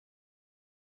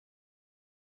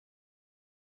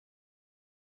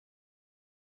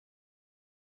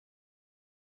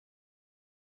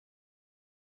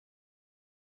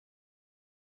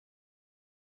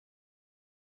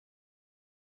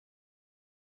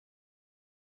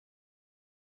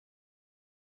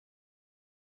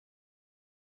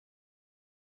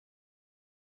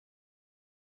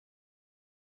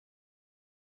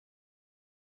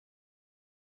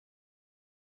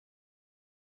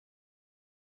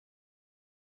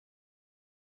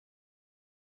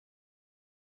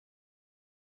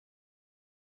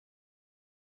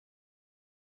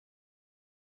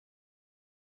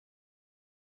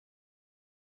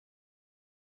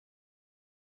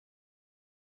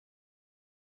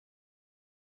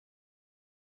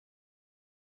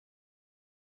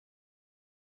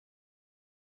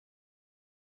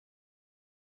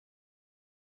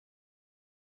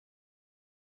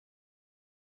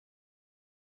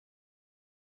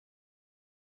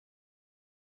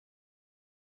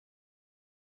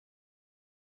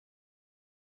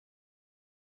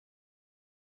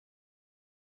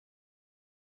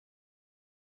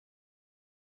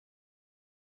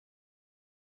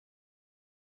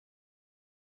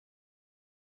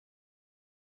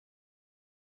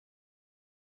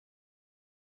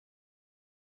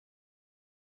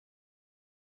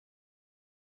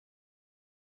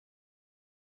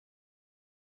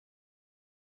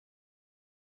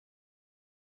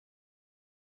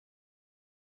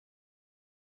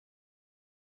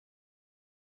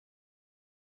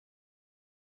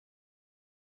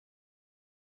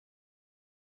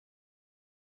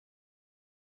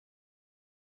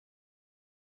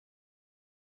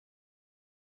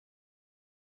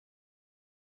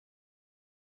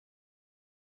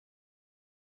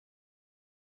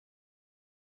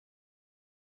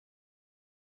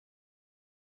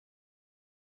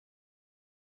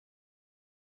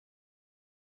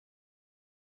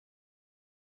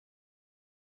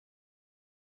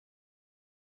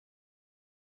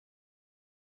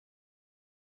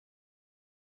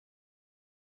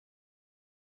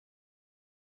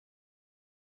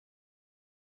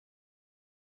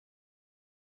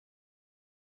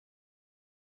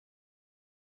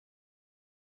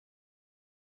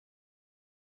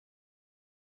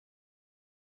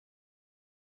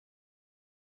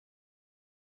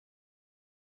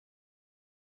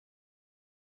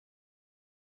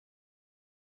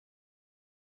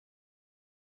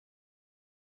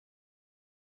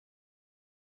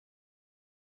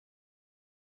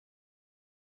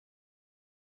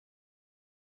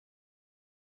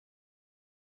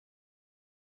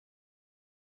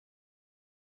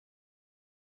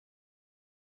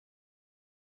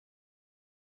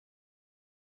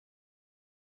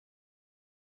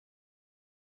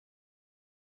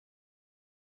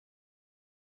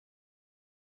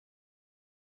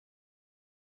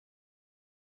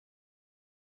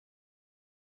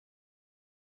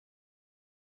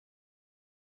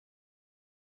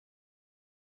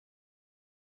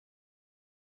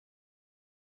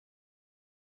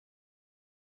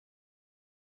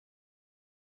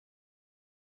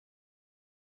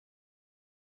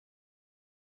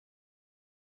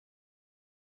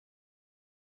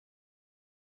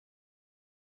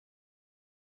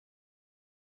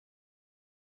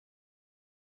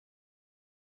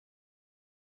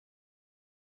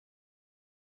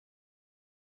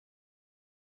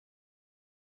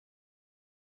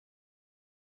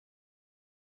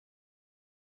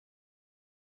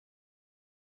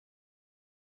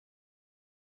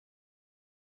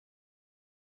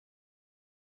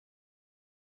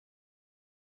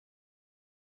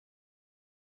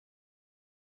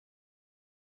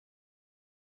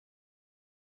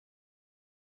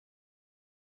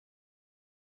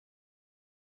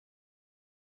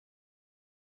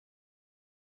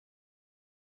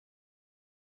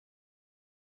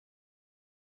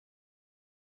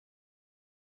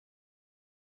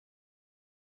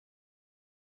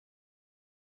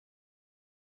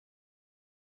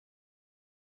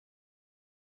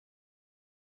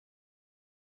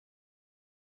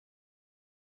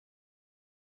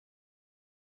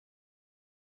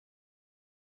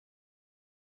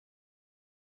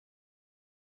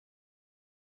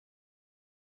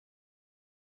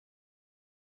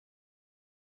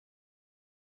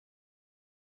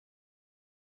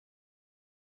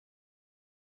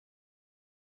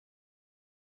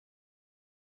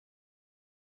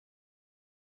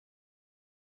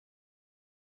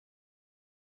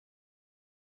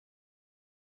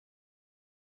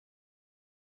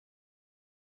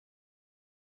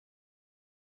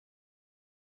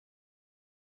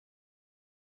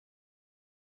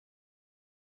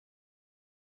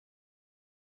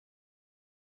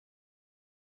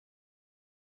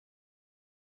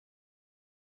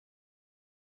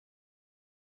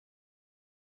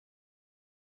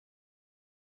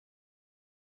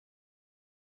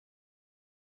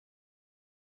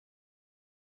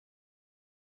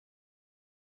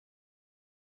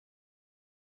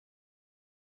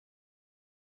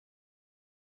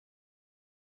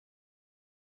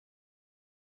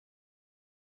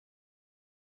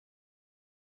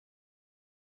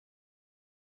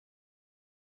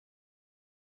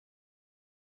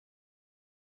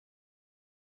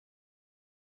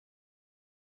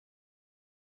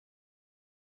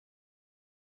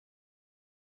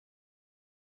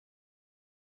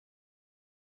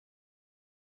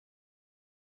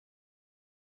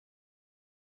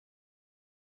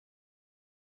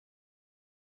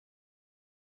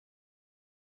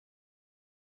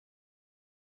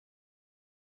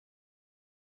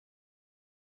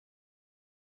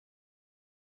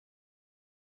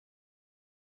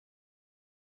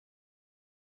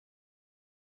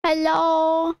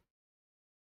Hello.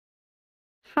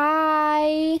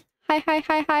 Hi.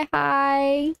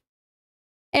 Hi.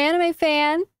 Anime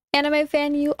fan. Anime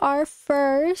fan, you are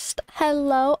first.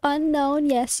 Hello, unknown.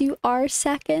 Yes, you are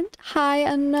second. Hi,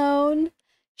 unknown.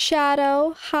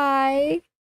 Shadow. Hi.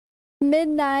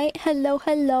 Midnight.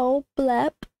 Hello.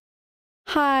 Blep.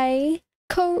 Hi.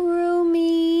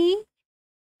 Kurumi.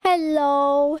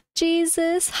 Hello.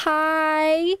 Jesus.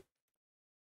 Hi.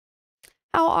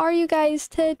 How are you guys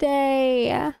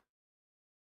today?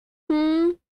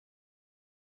 Thank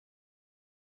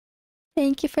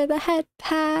you for the head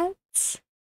pats.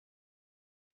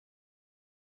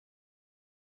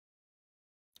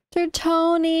 Sir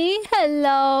Tony,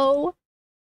 hello.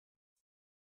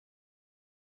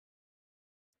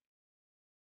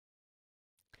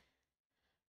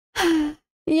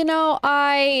 You know,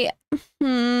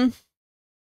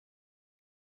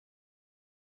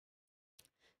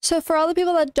 So for all the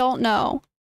people that don't know,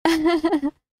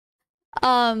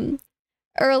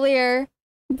 earlier,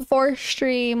 before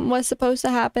stream was supposed to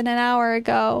happen an hour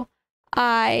ago,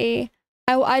 I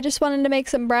just wanted to make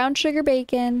some brown sugar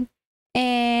bacon,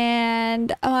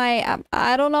 and I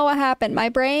don't know what happened. My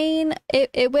brain,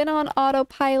 it went on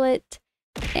autopilot.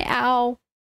 Ow.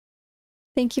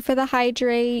 Thank you for the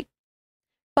hydrate.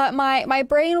 But my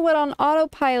brain went on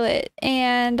autopilot,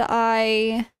 and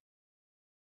I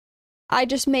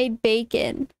just made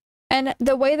bacon. And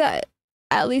the way that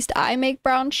at least I make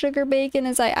brown sugar bacon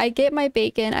is I get my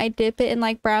bacon, I dip it in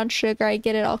like brown sugar, I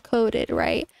get it all coated,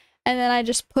 right? And then I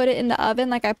just put it in the oven,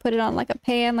 like I put it on like a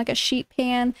pan, like a sheet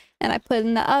pan, and I put it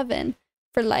in the oven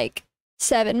for like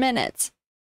 7 minutes.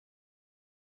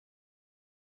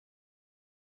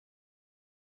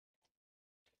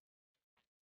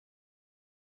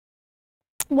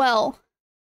 Well,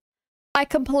 I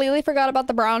completely forgot about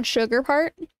the brown sugar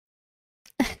part.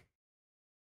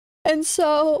 And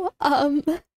so, I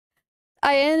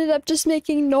ended up just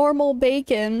making normal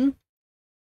bacon.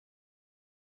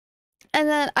 And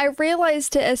then I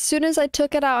realized it as soon as I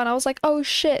took it out, and I was like, oh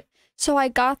shit. So I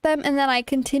got them, and then I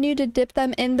continued to dip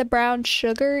them in the brown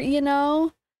sugar, you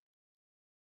know?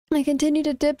 I continued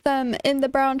to dip them in the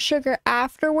brown sugar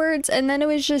afterwards, and then it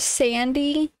was just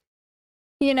sandy,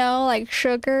 you know, like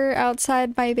sugar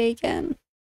outside my bacon.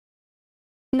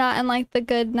 Not in like the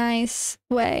good, nice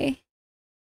way.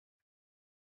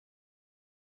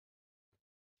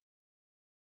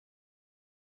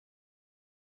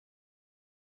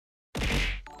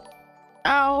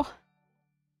 Ow.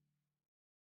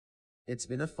 It's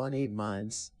been a fun 8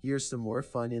 months. Here's some more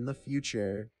fun in the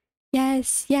future.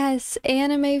 Yes,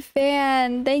 anime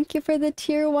fan. Thank you for the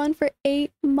tier 1 for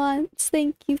 8 months.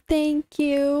 Thank you.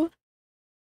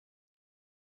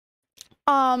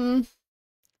 And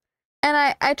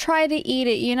I try to eat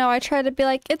it, you know, I try to be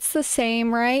like, it's the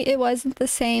same, right? It wasn't the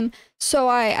same. So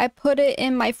I put it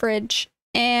in my fridge,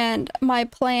 and my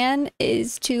plan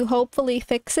is to hopefully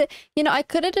fix it. You know, I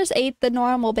could have just ate the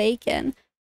normal bacon,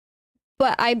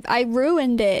 but I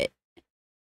ruined it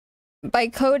by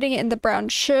coating it in the brown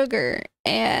sugar,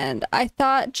 and I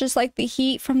thought just like the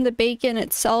heat from the bacon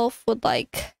itself would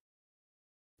like...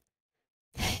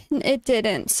 It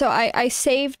didn't. So I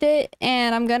saved it,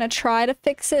 and I'm gonna try to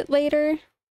fix it later.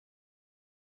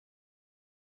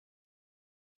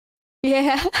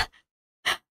 Yeah.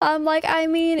 I'm like, I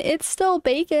mean, it's still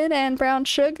bacon and brown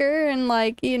sugar, and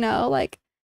like, you know, like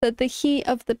the heat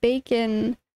of the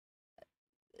bacon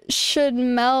should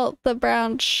melt the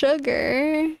brown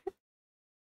sugar,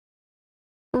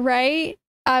 right?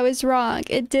 I was wrong.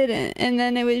 It didn't. And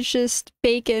then it was just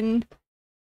bacon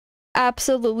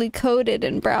absolutely coated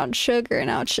in brown sugar, and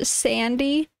now it's just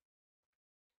sandy.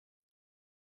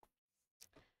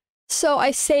 So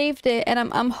I saved it, and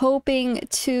I'm hoping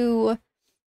to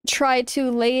try to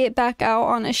lay it back out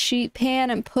on a sheet pan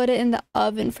and put it in the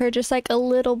oven for just like a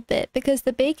little bit, because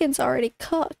the bacon's already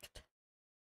cooked.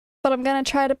 But I'm gonna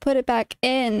try to put it back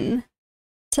in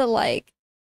to like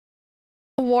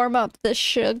warm up the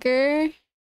sugar,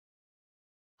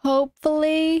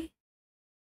 hopefully,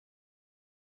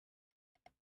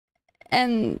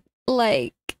 and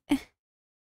like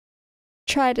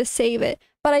try to save it.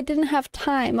 But I didn't have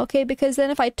time, okay? Because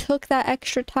then if I took that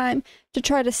extra time to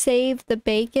try to save the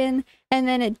bacon and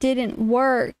then it didn't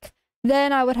work,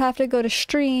 then I would have to go to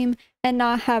stream and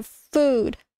not have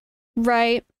food,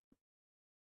 right?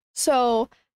 So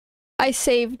I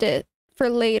saved it for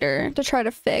later to try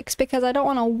to fix, because I don't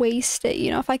want to waste it.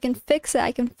 You know, if I can fix it,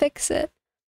 I can fix it.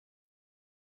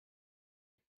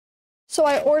 So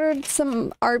I ordered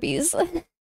some Arby's.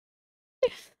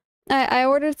 I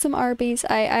ordered some Arby's.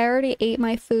 I already ate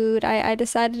my food. I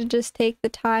decided to just take the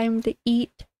time to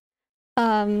eat.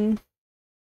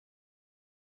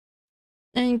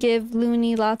 and give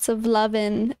Looney lots of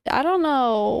lovin'. I don't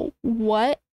know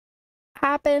what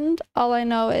happened. All I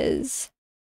know is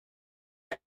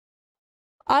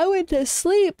I went to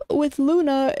sleep with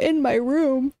Luna in my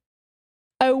room.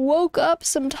 I woke up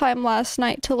sometime last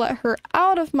night to let her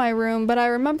out of my room, but I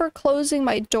remember closing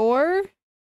my door.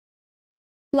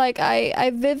 Like,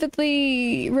 I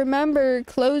vividly remember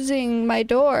closing my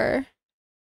door.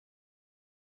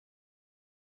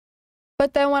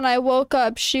 But then when I woke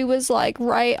up, she was like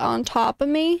right on top of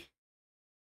me.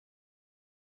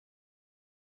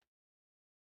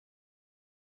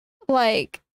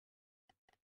 Like,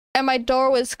 and my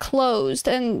door was closed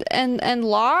and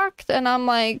locked, and I'm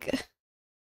like,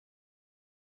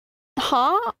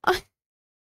 huh?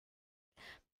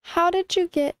 How did you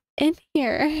get in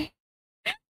here?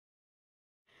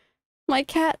 My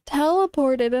cat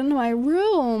teleported into my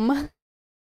room.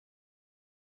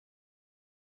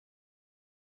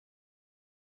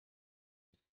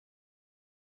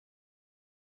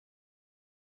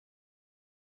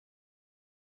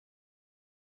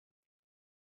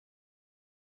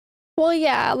 Well,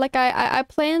 yeah, like I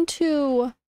plan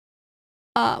to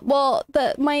well,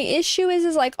 my issue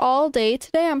is like all day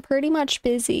today I'm pretty much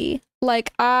busy.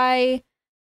 Like I'll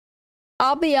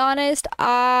be honest,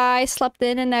 I slept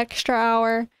in an extra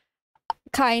hour,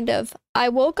 kind of. I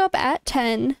woke up at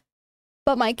 10,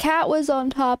 but my cat was on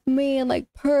top of me and like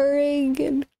purring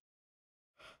and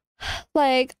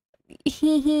like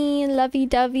hee hee,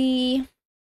 lovey-dovey.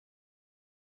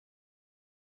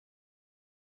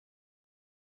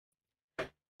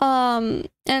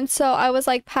 And so I was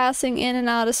like passing in and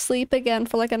out of sleep again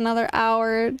for like another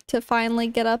hour to finally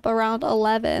get up around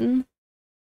 11.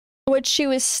 Which she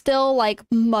was still like,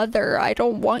 Mother, I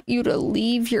don't want you to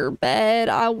leave your bed.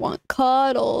 I want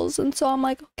cuddles. And so I'm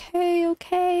like, okay,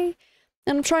 okay.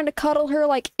 And I'm trying to cuddle her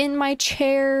like in my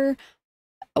chair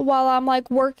while I'm like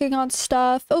working on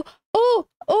stuff. Oh, oh,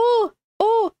 oh,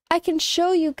 oh, I can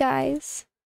show you guys.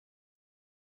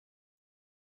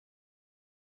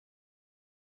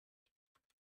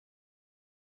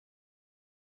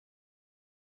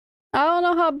 I don't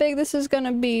know how big this is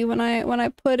gonna be when I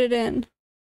put it in.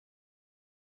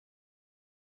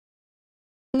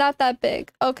 Not that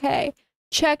big. Okay.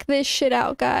 Check this shit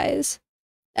out, guys.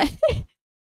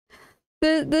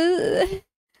 This,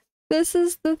 this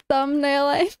is the thumbnail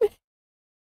I made.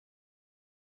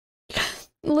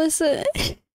 Listen.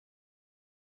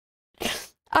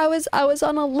 I was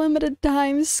on a limited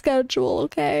time schedule,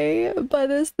 okay? But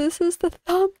this is the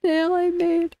thumbnail I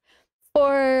made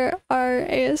for our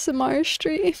ASMR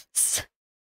streams.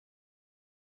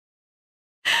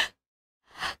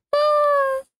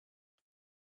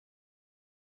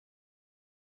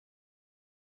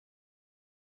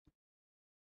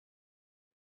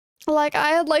 Like I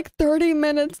had like 30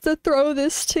 minutes to throw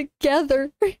this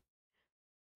together.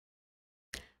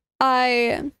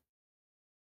 I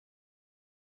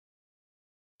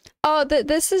Oh,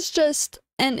 this is just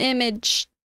an image.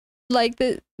 Like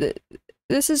this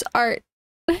is art.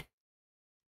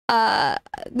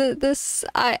 This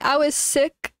I was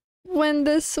sick when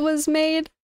this was made.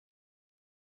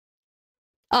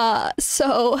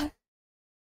 So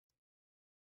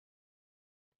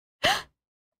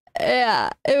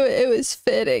yeah, it was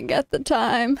fitting at the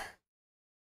time.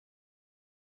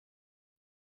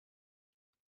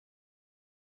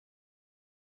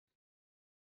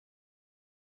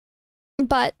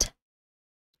 But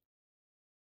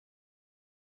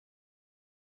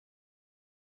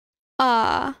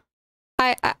uh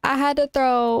I had to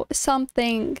throw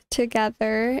something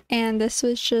together, and this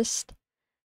was just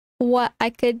what I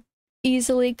could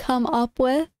easily come up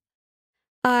with.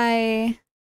 I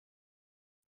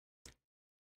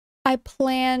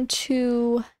plan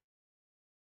to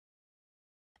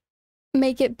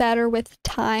make it better with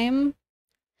time,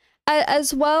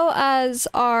 as well as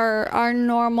our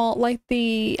normal, like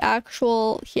the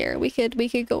actual, here we could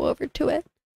go over to it,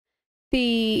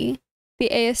 the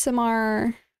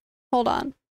ASMR. Hold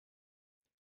on.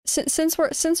 Since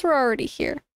we're already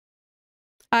here,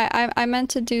 I meant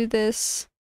to do this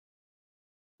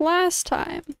last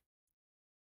time.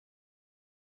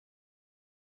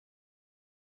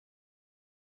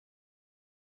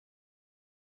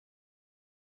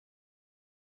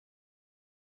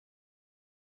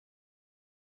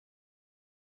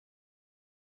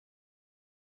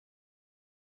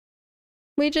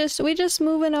 We just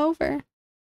moving over.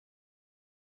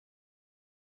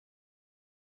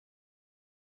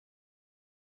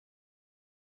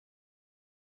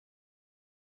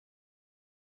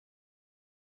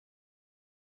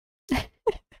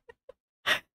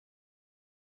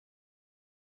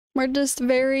 We're just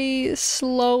very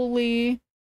slowly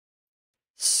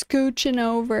scooching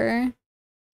over.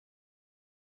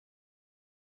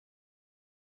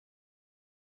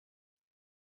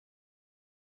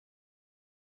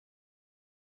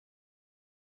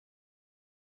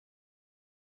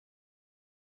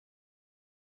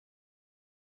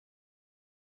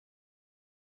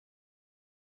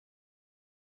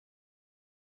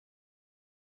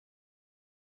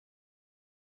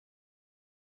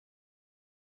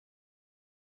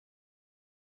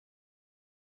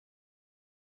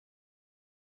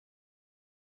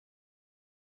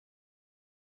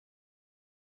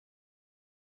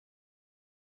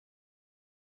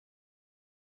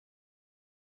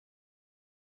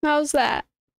 How's that?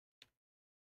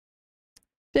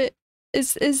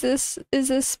 Is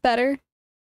this better?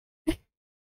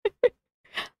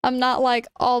 I'm not like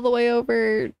all the way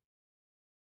over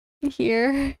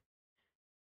here.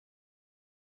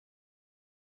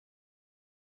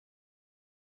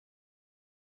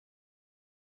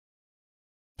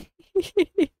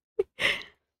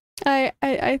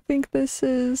 I think this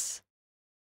is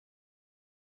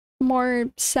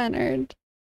more centered.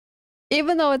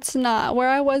 Even though it's not. Where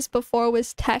I was before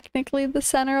was technically the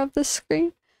center of the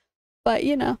screen. But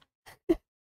you know.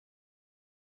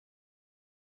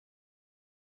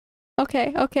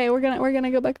 Okay, we're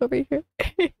gonna go back over here.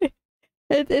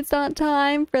 It's not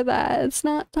time for that. It's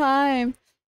not time.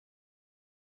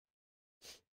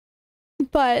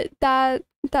 But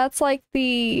that's like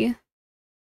the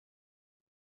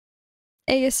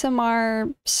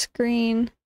ASMR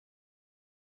screen.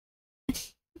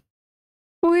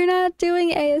 We're not doing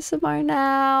ASMR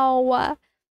now.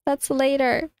 That's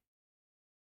later.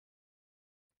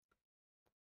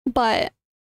 But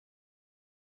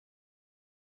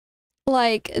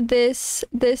like this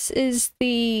is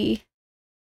the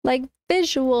like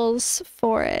visuals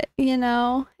for it, you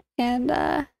know? And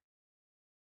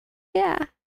yeah.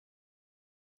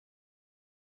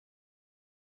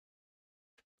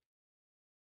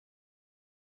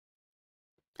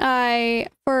 I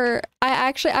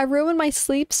ruined my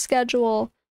sleep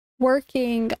schedule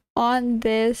working on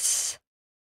this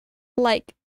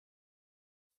like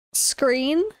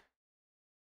screen.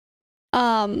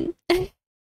 I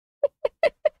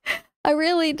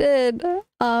really did.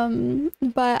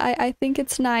 But I think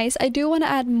it's nice. I do want to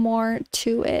add more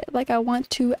to it. Like I want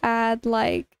to add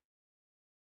like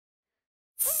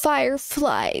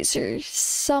fireflies or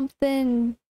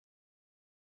something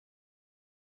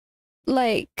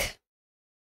like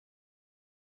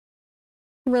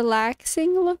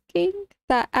relaxing looking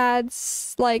that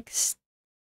adds like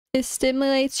it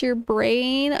stimulates your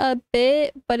brain a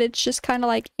bit, but it's just kind of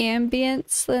like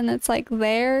ambience and it's like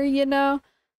there, you know?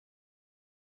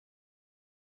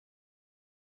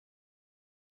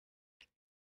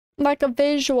 Like a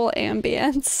visual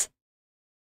ambience.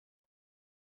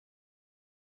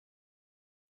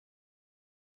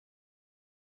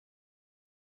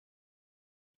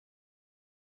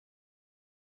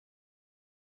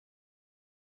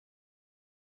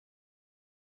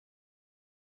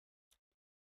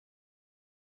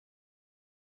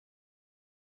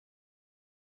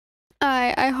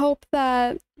 I hope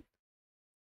that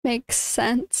makes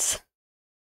sense.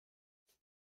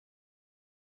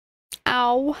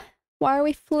 Ow. Why are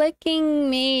we flicking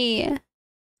me?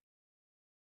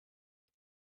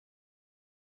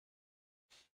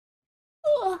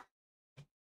 Ugh.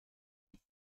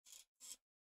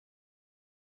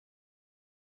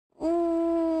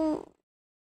 Mm.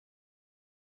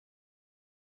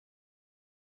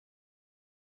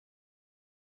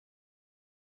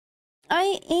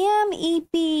 I am EP.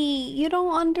 You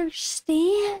don't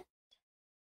understand.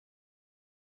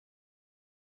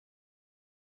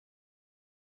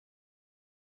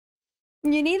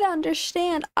 You need to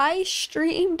understand. I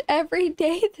streamed every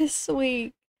day this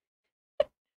week.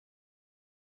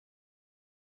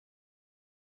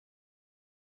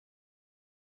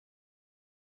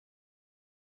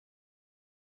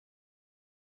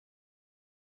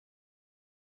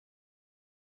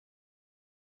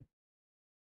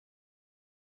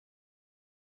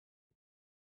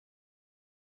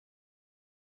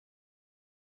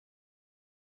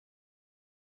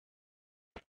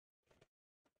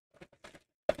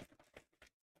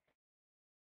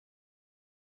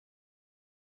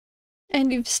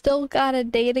 And you've still got a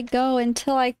day to go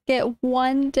until I get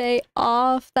one day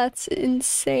off. That's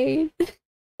insane.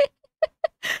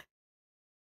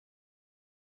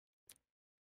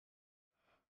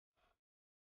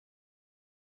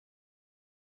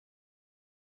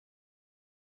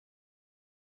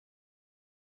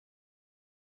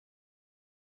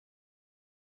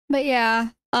 But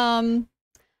yeah, I'm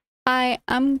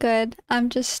good. I'm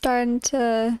just starting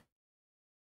to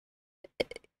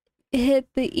hit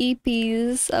the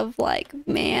EPs of like,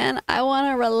 man, I want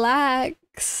to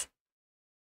relax.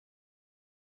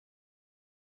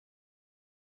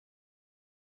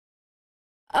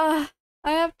 I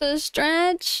have to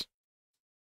stretch.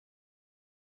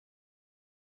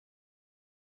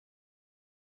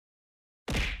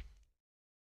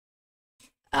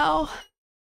 Ow.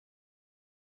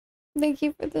 Thank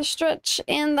you for the stretch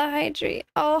and the hydrate.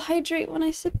 I'll hydrate when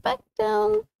I sit back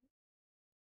down.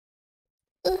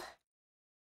 Ugh.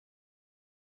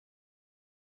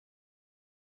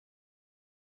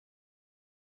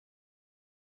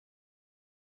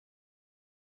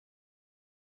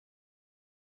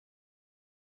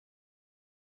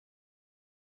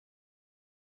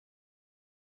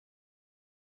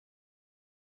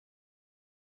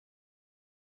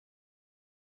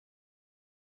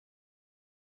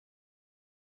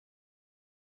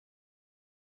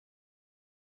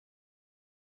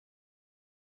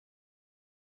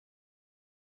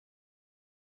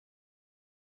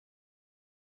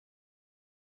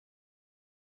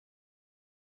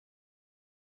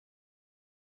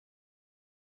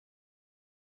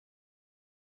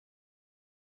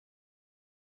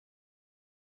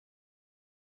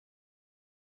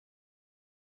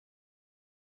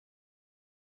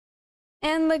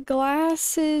 And the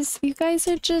glasses, you guys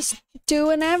are just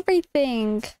doing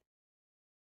everything.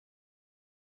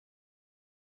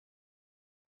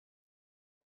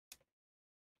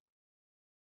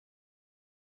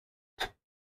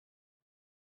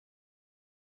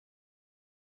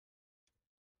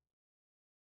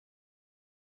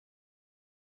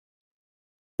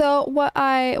 So what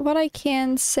I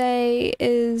can say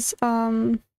is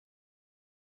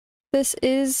this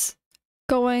is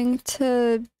going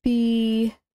to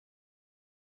be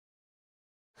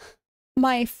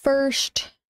my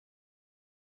first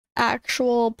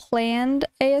actual planned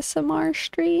ASMR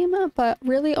stream, but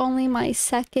really only my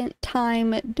second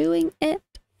time doing it.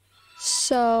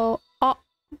 So,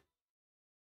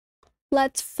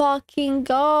 let's fucking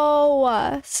go!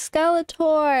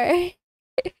 Skeletor!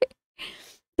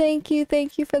 Thank you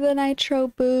for the nitro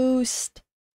boost.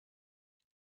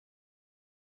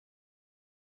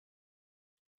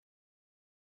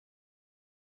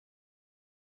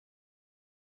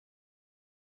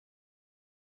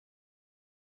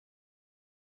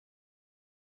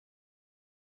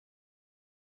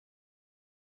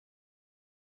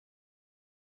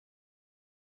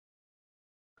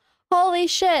 Holy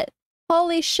shit!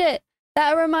 Holy shit!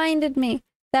 That reminded me.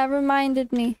 That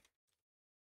reminded me.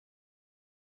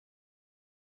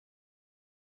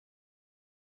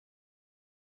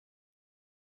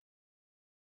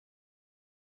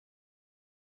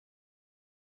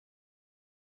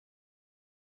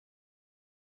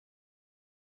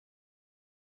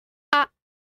 Ah!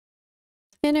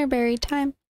 Innerberry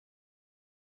time.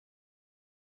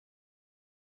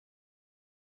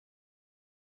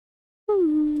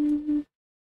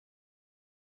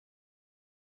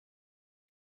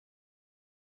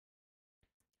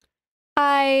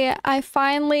 I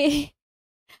finally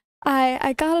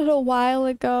I got it a while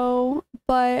ago,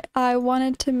 but I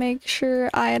wanted to make sure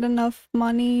I had enough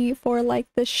money for like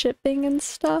the shipping and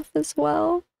stuff as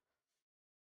well.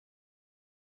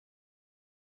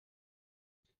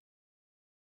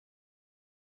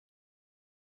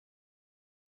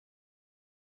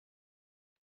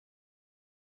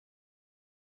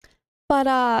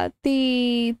 But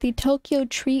the Tokyo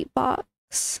treat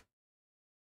box.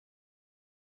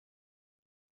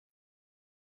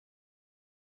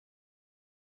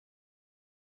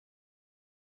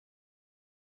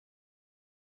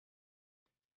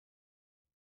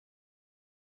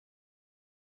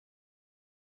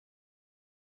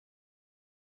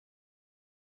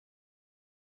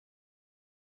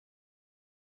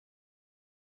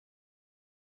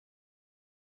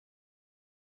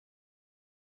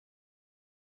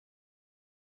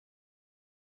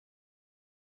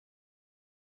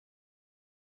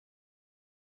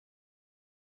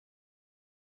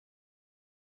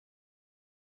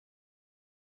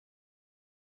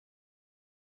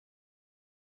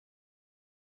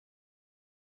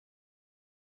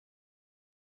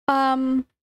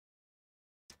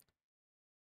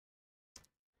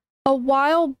 A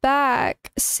while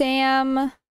back,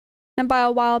 Sam, and by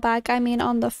a while back, I mean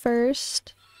on the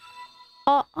 1st.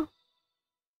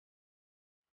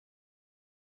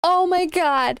 Oh my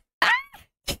god! Ah!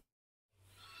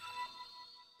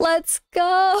 Let's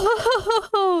go!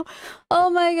 Oh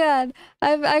my god.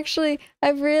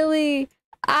 I've really...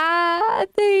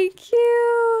 thank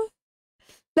you!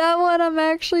 That one I'm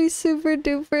actually super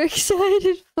duper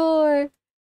excited for.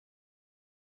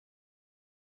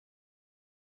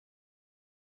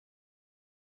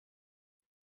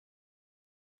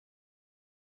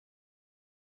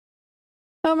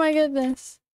 Oh my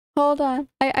goodness. Hold on.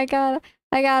 I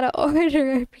gotta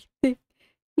order everything.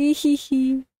 Hee hee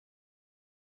hee.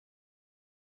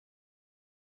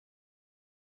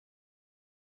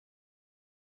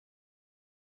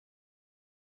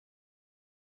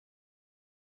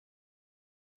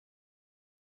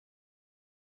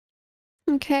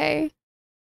 Okay.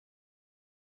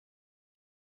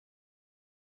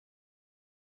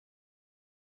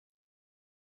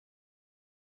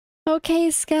 Okay,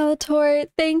 Skeletor,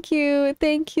 thank you.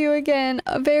 Thank you again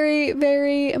very,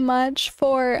 very much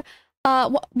for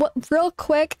what real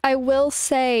quick, I will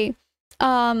say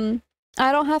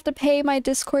I don't have to pay my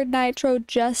Discord Nitro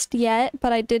just yet,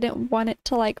 but I didn't want it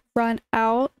to like run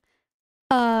out.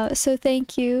 So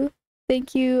thank you.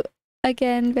 Thank you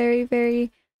again very,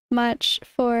 very much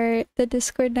for the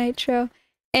Discord Nitro.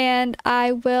 And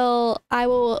I will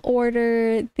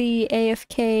order the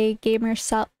AFK gamer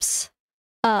subs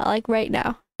like right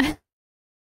now.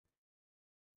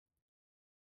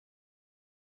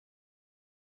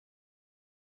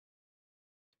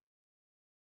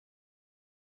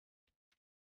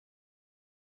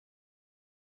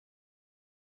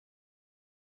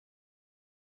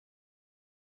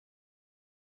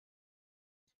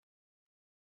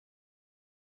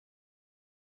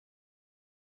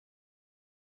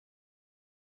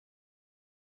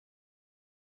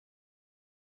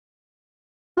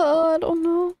 Oh, I don't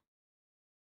know.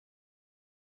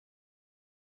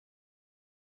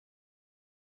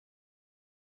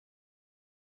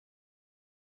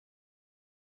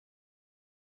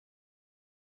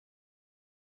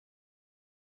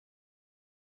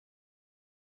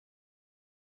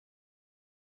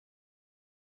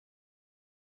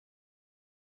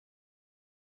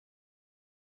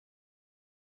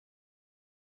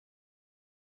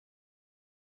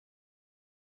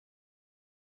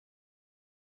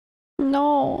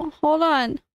 No, hold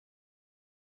on.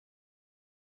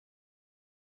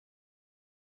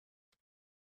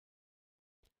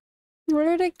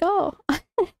 Where did it go?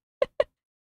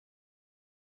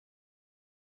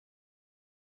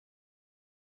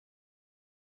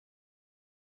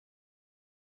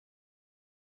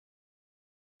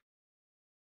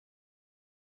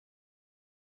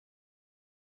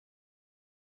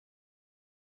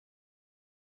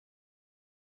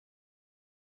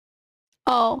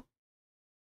 Oh,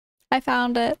 I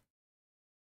found it.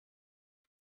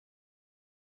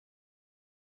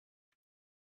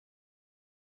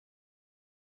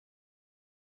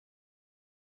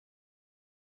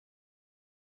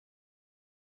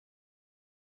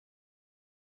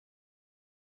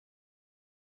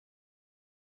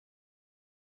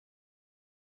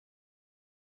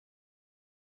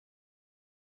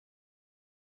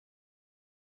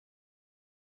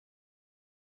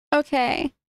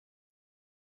 Okay.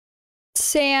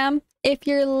 Sam, if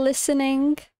you're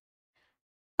listening,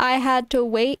 I had to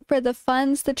wait for the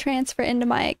funds to transfer into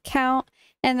my account,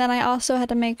 and then I also had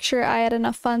to make sure I had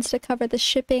enough funds to cover the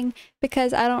shipping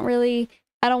because I don't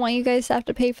want you guys to have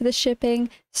to pay for the shipping.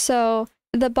 So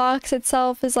the box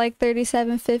itself is like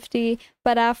 $37.50,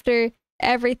 but after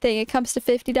everything it comes to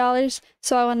 $50.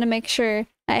 So I wanted to make sure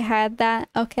I had that,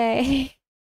 okay?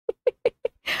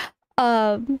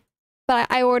 um but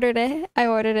I ordered it. I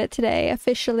ordered it today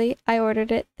officially. I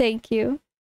ordered it. Thank you.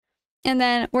 And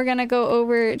then we're gonna go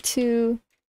over to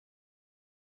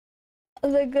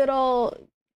the good old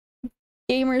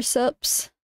gamer subs.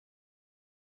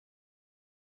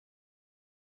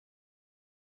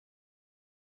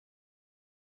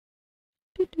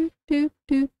 Do, do, do,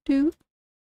 do, do.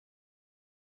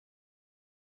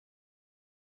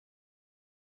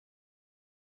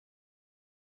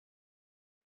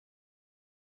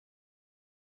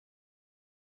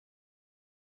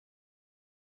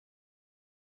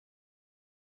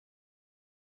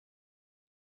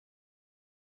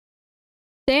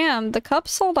 Damn, the cup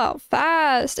sold out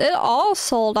fast. It all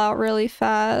sold out really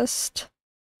fast.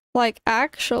 Like,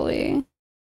 actually.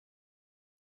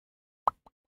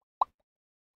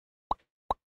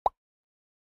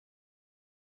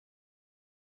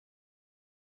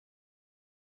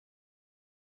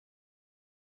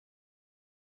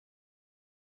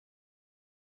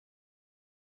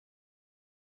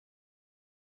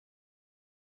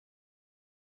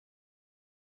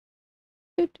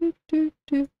 Do, do, do,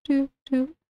 do, do,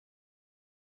 do.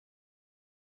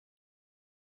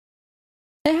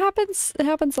 It happens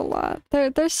a lot.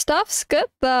 Their stuff's good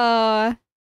though.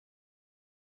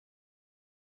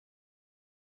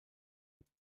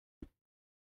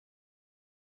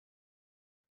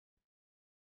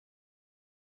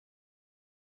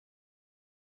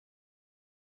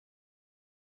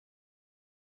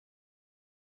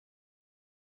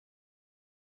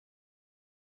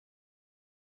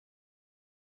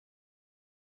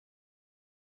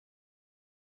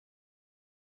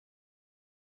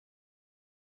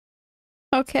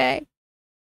 Okay.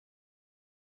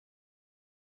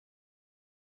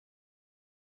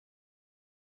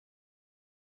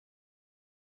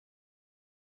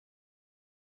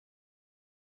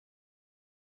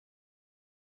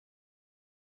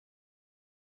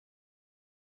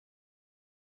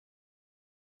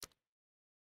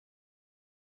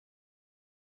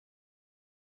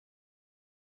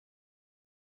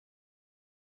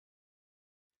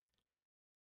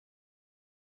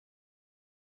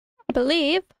 I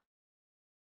believe.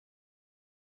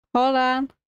 Hold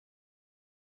on.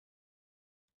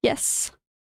 Yes.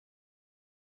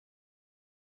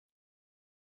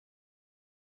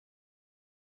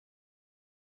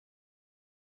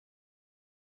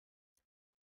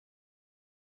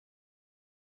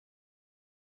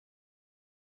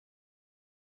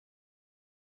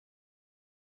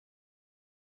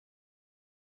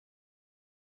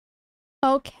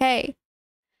 Okay.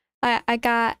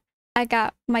 I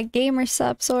got my gamer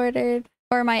subs ordered.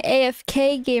 Or my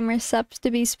AFK gamer subs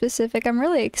to be specific. I'm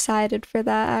really excited for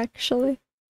that actually.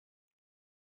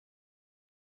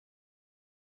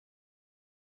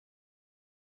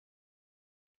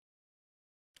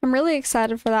 I'm really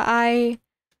excited for that.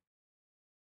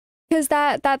 Because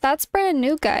that's brand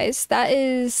new, guys. That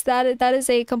is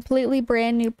a completely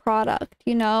brand new product.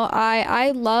 You know,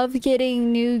 I love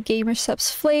getting new gamer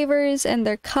subs flavors and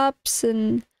their cups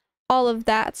and all of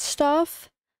that stuff.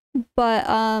 But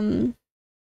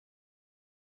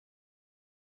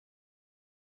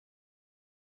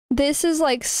this is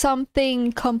like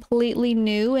something completely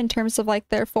new in terms of like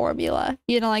their formula.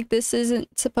 You know, like this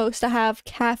isn't supposed to have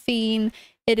caffeine.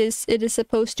 It is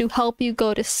supposed to help you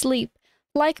go to sleep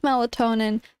like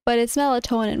melatonin, but it's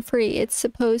melatonin free. It's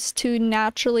supposed to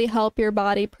naturally help your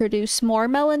body produce more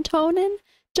melatonin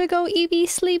to go be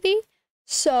sleepy.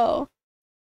 So,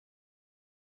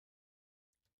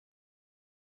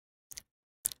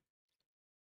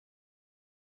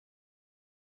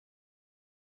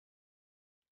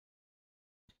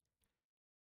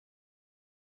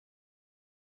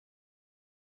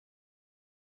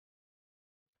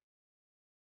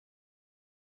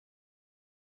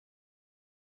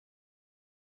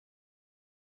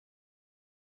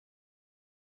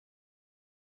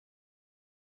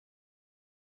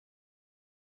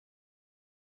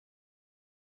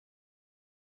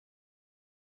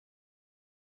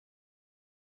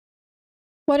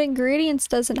 what ingredients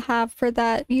does it have for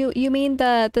that? You mean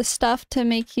the stuff to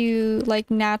make you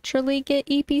like naturally get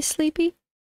EP sleepy?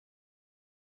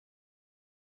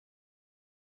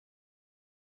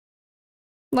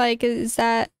 Like, is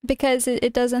that because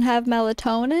it doesn't have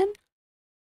melatonin?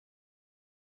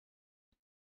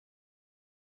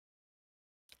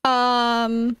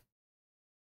 Um,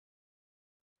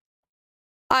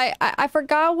 I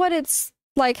forgot what it's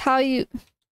like. How you?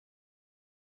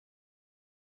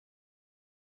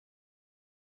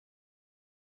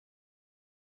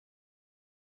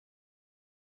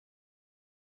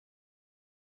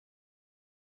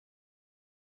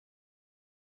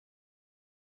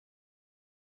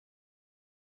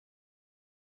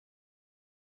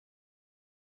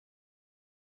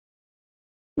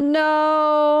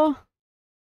 No,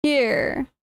 here.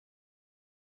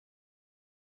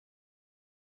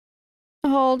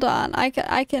 Hold on. I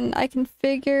can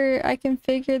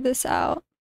figure this out.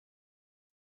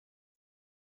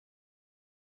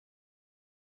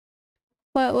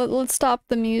 Let's stop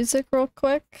the music real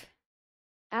quick.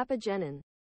 Apigenin.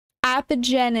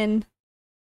 Apigenin.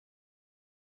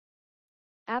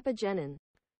 Apigenin.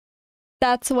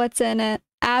 That's what's in it.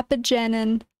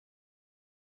 Apigenin.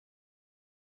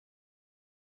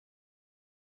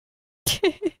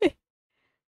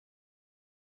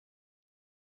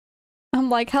 I'm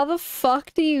like, how the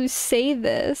fuck do you say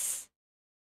this?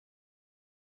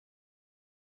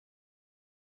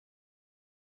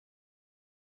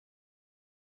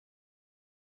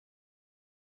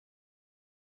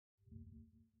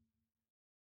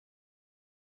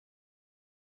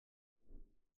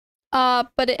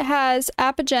 But it has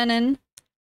apigenin.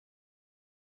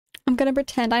 I'm gonna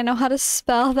pretend I know how to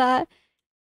spell that.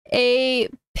 A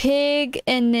pig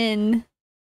and nin.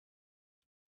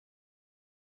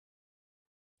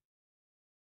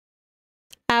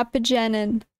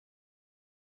 Apigenin.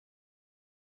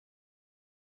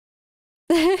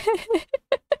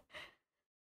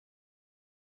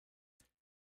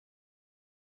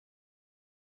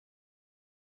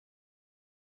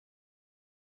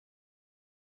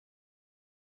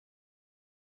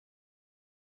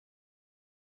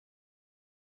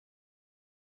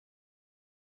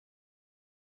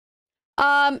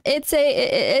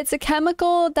 It's a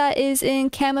chemical that is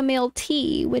in chamomile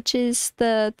tea, which is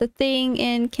the thing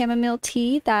in chamomile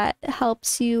tea that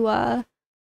helps you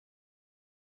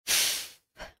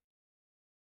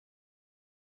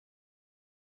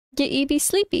get you be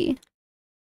sleepy.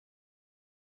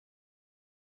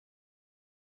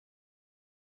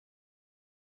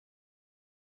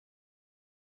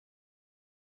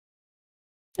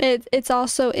 It's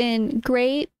also in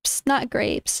grapes, not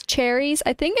grapes, cherries.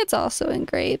 I think it's also in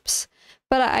grapes,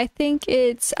 but I think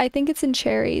it's in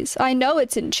cherries. I know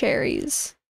it's in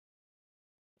cherries.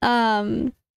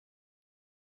 Um,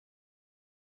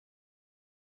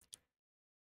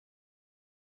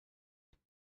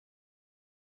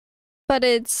 but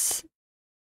it's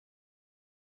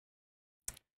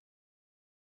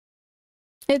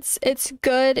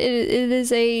good. It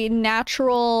is a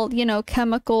natural, you know,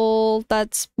 chemical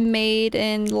that's made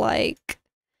in like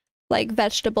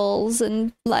vegetables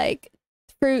and like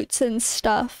fruits and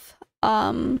stuff.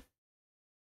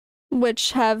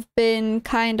 Which have been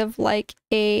kind of like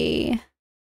a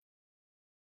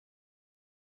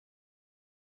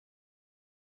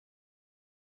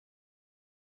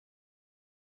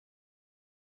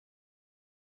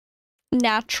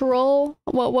natural,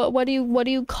 what do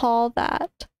you call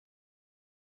that?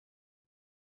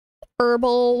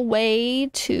 Herbal way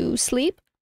to sleep,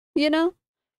 you know?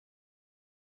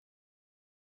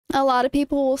 A lot of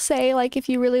people will say like if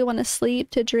you really want to sleep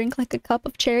to drink like a cup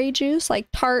of cherry juice, like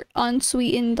tart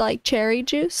unsweetened like cherry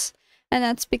juice, and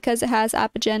that's because it has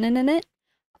apigenin in it.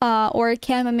 Or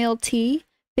chamomile tea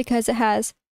because it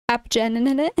has apigenin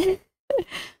in it.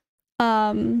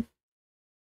 um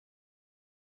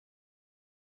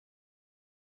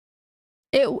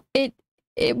it it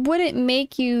it wouldn't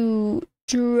make you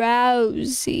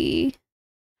drowsy.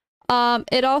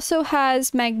 It also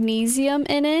has magnesium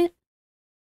in it.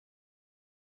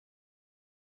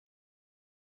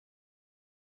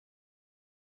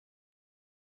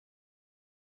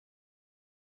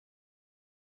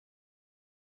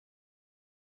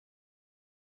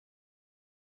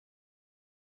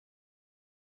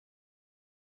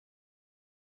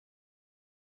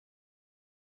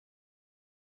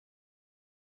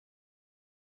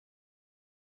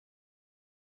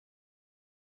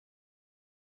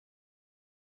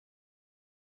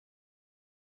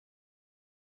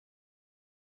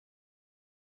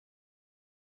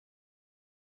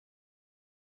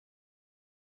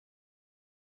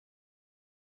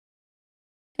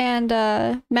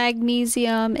 And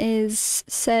magnesium is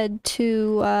said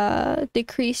to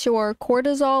decrease your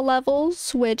cortisol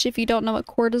levels, which, if you don't know what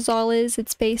cortisol is,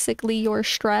 it's basically your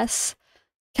stress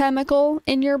chemical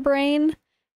in your brain,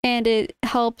 and it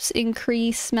helps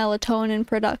increase melatonin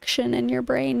production in your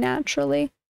brain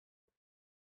naturally.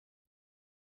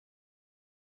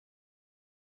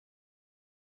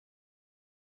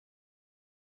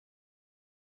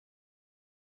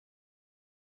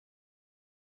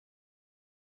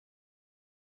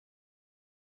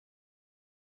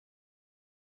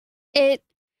 It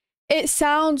it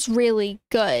sounds really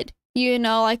good. You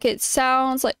know, like it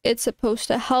sounds like it's supposed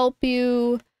to help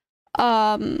you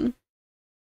um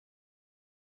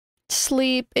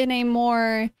sleep in a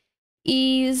more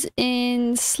ease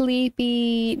in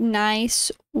sleepy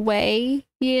nice way,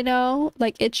 you know?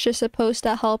 Like it's just supposed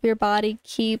to help your body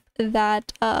keep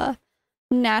that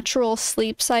natural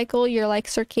sleep cycle, your like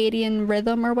circadian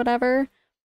rhythm or whatever.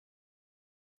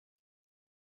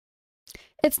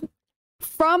 It's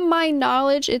from my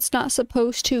knowledge, it's not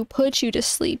supposed to put you to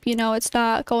sleep. You know, it's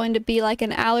not going to be like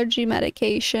an allergy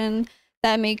medication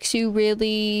that makes you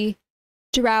really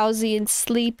drowsy and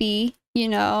sleepy. You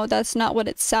know, that's not what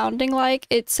it's sounding like.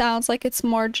 It sounds like it's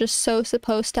more just so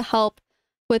supposed to help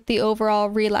with the overall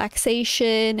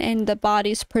relaxation and the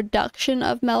body's production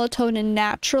of melatonin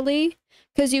naturally.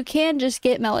 Because you can just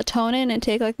get melatonin and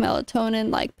take like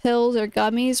melatonin like pills or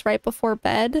gummies right before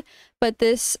bed. But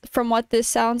this, from what this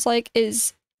sounds like,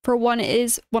 is for one, it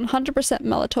is 100%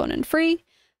 melatonin free,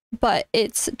 but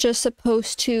it's just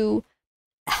supposed to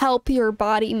help your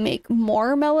body make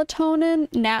more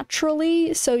melatonin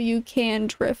naturally so you can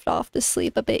drift off to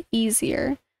sleep a bit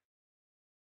easier.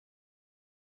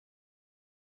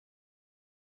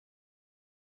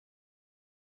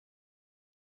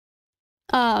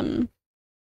 Um,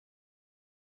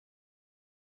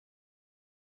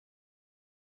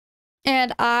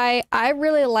 and I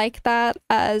really like that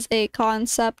as a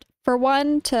concept. For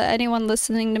one, to anyone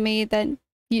listening to me that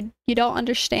you don't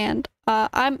understand,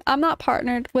 I'm not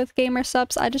partnered with Gamer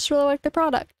Subs. I just really like the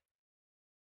product.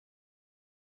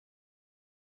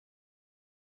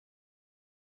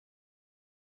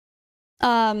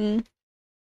 Um,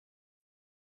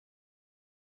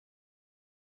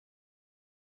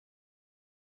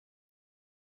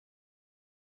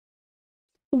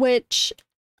 which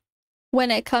when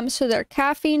it comes to their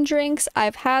caffeine drinks,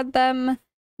 I've had them.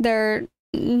 Their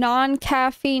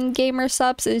non-caffeine gamer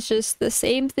subs is just the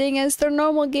same thing as their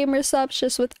normal gamer subs,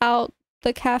 just without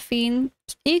the caffeine.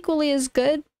 Equally as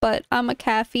good, but I'm a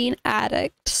caffeine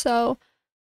addict, so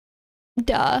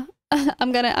duh.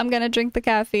 I'm gonna drink the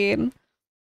caffeine.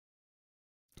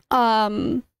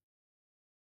 I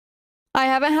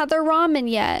haven't had their ramen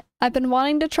yet. I've been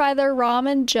wanting to try their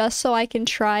ramen just so I can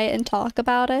try it and talk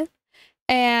about it.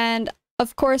 And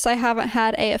of course I haven't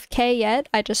had AFK yet.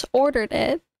 I just ordered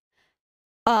it.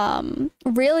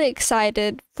 Really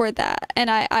excited for that. And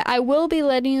I will be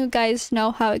letting you guys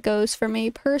know how it goes for me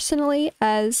personally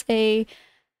as a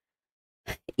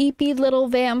eepy little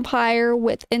vampire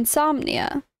with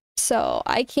insomnia. So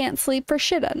I can't sleep for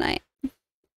shit at night.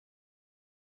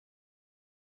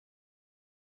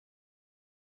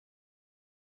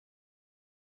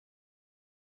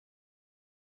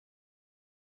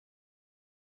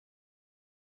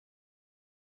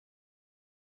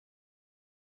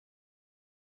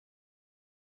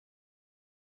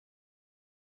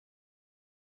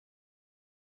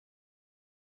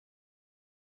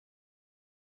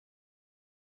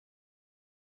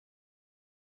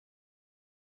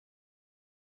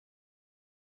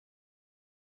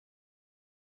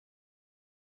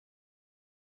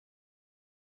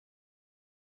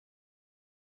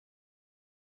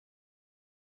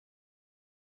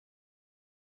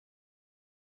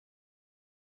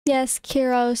 Yes,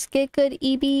 Kiros, get good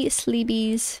EB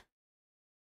sleebies.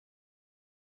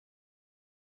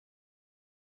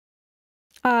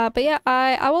 But yeah,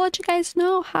 I will let you guys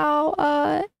know how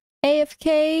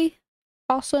AFK,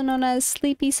 also known as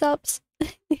sleepy subs,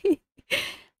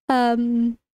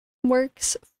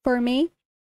 works for me.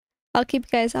 I'll keep you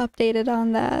guys updated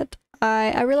on that.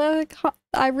 I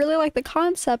really like the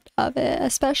concept of it,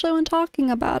 especially when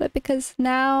talking about it, because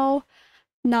now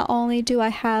not only do I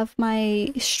have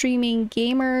my streaming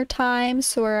gamer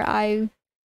times where I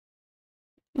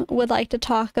would like to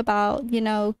talk about, you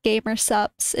know, gamer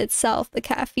subs itself, the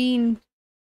caffeine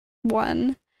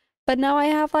one. But now I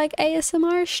have like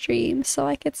ASMR streams, so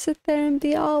I could sit there and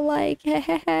be all like,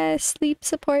 heh, sleep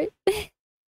support.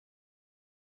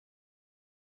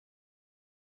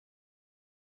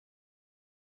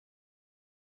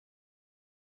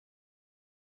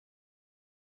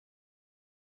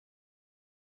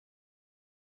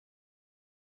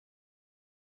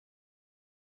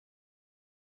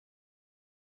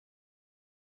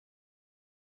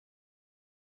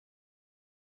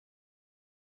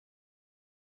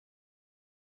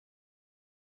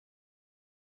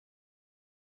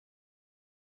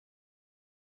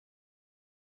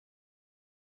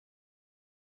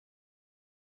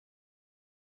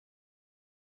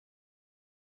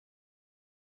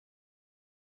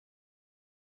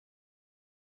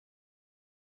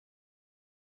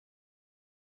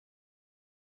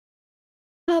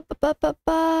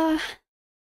 Ba.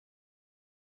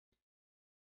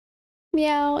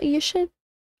 Meow, you should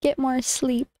get more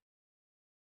sleep.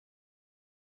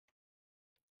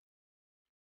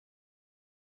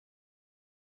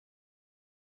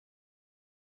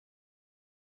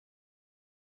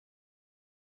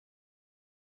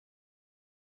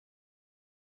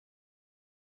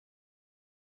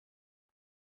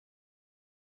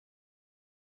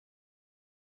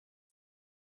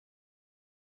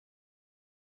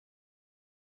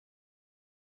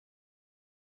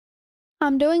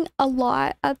 I'm doing a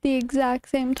lot at the exact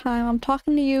same time. I'm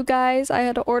talking to you guys. I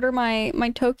had to order my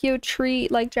Tokyo treat,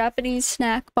 like Japanese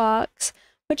snack box,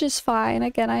 which is fine.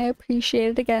 Again, I appreciate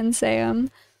it again,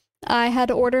 Sam. I had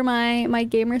to order my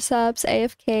gamer subs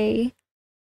AFK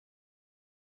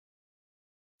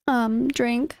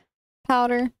drink,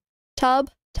 powder, tub.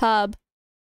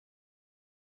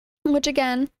 Which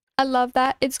again, I love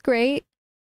that. It's great.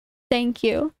 Thank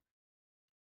you.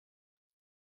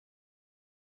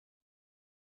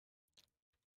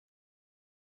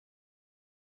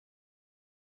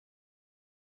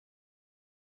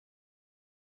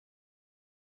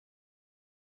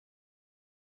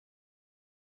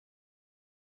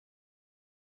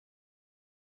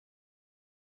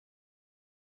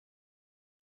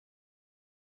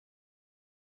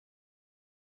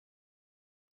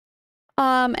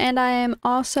 And I am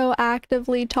also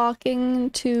actively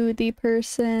talking to the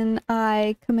person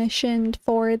I commissioned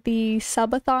for the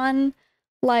subathon,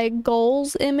 like,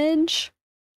 goals image.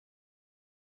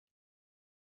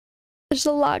 There's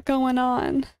a lot going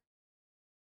on.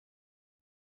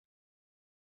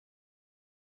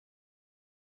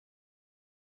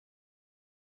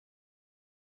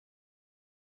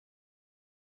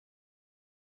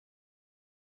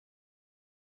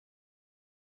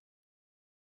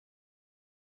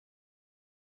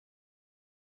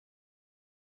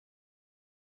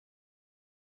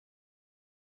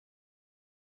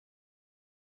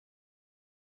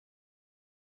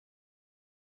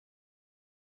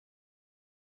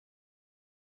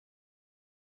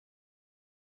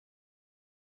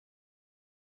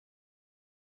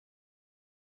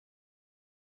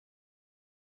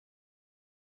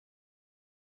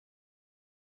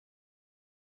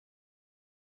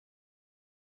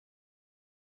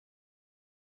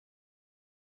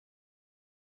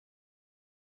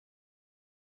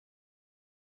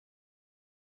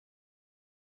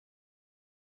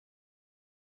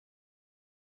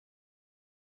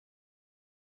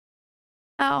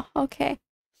 Oh, okay.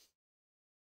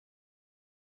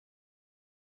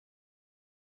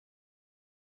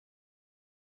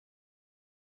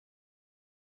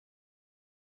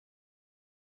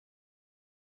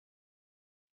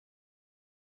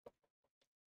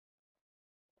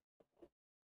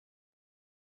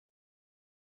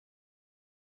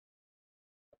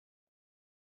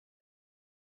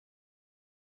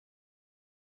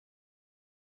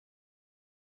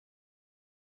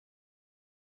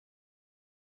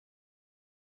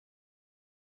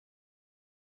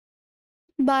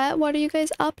 But what are you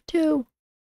guys up to?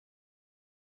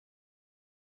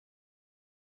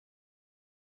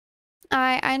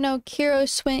 I know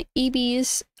Kiros went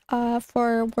EBs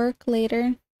for work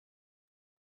later.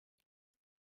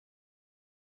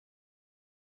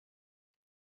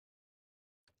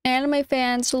 Anime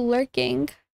fans lurking.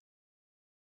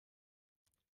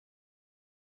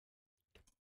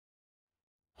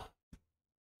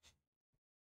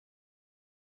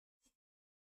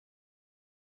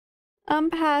 I'm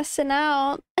passing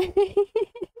out.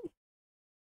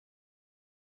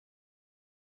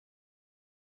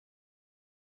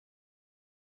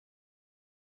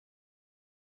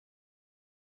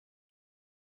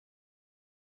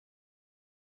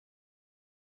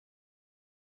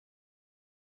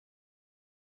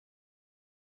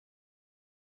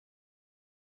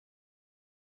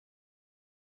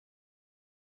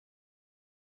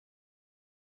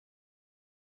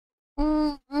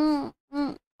 Mm, mm,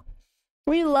 mm.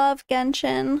 We love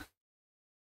Genshin.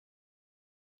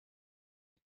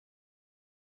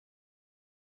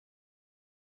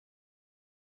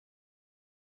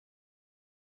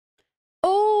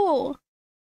 Oh,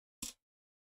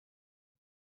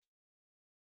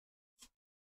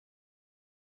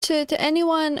 to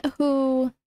anyone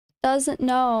who doesn't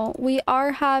know, we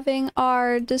are having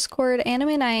our Discord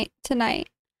anime night tonight.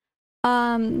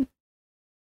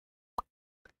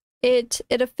 It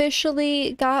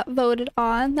officially got voted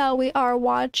on that we are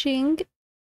watching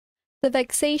The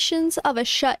Vexations of a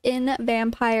Shut-In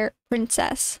Vampire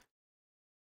Princess.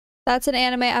 That's an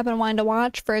anime I've been wanting to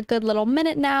watch for a good little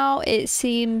minute now. It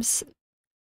seems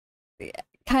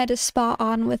kind of spot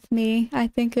on with me. I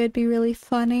think it would be really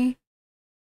funny.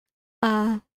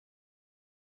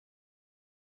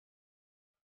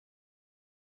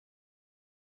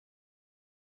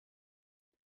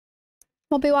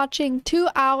 We'll be watching 2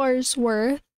 hours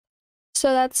worth.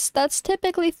 So that's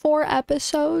typically 4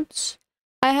 episodes.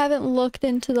 I haven't looked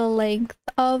into the length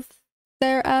of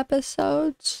their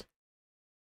episodes.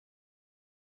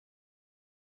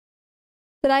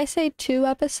 Did I say 2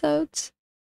 episodes?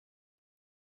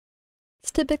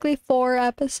 It's typically 4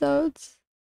 episodes.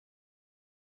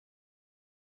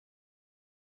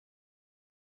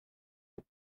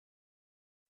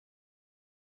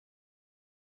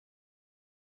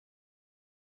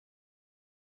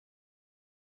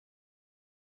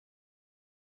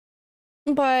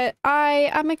 But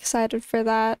I'm excited for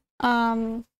that.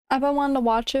 I've been wanting to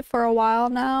watch it for a while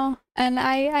now, and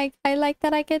I like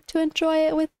that I get to enjoy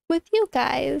it with you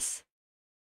guys.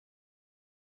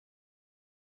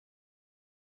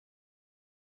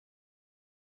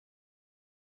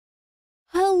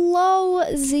 Hello,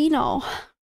 Zeno.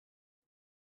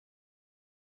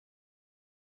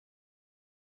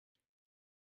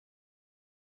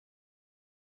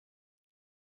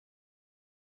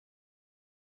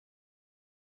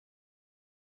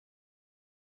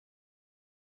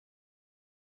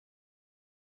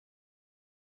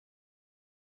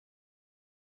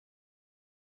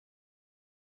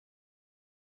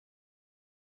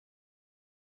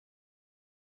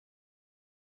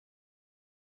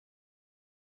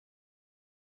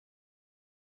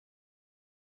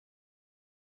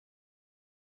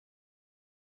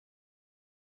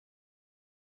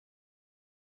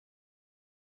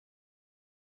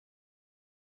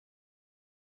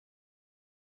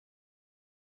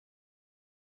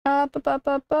 Ba ba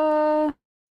ba ba.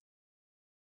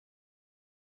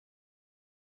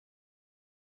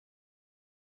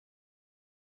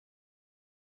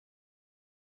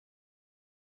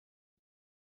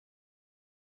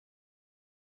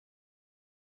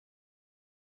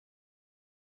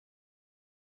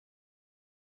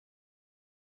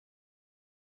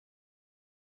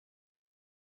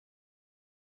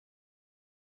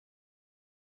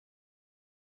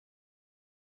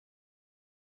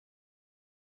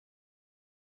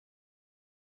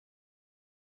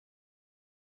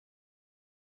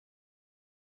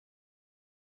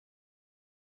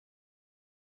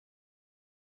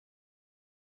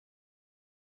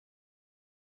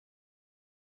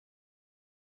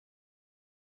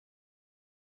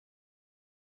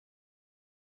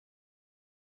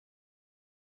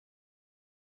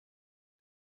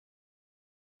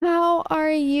 How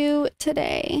are you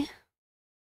today?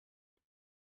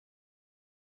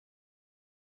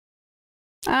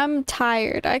 I'm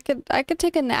tired. I could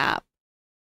take a nap.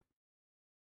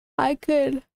 I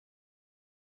could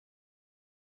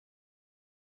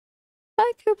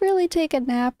really take a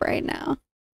nap right now.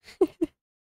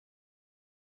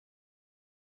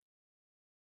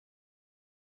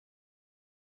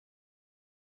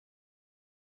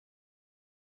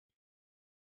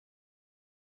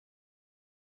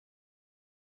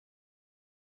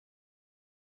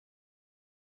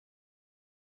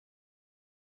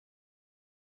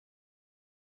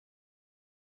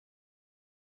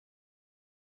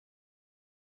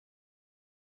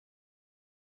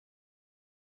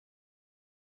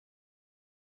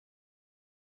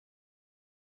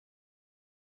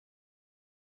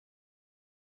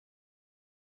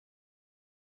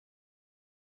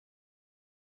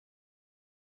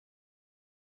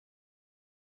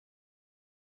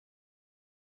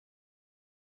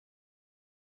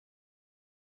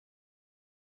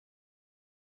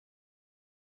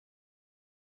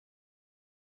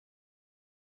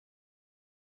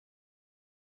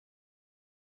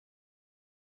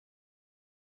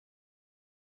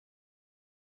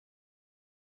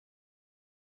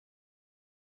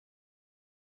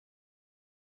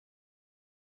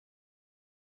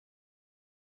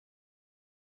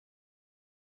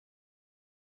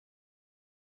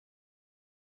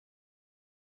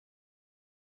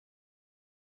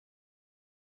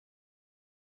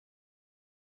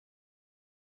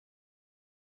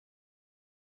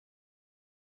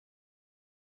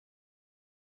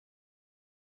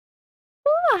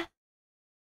 Ah,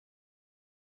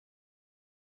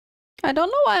 I don't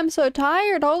know why I'm so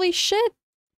tired. Holy shit.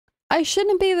 I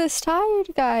shouldn't be this tired,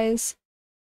 guys.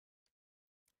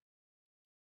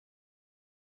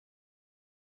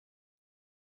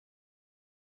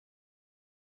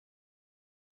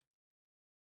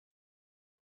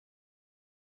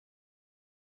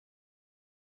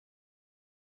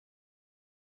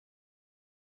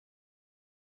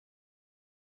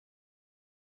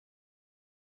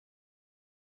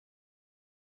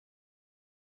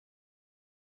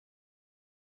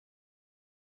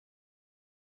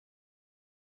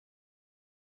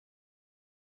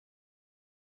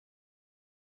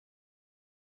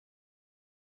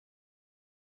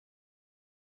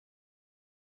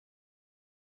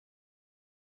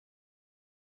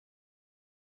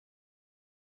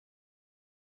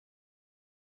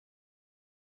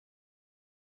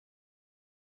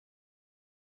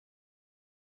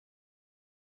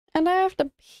 And I have to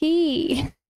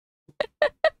pee.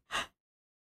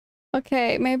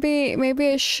 Okay, maybe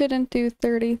I shouldn't do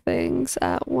 30 things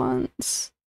at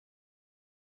once.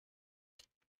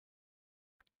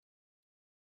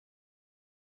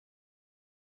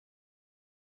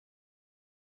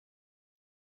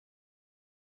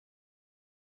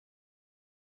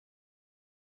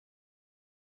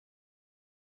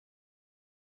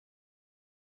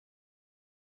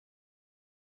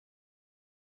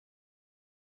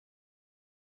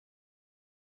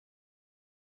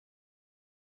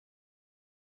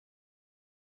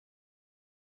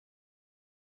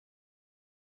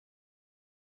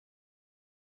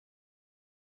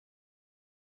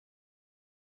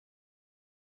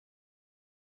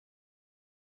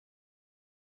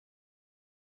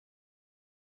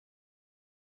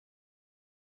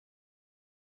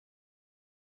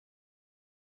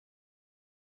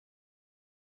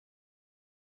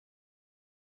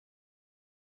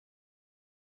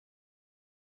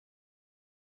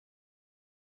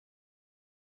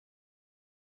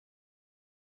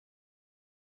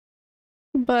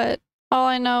 But all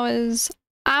I know is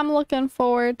I'm looking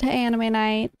forward to anime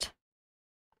night.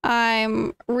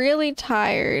 I'm really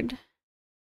tired.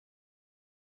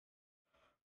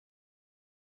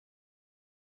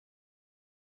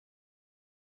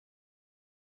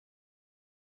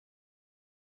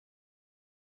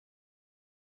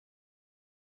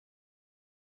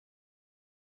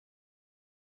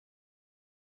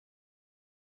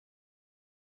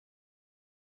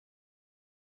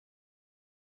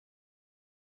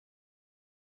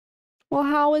 Well,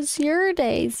 how was your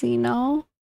day, Zeno?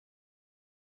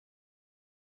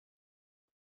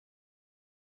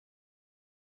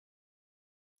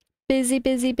 Busy,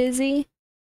 busy, busy?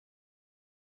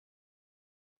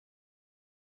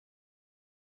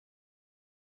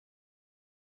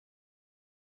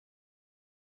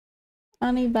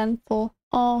 Uneventful.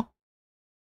 Oh,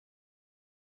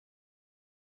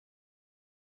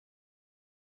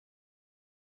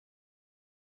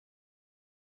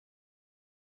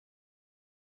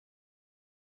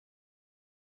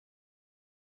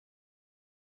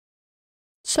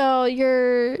 So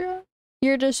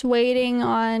you're just waiting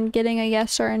on getting a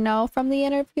yes or a no from the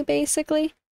interview,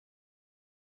 basically?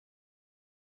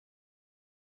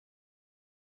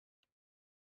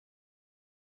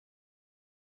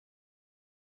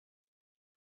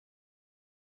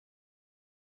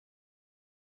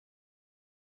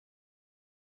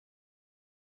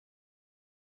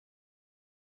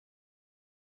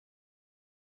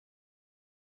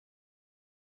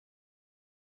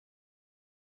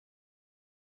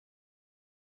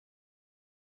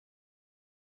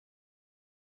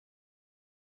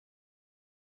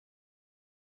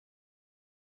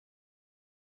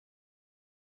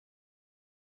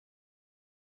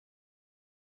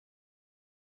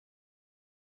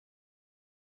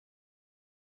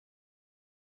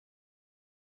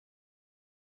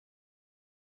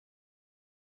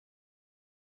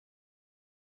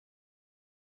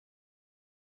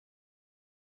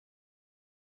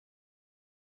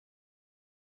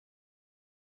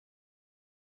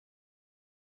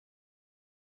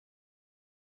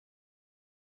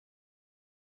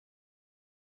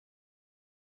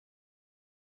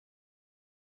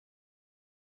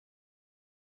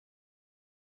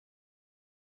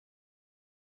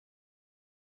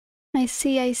 I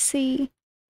see, I see.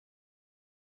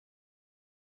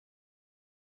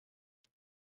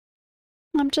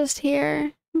 I'm just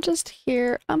here. I'm just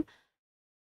here. I'm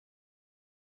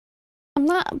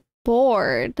not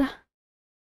bored.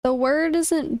 The word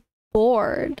isn't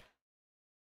bored.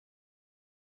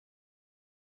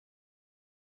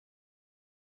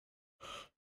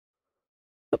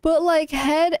 But like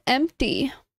head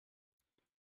empty.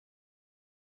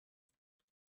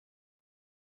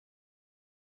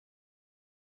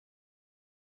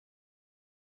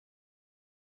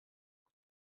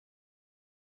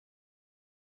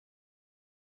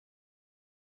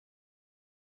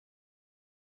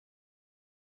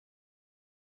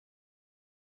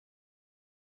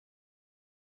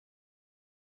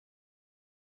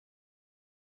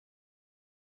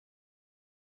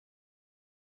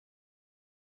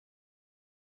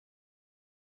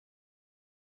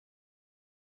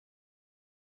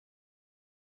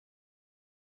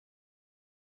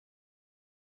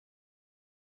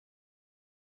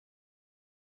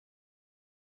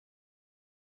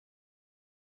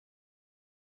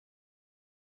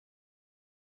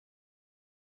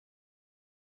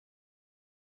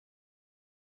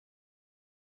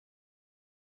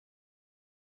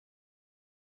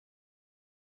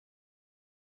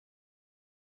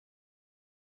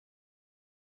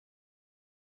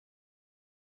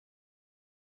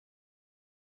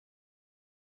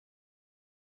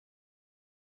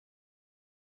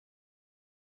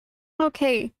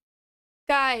 Okay,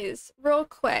 guys, real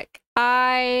quick.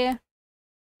 I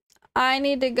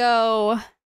need to go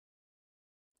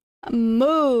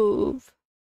move.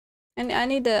 And I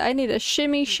need to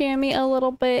shimmy shammy a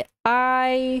little bit.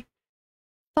 Fuck.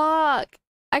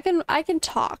 I can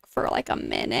talk for like a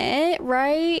minute,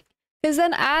 right? Because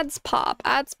then ads pop.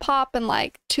 Ads pop in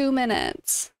like 2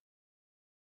 minutes.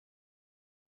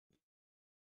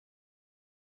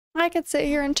 I could sit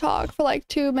here and talk for like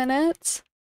 2 minutes.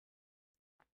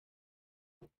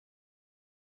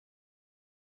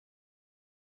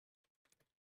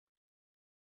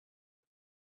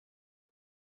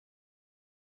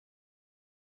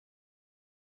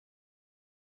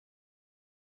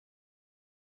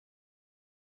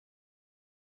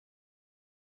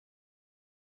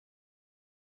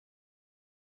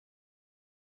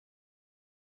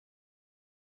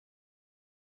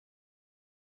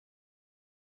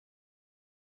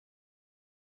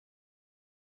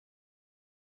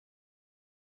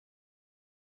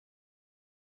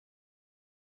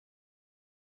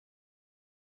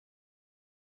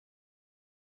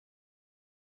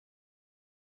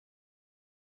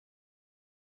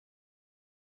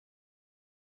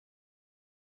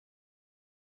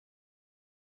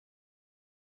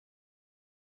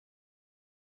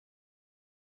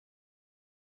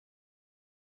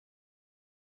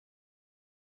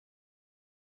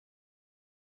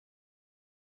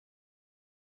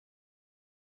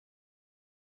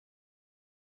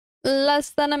 Less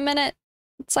than a minute.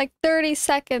 It's like 30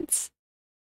 seconds.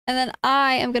 And then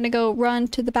I am gonna go run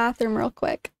to the bathroom real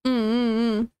quick.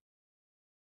 Mm.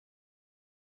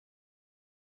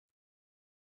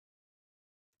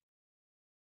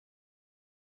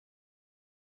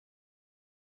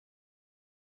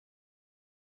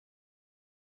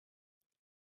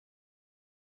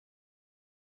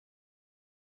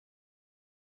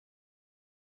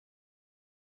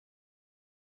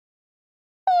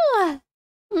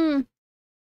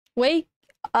 Wake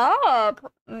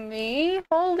up, me.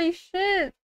 Holy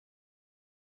shit.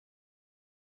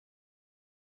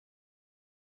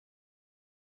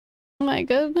 My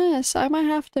goodness, I might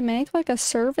have to make like a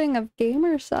serving of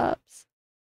gamer subs.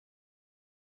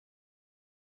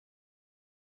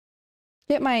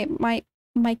 Get my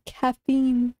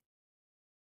caffeine.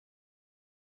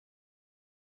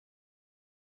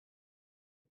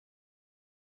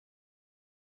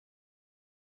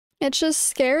 It's just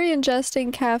scary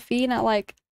ingesting caffeine at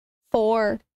like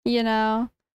 4, you know?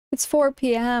 It's 4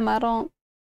 p.m. I don't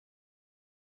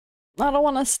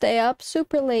want to stay up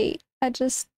super late. I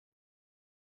just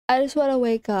want to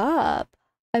wake up.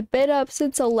 I've been up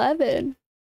since 11.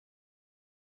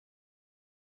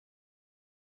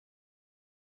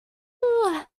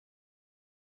 Ugh.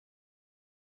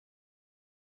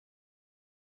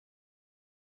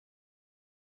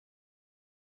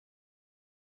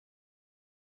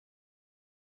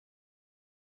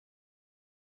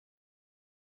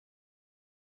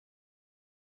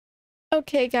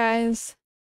 Okay, guys.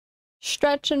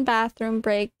 Stretch and bathroom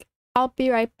break. I'll be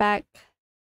right back.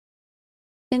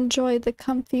 Enjoy the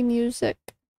comfy music.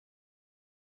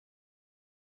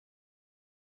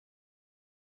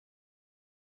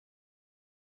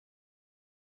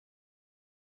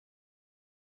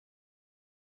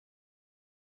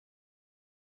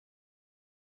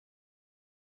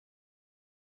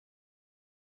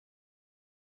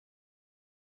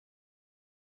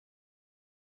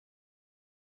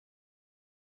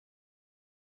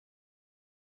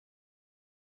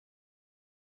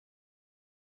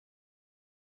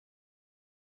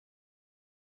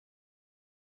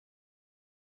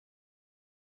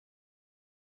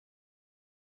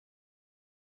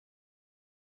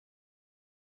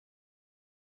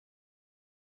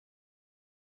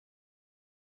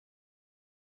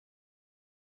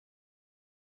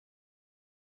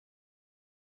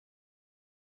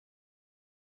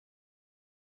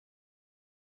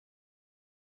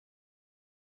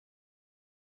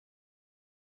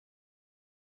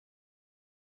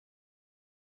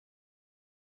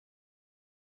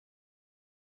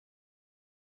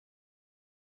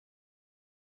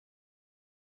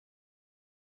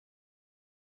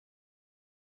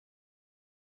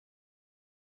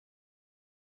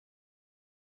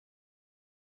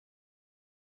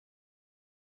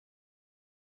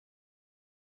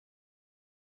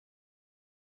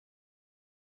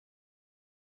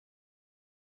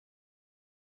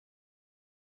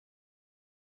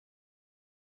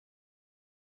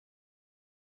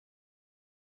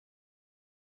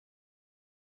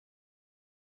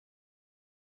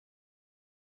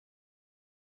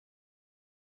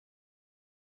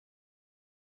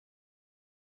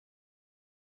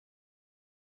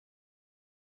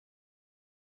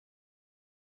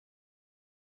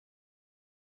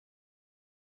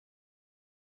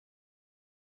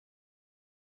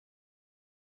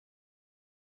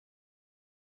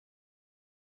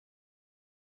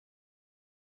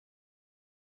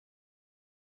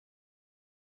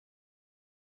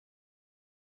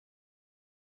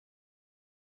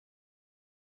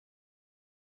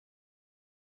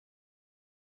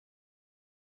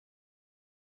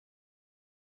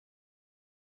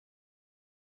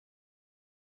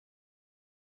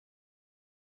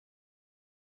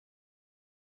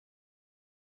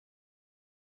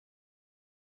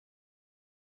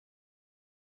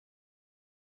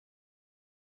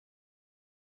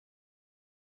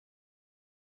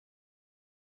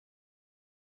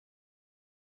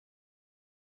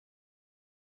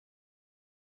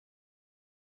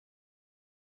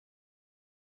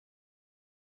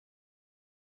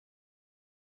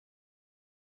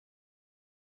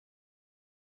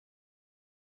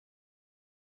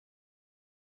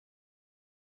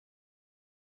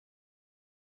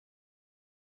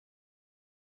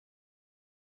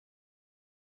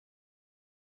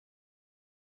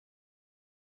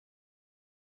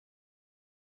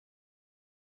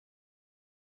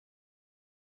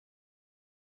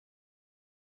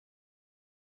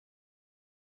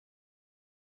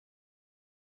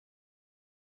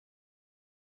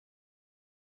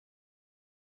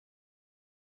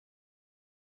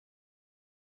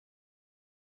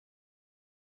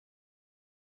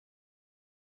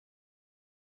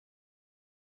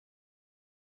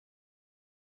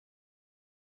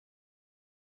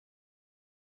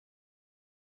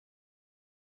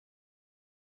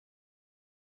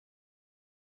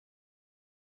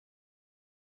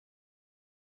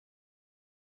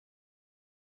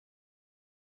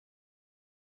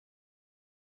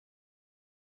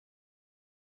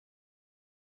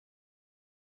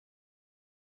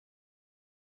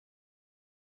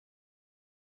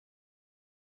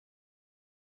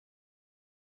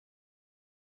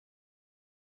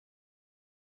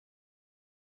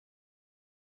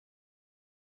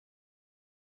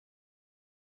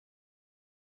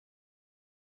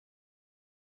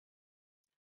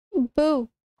 Boo.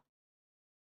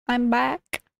 I'm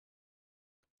back.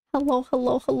 Hello,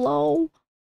 hello, hello.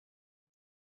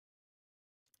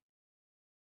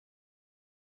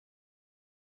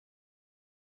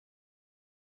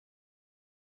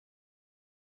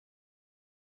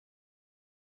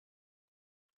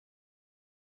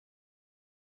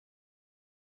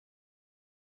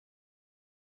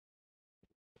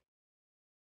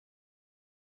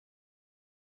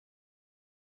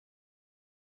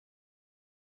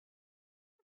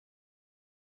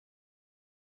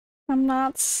 I'm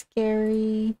not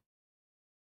scary.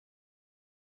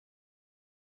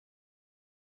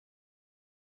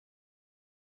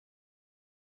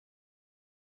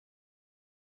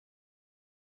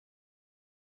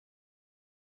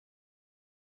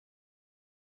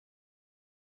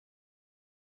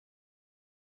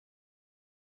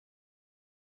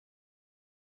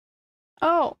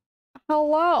 Oh,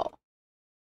 hello.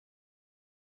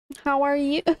 How are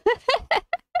you?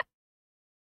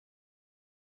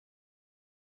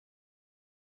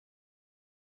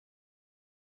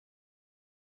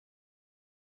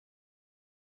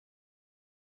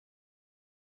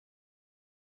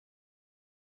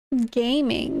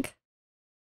 Gaming.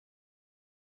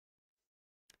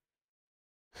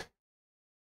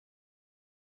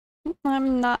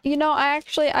 I'm not,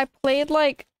 I played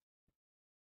like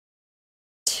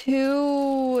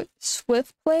 2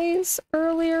 Swift plays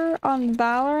earlier on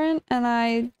Valorant and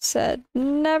I said,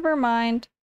 never mind.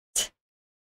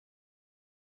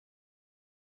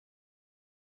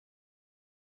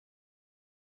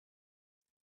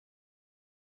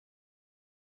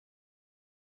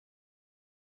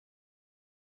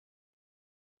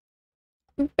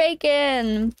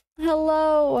 Bacon!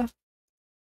 Hello!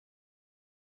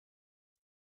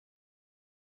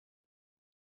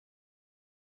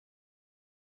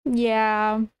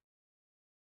 Yeah.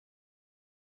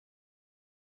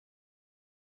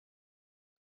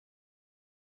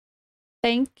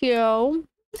 Thank you.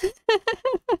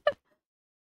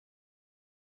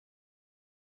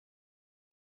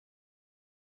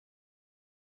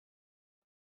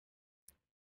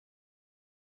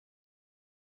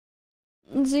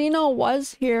 Zeno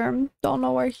was here. Don't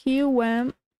know where he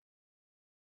went.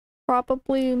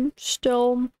 Probably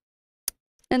still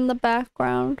in the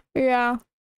background. Yeah,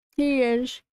 he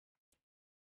is.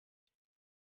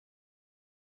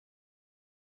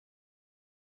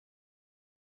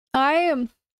 I am.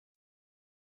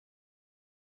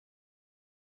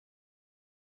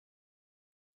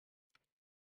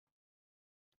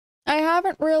 I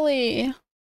haven't really.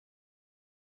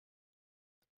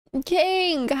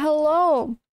 King,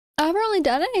 hello. I haven't really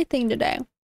done anything today.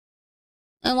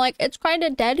 And like it's kind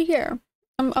of dead here.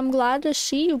 I'm glad to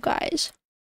see you guys.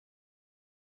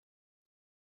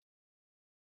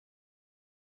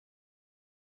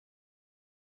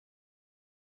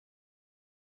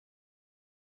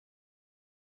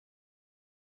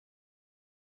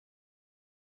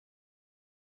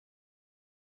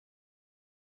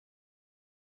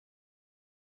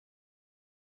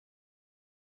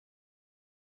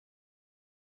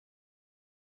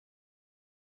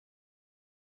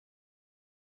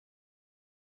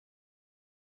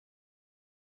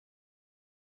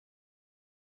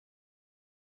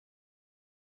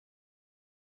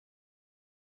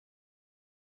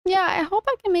 Yeah, I hope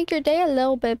I can make your day a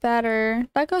little bit better.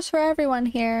 That goes for everyone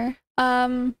here.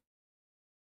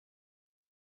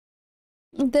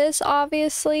 This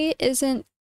obviously isn't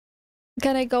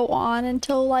gonna go on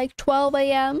until like 12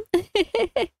 a.m.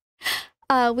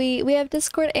 We have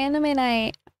Discord anime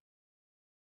night.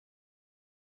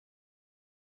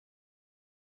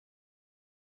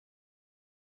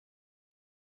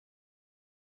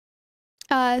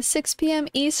 6 p.m.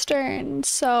 Eastern.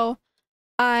 So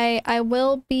I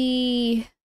will be.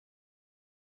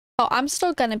 Oh, I'm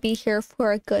still gonna be here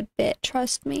for a good bit,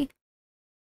 trust me.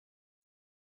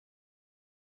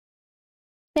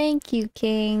 Thank you,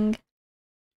 King.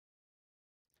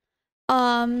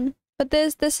 But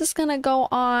this is gonna go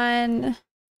on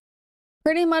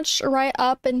pretty much right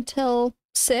up until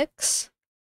 6.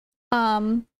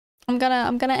 I'm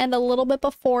gonna end a little bit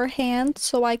beforehand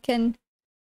so I can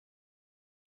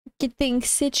get things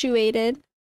situated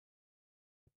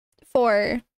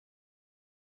for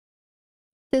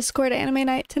Discord anime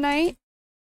night tonight.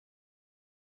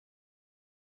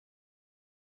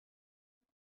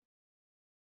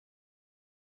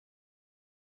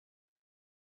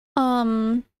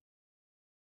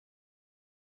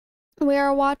 We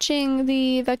are watching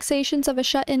the Vexations of a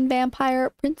Shut-In Vampire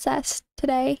Princess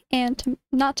today and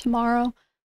not tomorrow.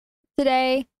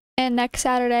 Today and next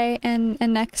Saturday and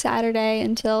next Saturday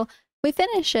until we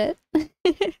finish it.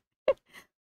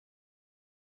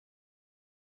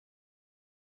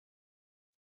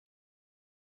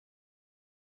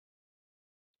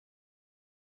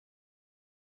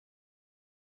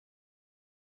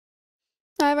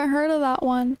 I haven't heard of that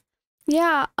one.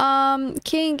 Yeah,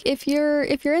 King, if you're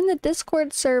in the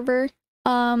Discord server,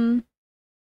 yeah,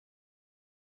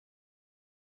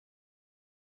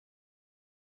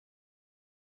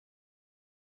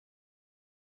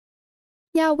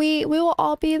 we will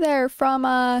all be there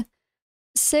from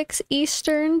 6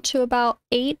 Eastern to about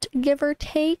 8, give or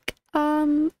take,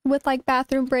 with like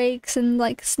bathroom breaks and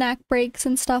like snack breaks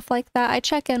and stuff like that. I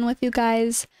check in with you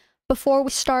guys before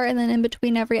we start and then in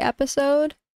between every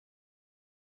episode.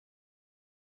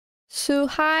 So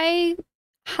hi,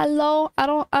 hello. I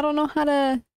don't know how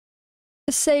to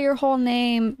say your whole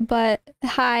name, but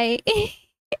hi.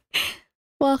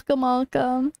 Welcome,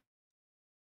 welcome.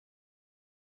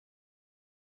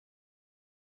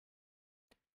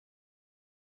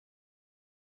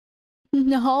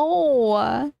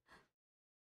 No.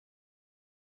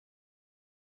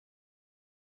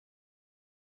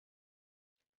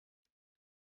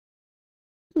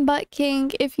 But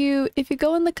King, if you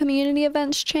go in the community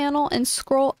events channel and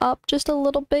scroll up just a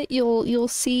little bit, you'll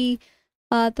see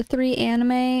the 3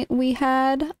 anime we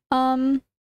had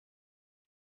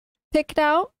picked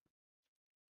out.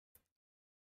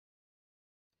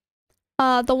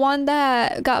 The one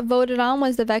that got voted on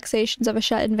was The Vexations of a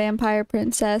Shut-in Vampire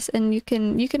Princess, and you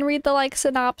can read the like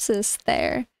synopsis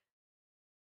there.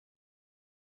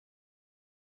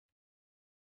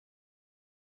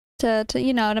 To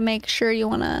you know, to make sure you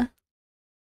wanna,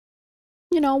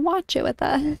 you know, watch it with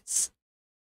us.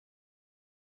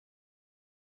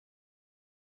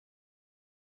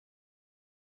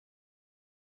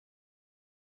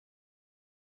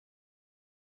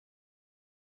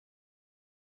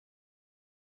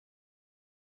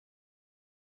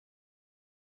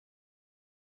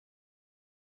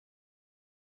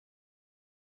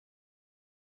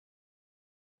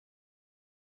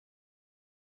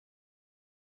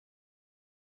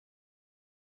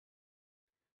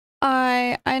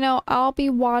 I know I'll be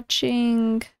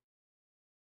watching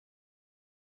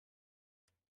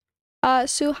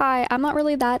Suhai, I'm not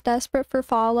really that desperate for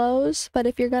follows, but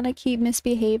if you're gonna keep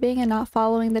misbehaving and not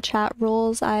following the chat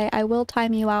rules, I will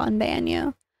time you out and ban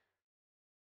you.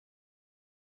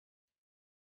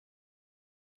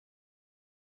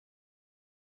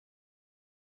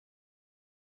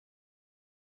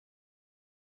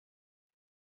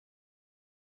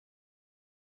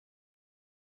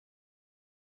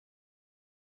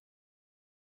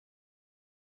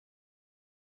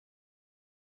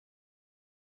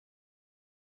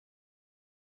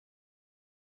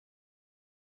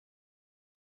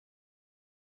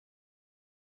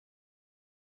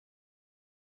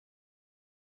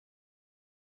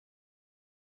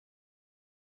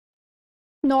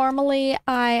 Normally,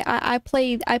 I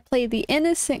play the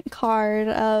innocent card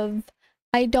of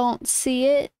I don't see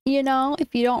it, you know,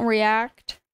 if you don't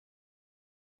react,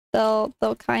 they'll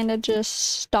kind of just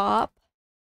stop.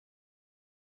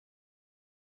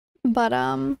 But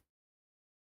yeah,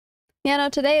 no,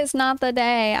 today is not the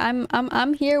day.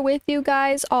 I'm here with you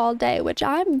guys all day, which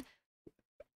I'm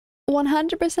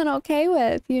 100% okay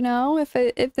with, you know?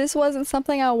 If this wasn't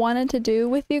something I wanted to do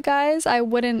with you guys, I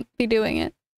wouldn't be doing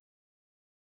it.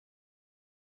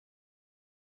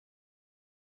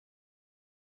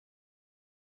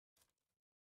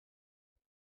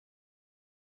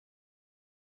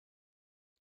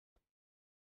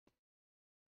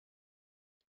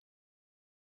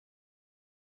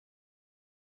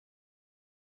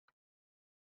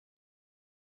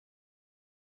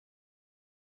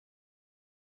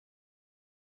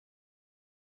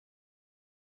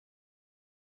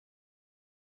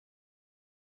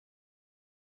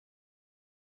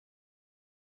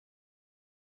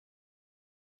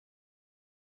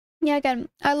 Yeah, again,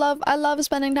 I love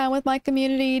spending time with my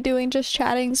community, doing just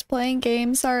chattings, playing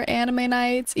games, our anime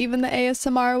nights, even the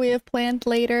ASMR we have planned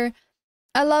later.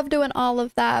 I love doing all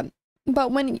of that.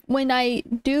 But when I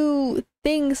do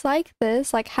things like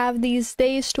this, like have these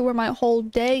days to where my whole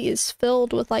day is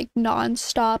filled with like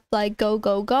non-stop like go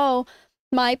go go,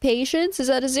 my patience is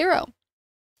at a 0.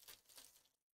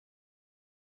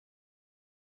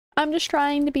 I'm just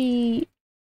trying to be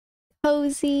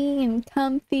cozy and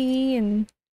comfy and,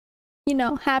 you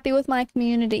know, happy with my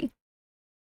community.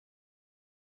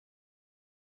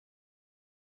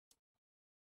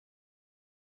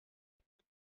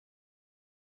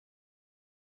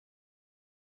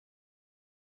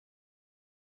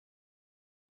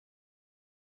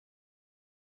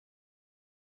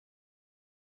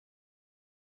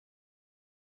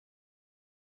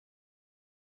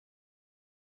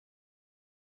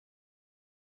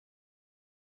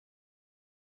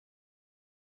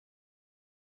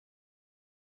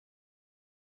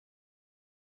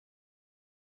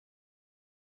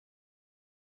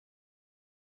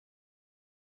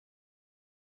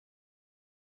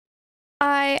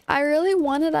 I really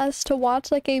wanted us to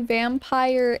watch like a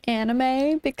vampire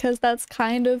anime because that's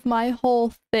kind of my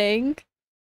whole thing.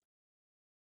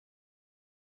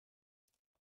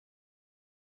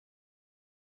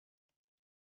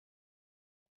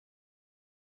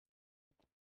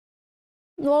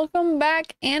 Welcome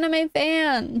back, anime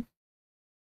fan.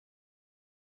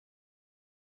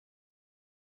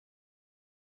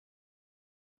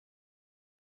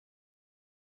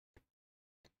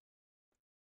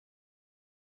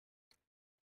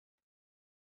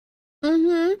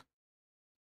 Mm-hmm.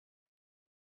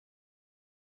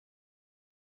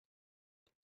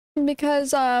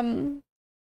 Because anime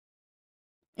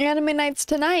nights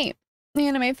tonight,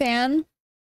 anime fan.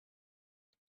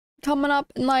 Coming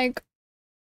up in like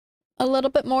a little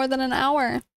bit more than an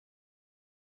hour.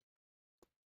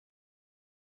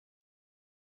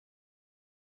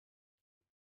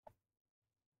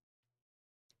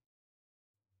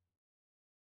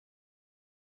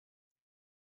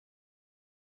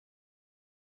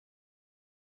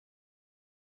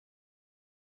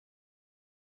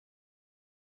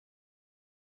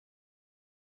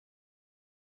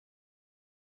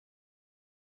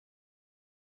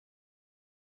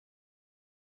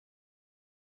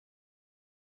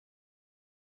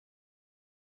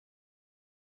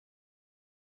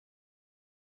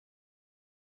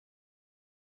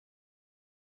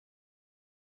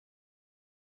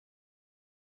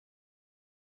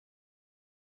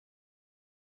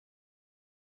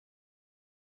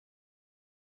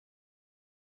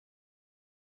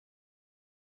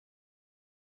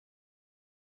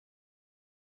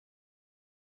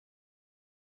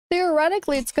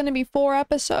 Theoretically, it's going to be 4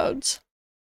 episodes.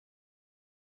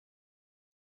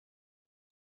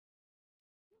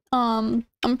 I'm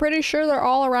pretty sure they're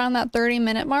all around that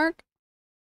 30-minute mark.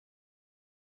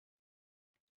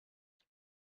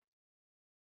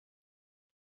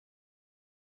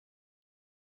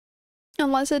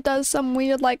 Unless it does some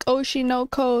weird like Oshi no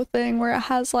Ko thing where it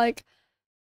has like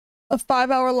a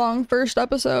 5-hour long first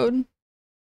episode.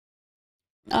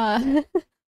 Uh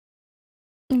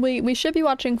we should be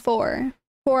watching 4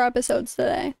 episodes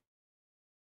today.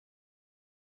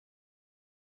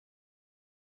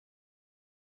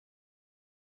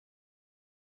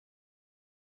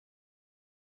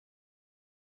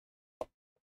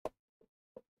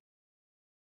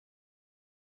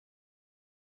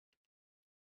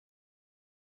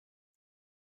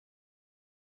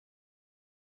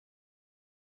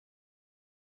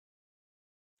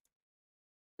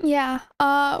 Yeah,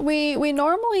 we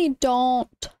normally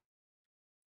don't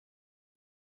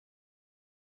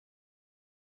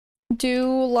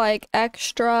do like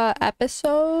extra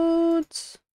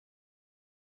episodes.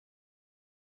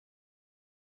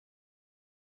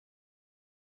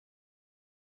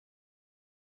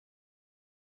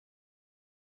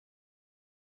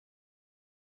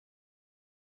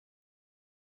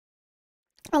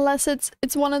 Unless it's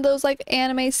one of those like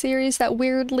anime series that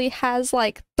weirdly has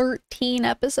like 13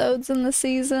 episodes in the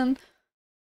season.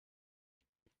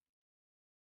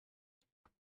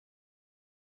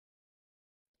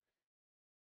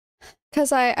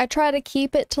 Cause I try to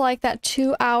keep it to like that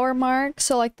 2-hour mark,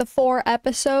 so like the 4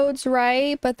 episodes,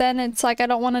 right? But then it's like I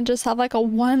don't want to just have like a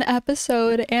 1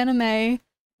 episode anime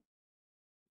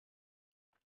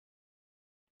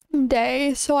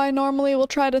day, so I normally will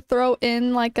try to throw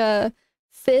in like a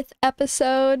 5th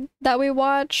episode that we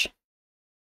watch.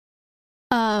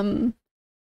 Um,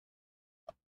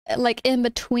 like in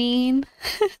between,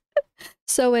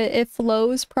 so it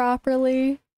flows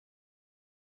properly.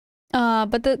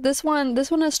 But this one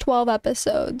has 12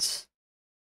 episodes.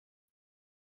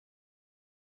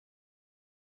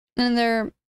 And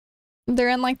they're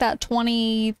in like that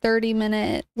 20-30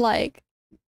 minute like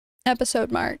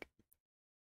episode mark.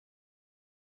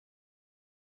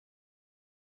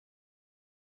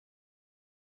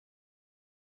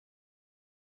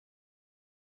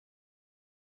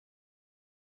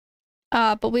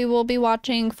 But we will be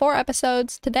watching 4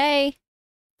 episodes today,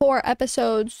 4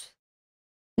 episodes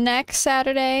next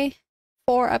Saturday,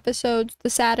 4 episodes the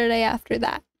Saturday after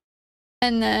that.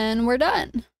 And then we're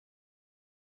done.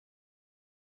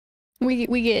 We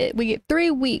get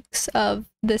 3 weeks of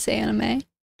this anime.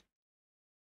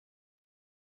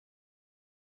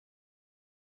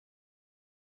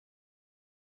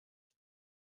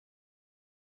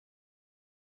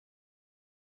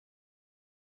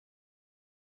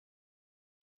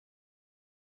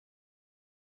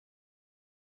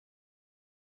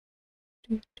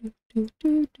 Do, do, do,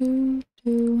 do, do,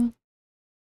 do.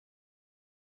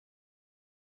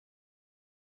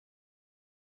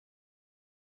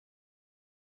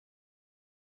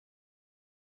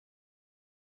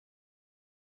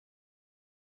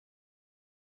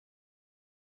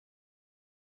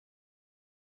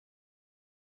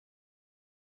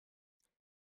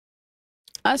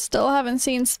 I still haven't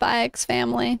seen Spy X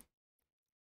Family.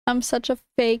 I'm such a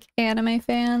fake anime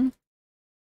fan.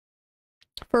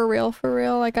 For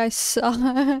real, like I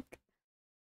suck.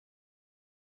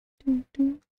 Do,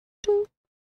 do, do.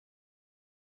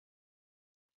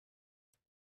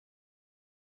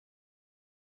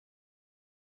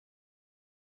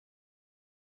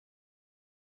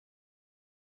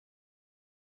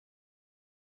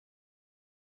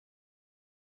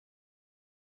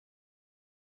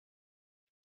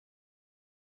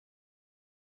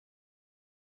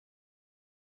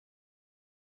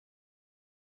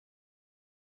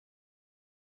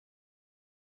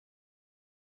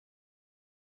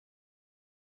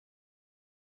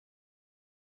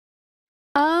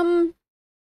 Um,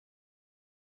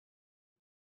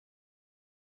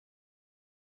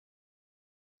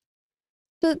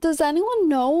 does anyone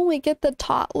know when we get the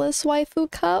Totless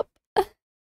Waifu Cup?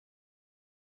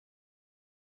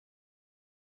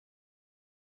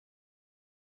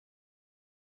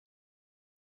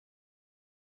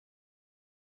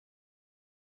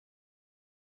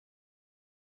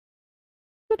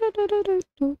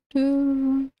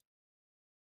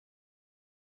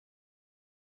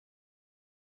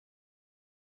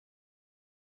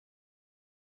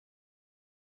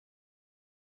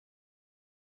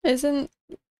 Isn't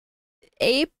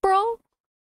April?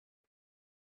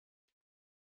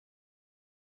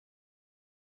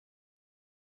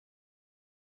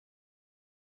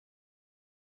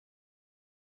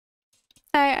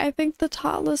 I think the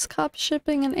Totless Cup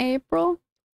shipping in April.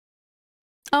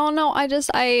 Oh no,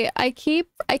 I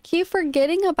keep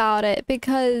forgetting about it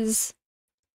because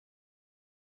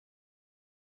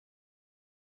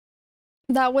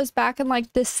that was back in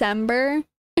like December.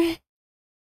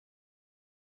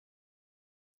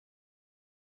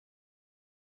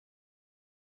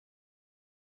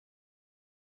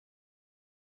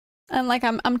 And like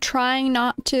I'm trying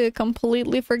not to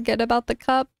completely forget about the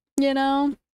cup, you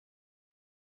know?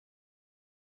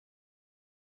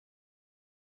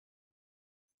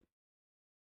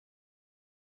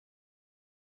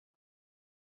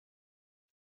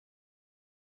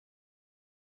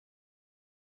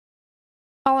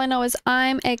 All I know is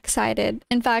I'm excited.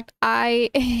 In fact, I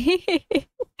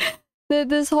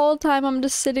this whole time I'm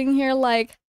just sitting here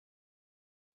like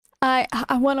I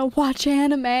want to watch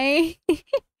anime.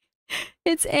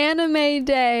 It's anime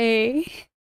day.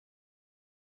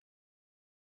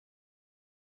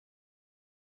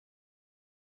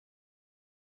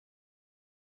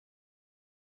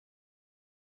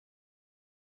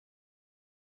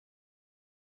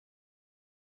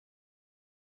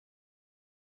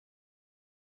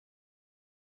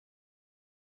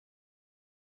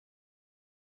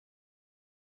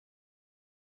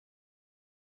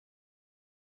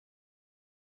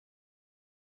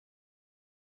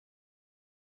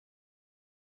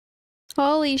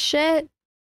 Holy shit.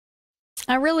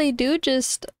 I really do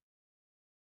just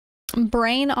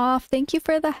brain off. Thank you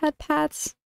for the head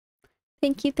pats.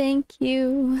 Thank you, thank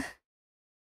you.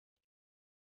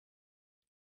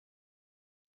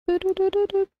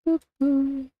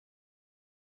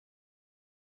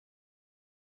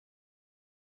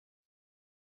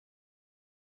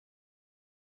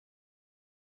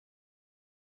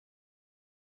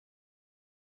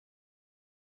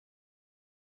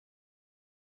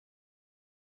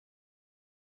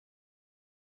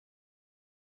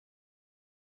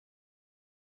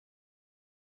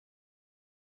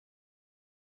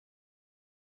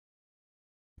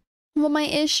 Well, my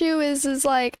issue is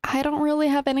like I don't really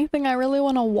have anything I really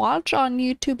want to watch on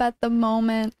YouTube at the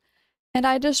moment, and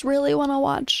I just really want to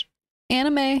watch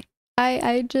anime.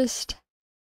 I just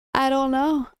I don't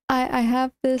know. I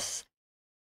have this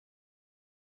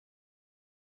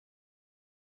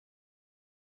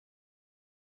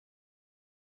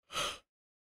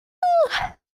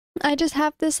I just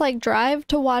have this like drive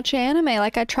to watch anime.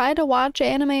 Like I tried to watch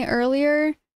anime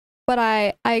earlier, but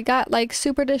I got like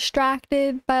super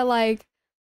distracted by like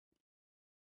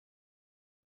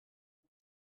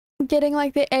getting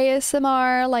like the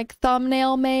ASMR like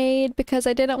thumbnail made because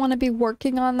I didn't want to be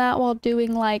working on that while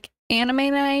doing like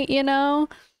anime night, you know?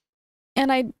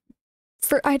 And I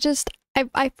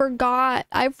forgot.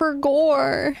 I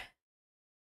forgot.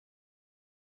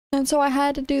 And so I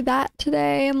had to do that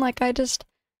today and like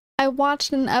I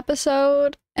watched an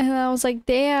episode and I was like,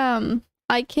 "Damn,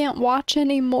 I can't watch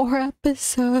any more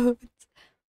episodes."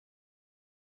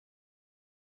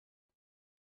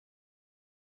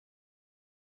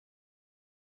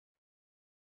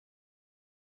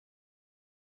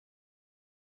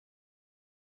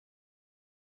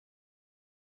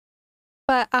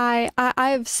 But I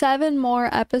have 7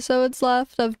 more episodes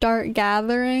left of Dark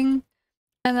Gathering,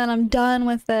 and then I'm done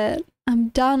with it. I'm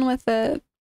done with it.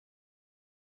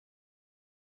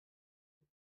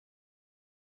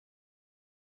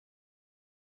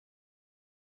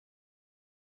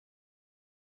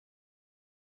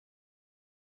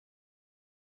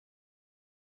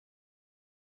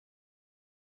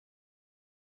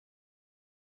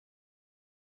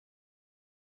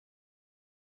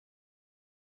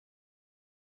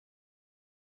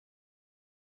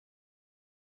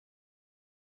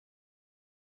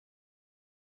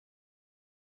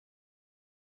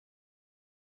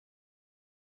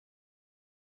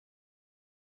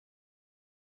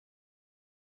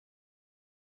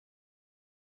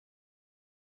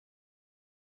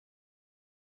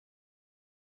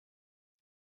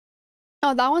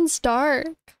 Oh, that one's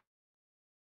dark.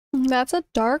 That's a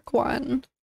dark one.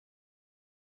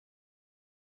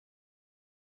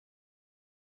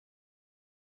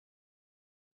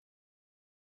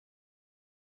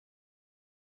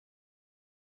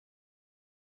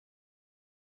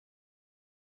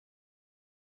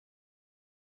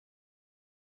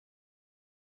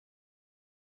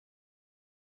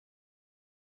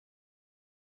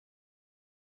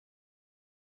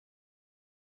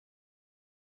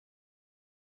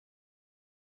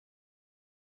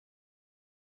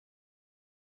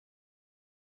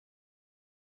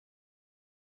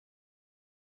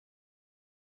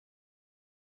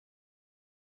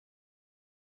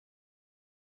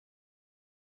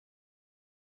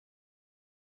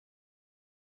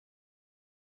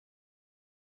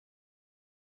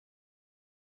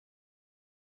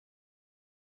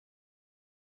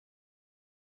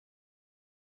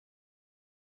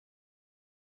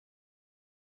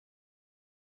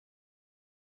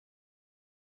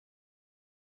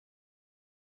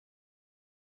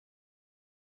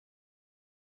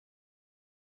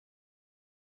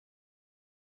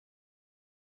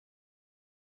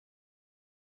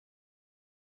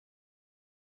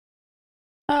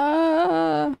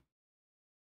 Uh,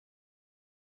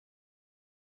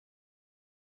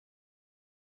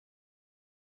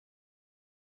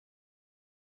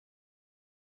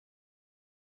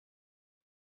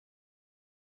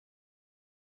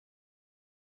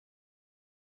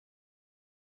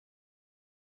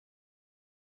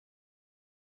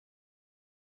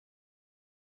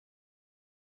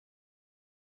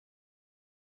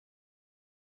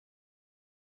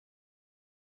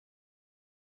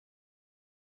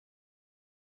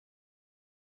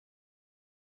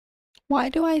 why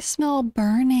do I smell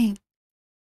burning?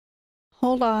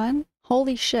 Hold on.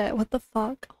 Holy shit, what the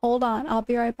fuck? Hold on, I'll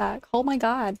be right back. Oh my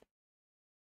god.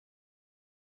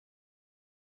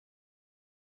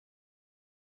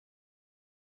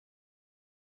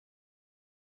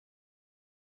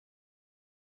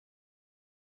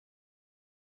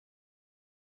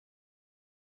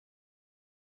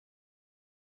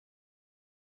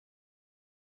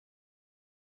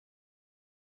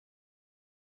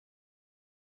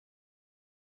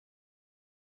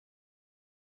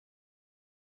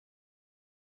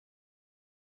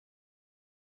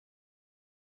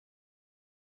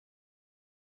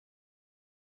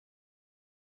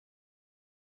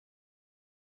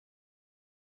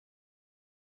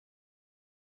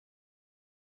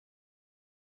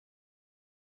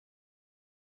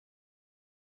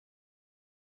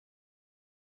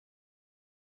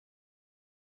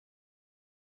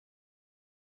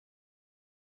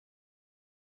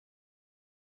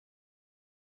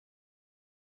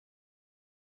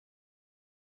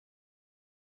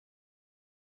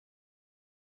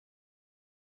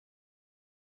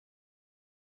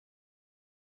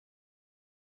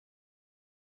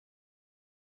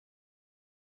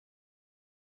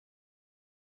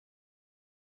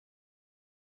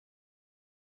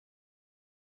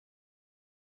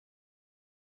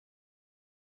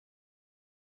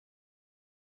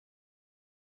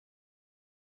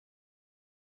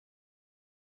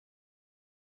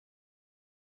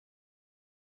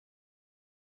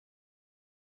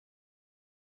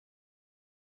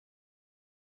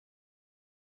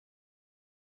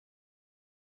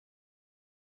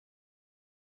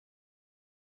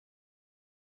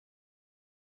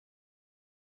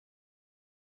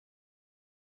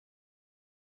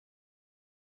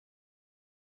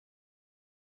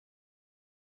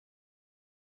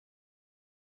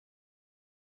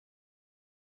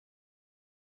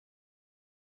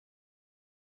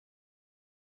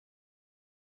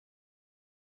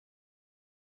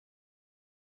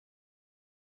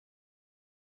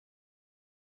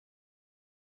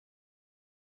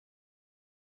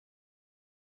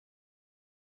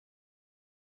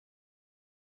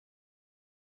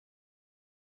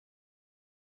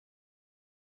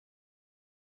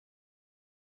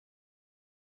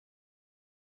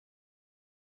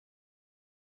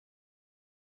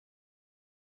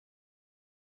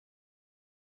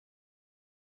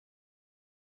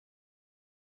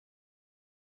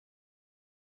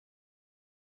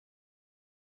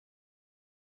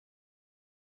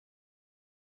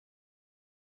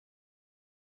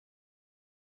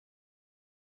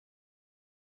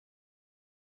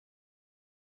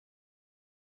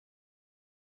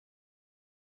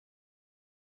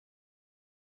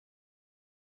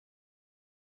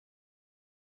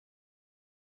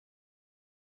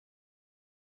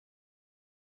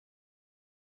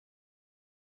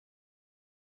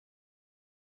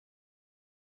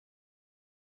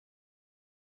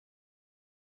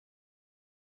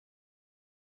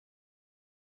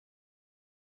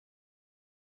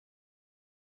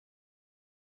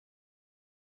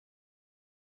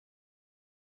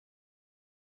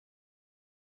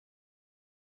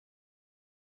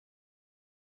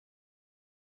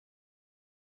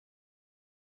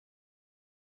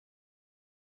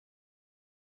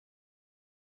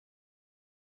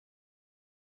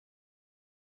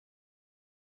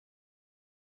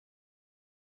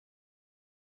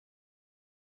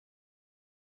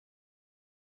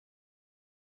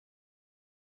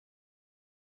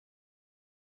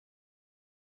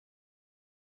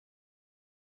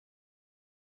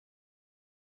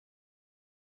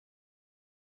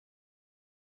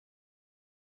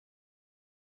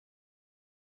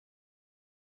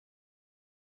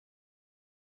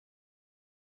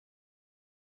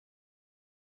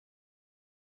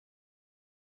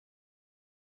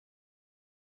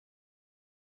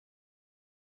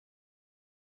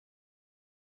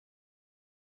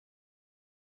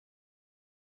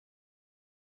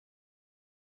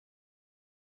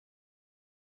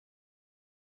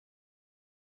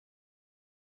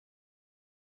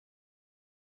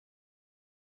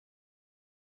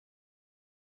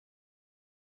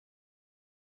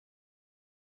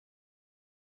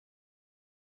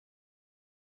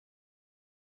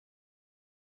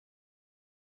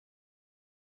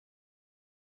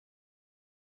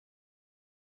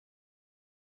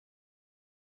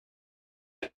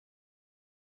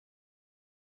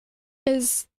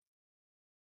 Is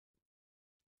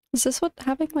this what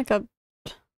having like a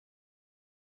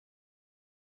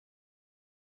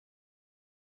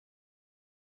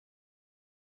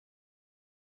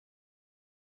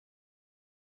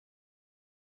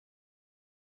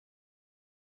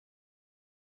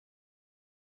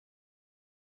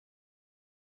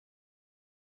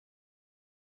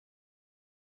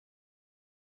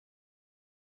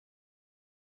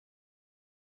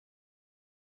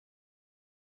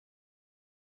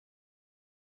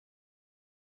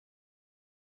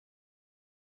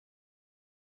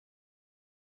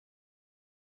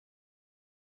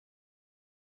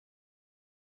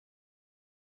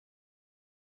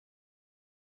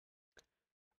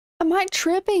am I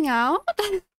tripping out?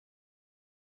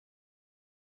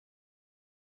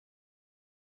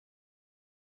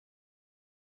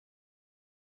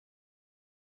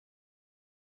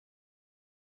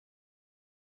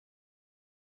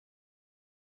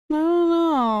 I don't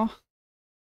know.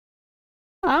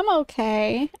 I'm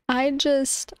okay. I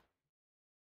just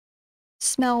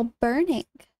smell burning.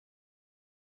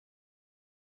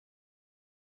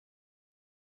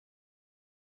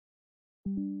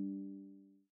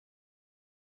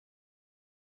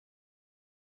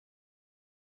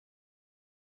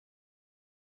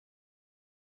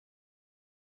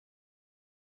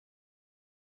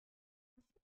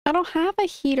 I don't have a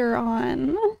heater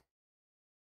on.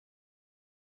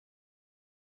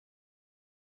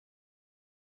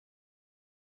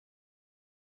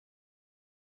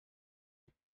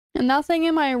 And nothing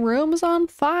in my room's on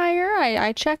fire.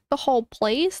 I checked the whole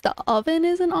place. The oven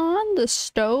isn't on. The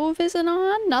stove isn't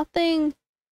on. Nothing's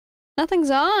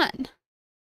on.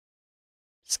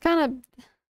 Just kind of.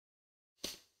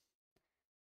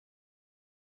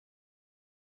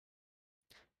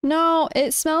 No,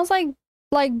 it smells like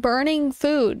burning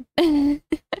food.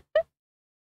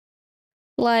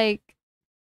 Like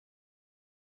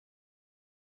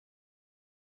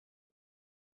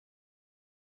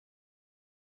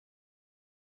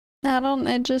I don't,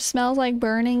 it just smells like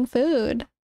burning food.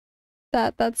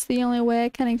 That's the only way I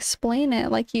can explain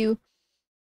it. Like you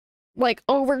like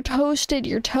over toasted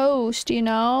your toast, you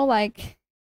know? Like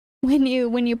when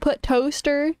you put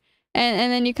toaster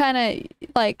and then you kind of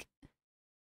like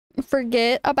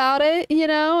forget about it, you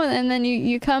know? And then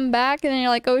you come back and then you're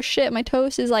like, "Oh shit, my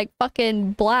toast is like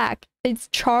fucking black. It's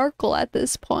charcoal at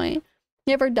this point."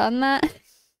 You ever done that? It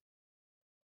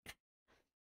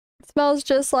smells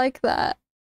just like that.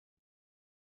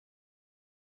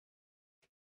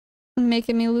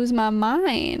 Making me lose my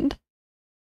mind.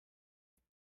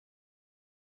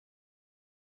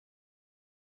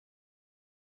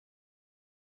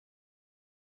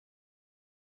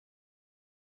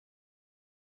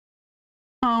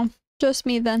 Oh, just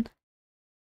me then.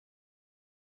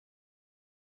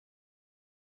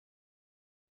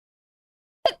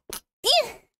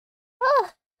 Oh,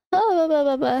 oh, blah,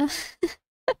 blah, blah, blah.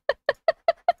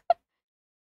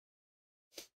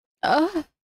 Oh,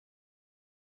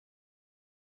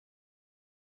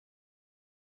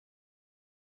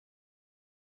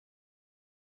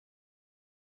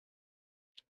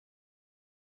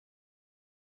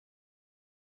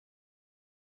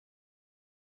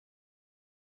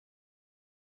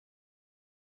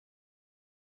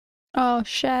 oh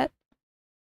shit.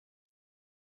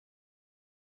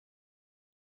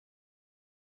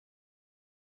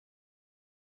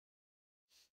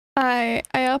 I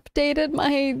updated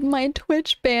my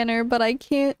Twitch banner, but I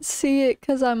can't see it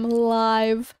because I'm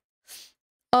live.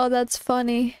 Oh, that's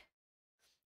funny.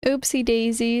 Oopsie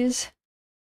daisies.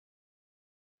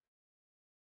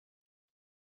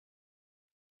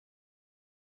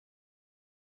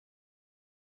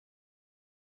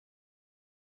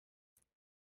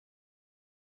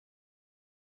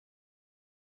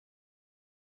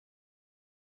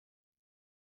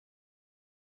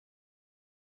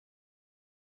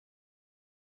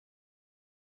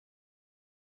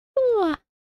 Ooh.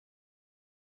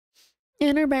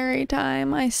 Interberry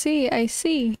time. I see, I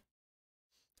see.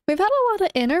 We've had a lot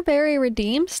of Interberry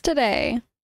redeems today.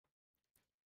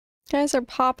 Guys are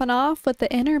popping off with the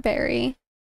Interberry.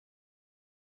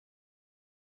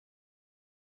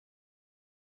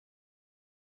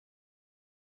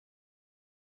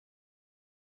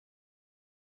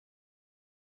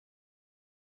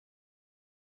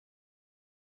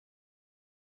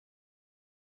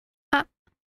 Ah,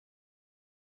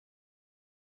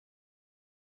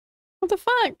 what the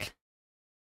fuck?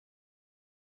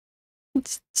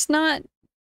 It's not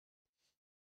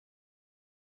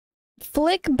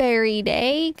Flickberry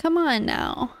Day. Come on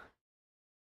now.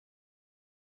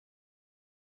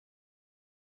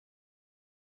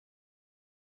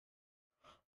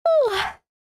 Ooh.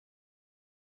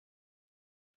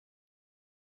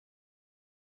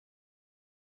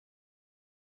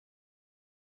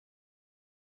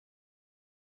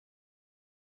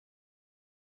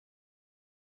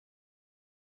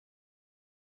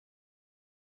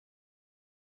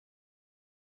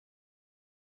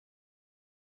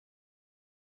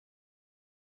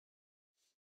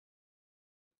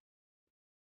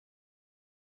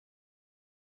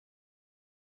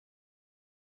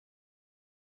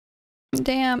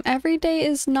 Damn, every day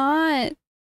is not.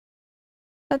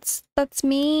 That's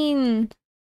mean.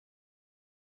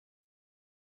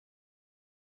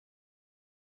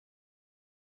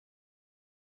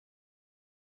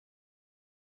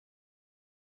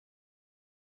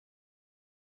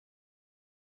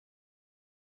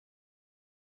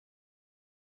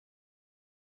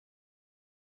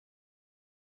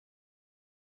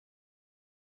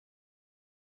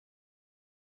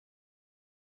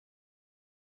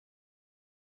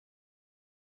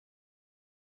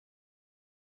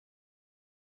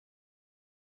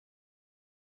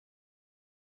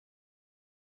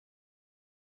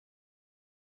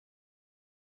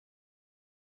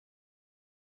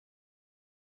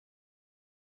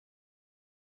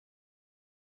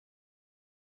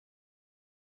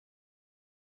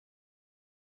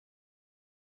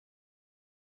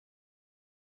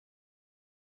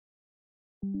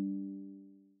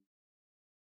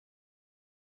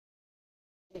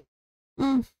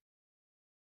 Mm.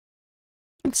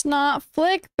 It's not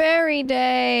Flickberry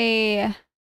Day.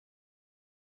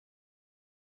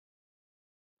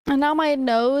 And now my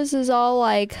nose is all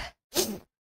like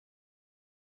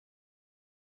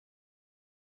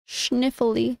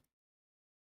sniffly.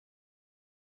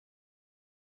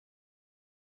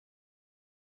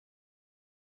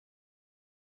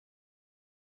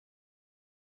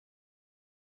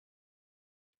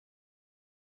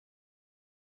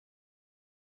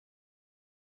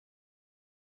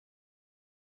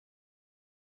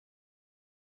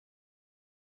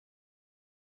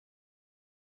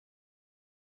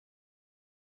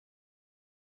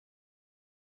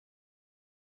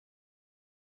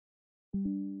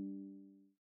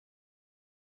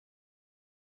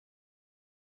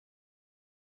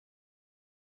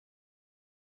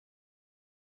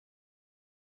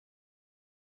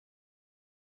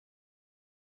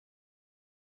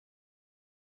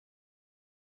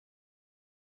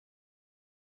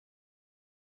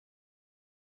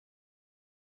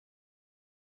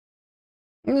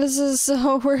 This is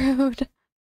so rude.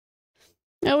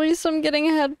 At least I'm getting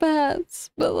head pats,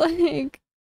 but like,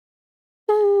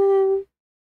 I'm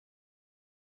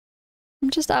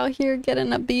just out here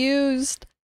getting abused.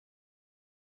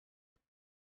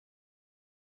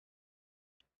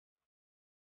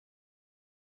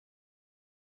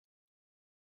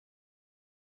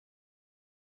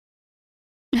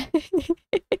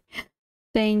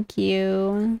 Thank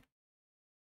you.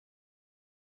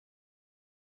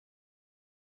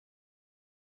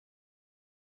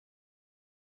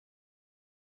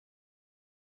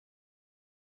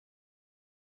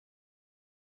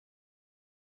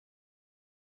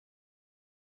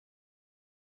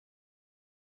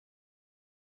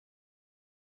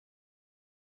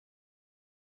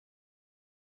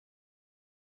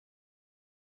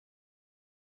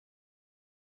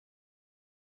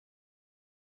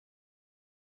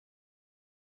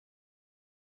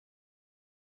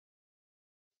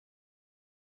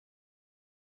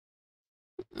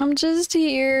 I'm just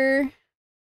here.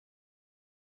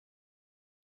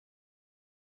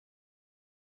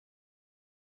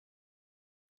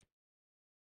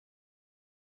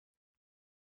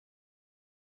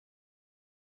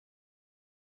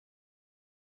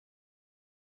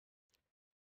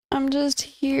 I'm just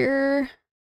here.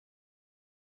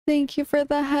 Thank you for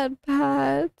the head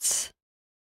pats.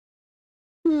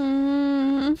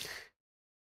 Hmm.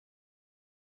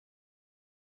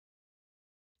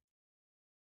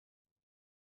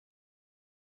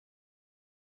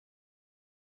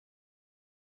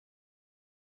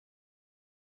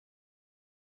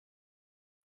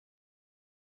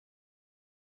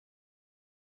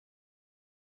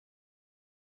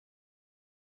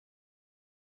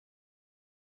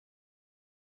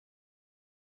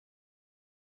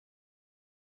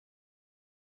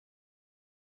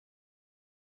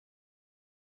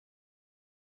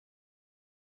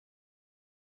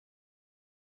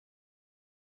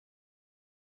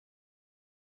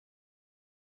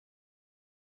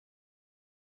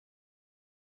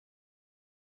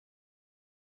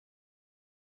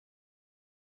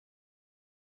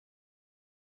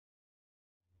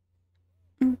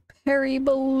 Very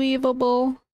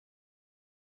believable.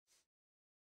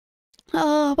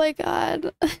 Oh my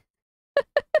god.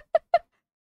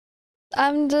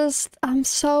 I'm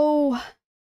so,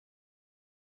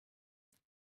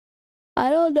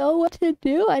 I don't know what to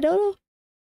do. I don't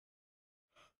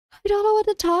know what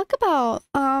to talk about.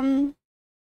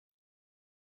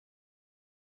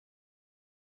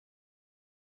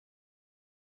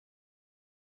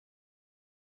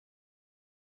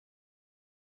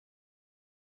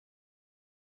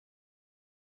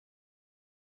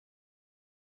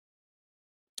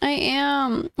 I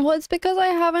am. Well, it's because I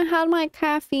haven't had my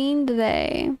caffeine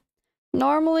today.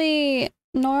 Normally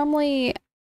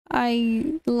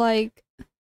I like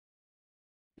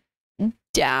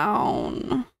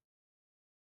down.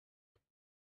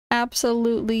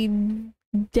 Absolutely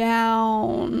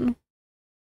down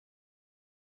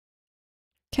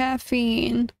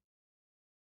caffeine.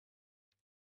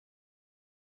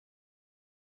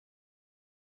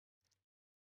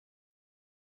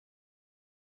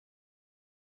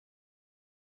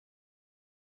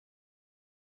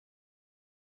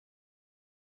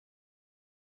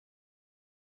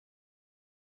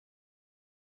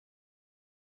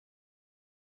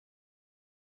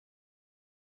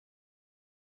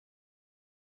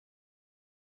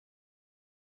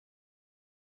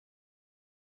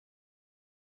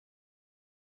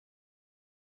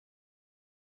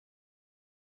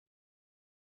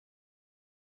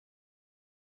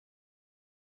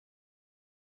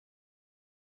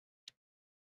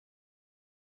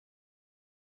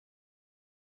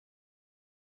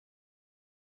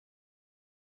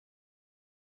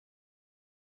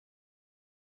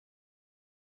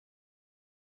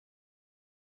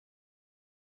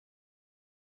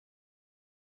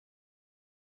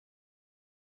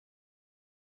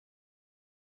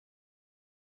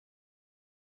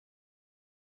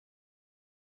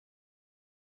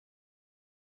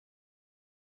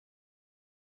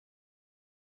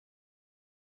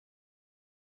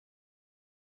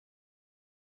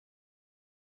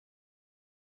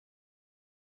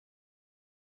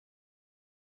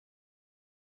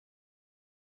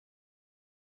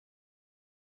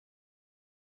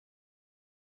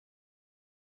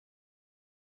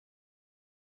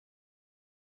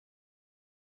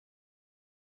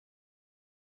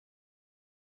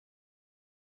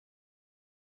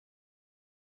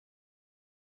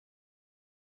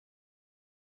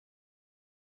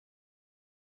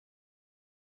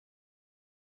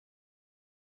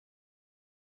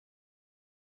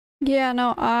 Yeah,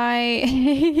 no,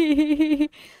 I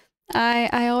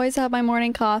always have my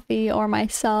morning coffee or my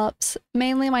sups,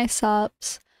 mainly my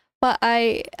sups, but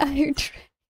I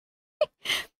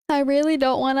really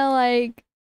don't want to like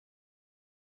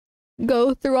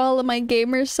go through all of my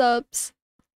gamer subs.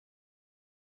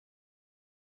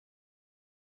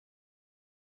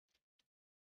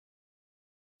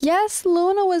 Yes,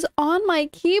 Luna was on my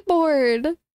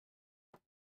keyboard.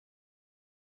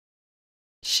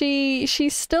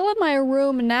 She's still in my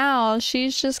room now.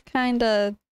 She's just kind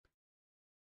of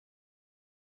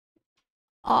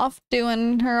off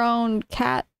doing her own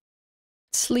cat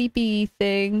sleepy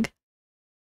thing.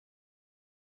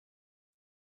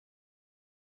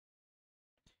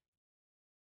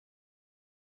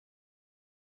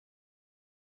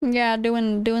 Yeah,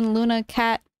 doing Luna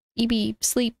cat EB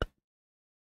sleep.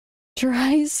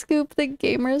 Dry scoop the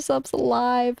gamer subs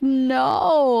live.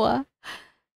 No.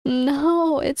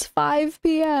 No, it's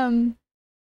 5 p.m.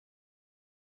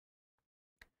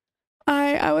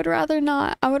 I would rather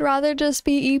not. I would rather just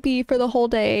be EP for the whole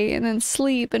day and then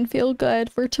sleep and feel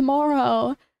good for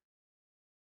tomorrow.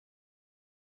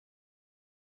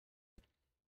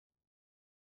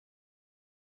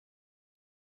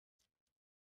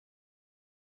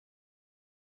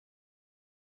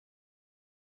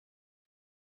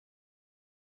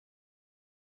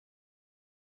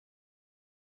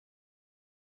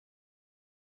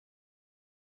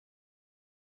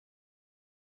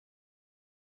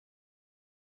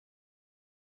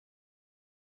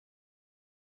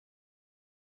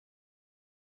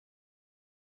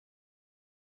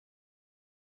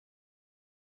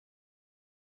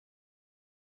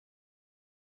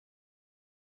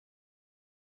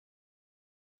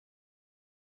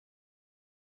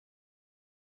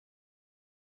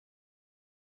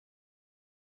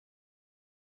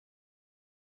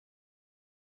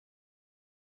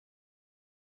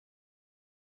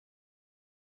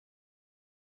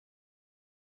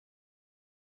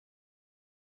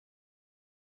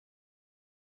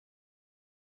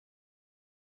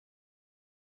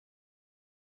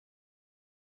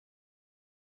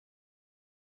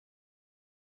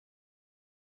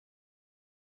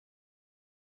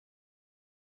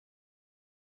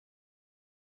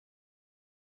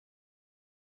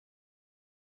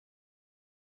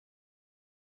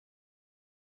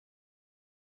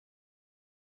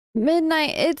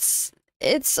 Midnight,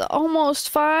 it's almost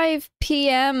 5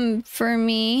 p.m. for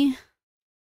me.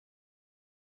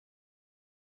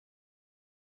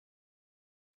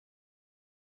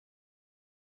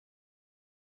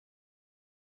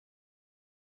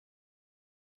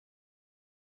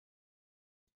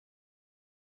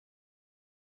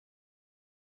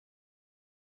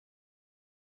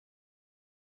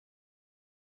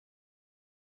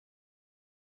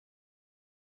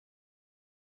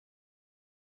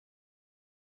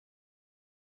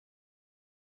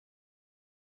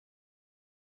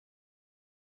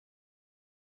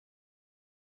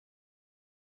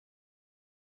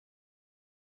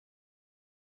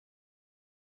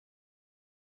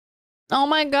 Oh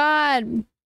my god.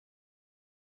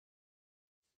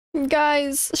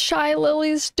 Guys, Shy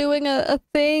Lily's doing a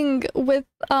thing with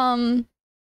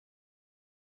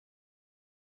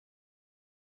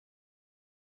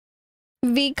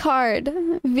V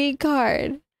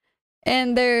card.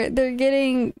 And they're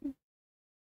getting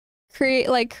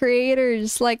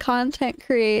creators, like content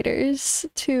creators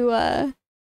to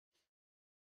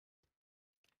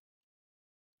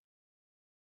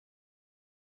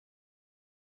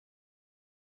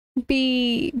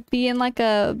be in like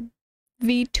a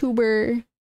VTuber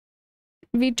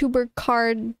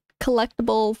card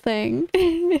collectible thing.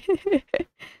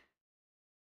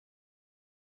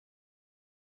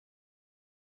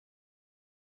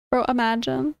 Bro,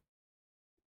 imagine.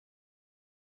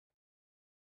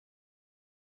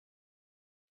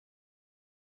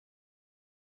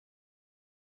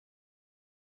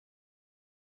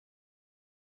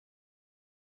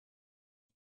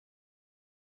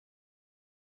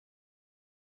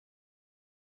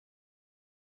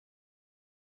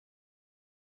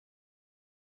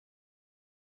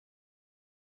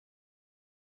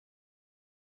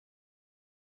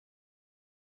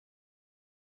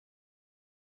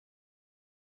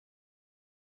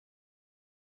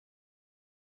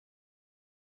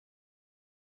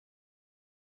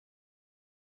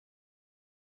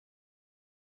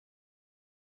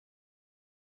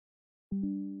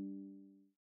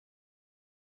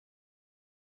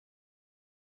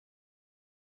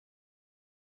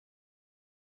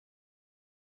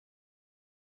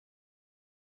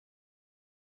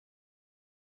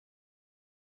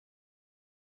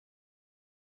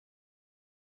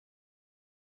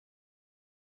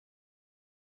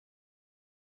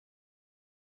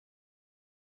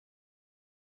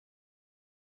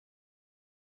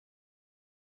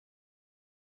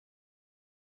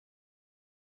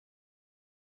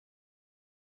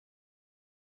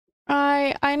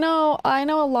 I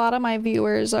know a lot of my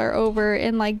viewers are over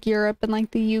in like Europe and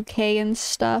like the UK and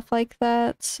stuff like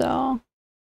that, so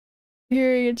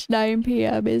hearing it's 9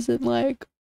 p.m. isn't like,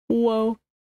 whoa.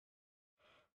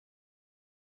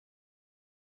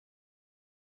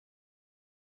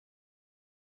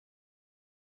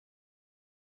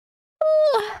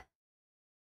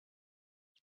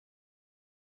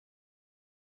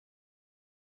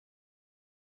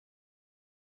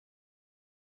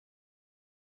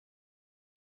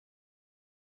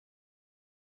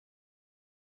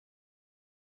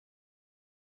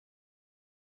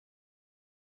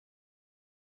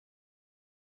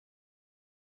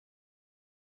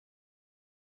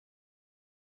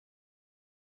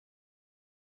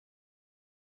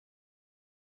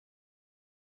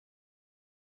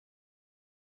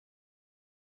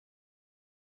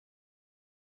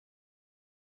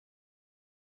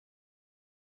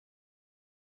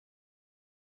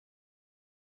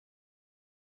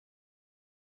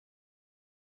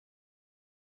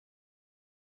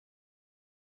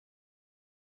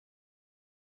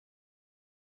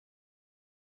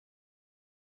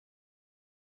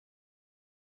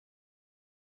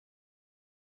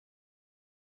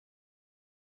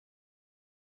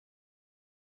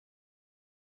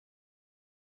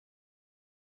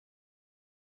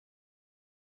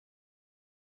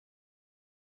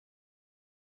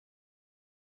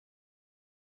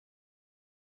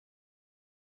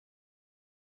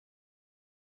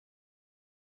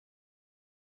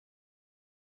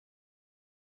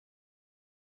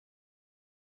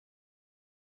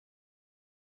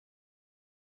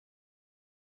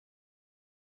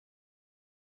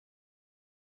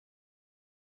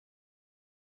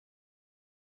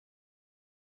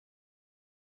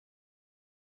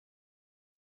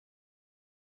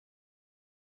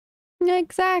 Yeah,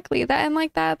 exactly. That and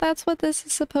like that's what this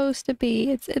is supposed to be.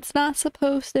 It's not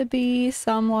supposed to be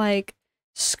some like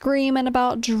screaming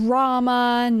about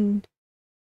drama and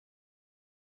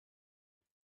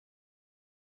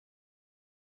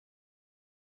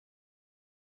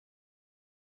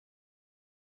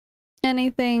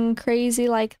anything crazy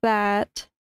like that.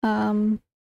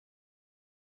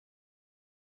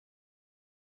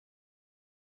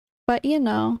 But you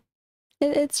know,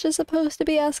 it's just supposed to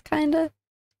be us kind of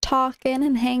talking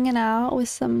and hanging out with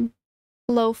some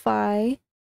lo-fi.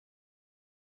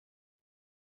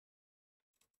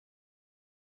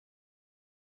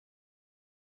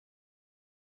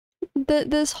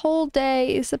 This whole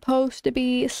day is supposed to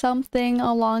be something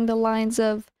along the lines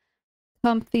of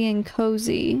comfy and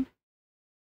cozy.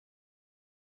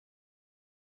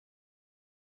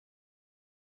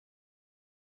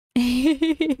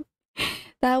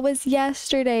 That was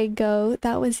yesterday, goat.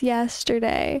 That was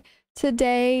yesterday.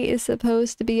 Today is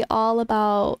supposed to be all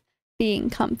about being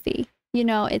comfy. You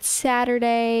know, it's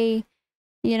Saturday.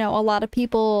 You know, a lot of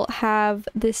people have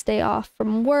this day off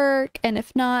from work, and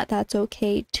if not, that's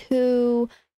okay too,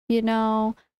 you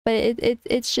know. But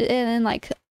it's just, and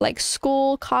like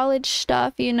school, college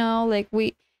stuff, you know, like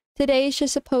today's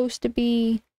just supposed to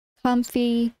be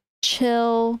comfy,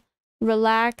 chill,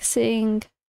 relaxing,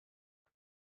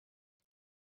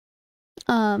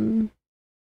 and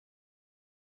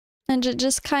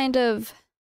just kind of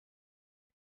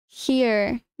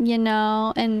here, you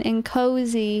know, and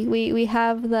cozy. We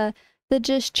have the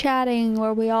just chatting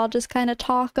where we all just kind of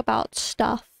talk about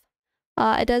stuff.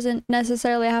 It doesn't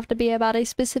necessarily have to be about a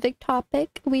specific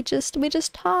topic. We just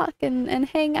talk and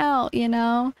hang out, you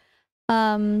know.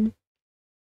 Um,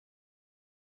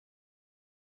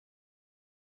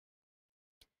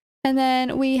 and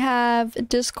then we have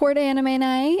Discord anime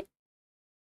night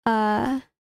uh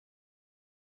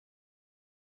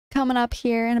coming up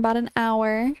here in about an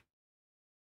hour.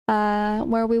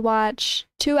 Where we watch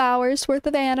 2 hours worth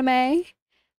of anime,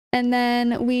 and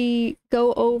then we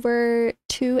go over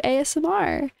to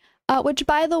ASMR. Which,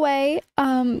 by the way,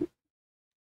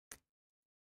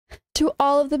 to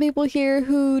all of the people here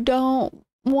who don't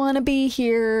want to be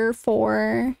here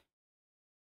for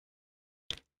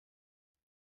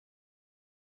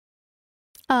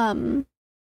um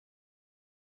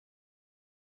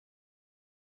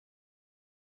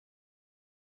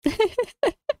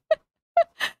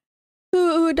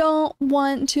who don't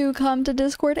want to come to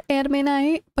Discord anime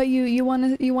night, but you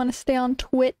want to stay on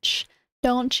Twitch,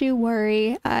 don't you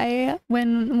worry.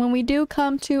 When we do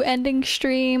come to ending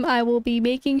stream, I will be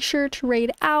making sure to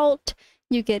raid out.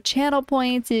 You get channel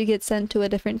points, you get sent to a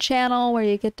different channel where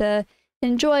you get to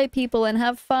enjoy people and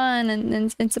have fun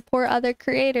and support other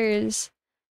creators.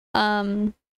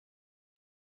 Um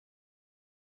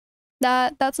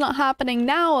that's not happening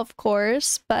now, of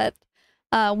course, but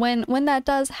when that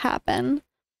does happen,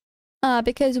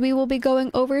 because we will be going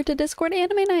over to Discord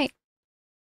Anime Night.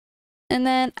 And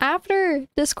then after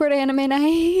Discord Anime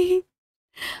Night,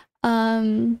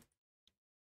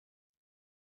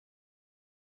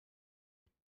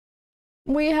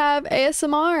 we have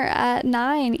ASMR at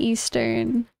 9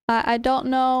 Eastern. I don't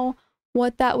know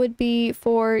what that would be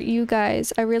for you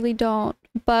guys. I really don't.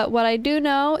 But what I do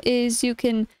know is you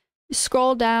can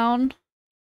scroll down.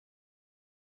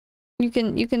 You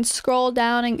can scroll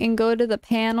down and go to the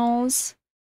panels,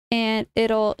 and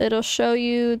it'll show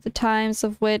you the times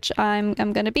of which I'm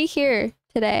gonna be here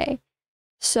today.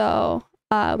 So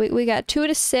we got 2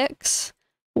 to 6,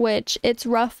 which it's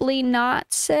roughly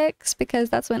not 6 because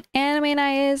that's when anime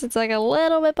night is. It's like a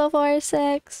little bit before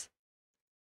 6.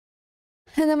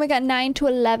 And then we got 9 to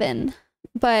 11.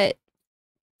 But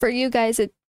for you guys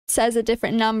it says a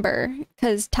different number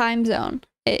because time zone.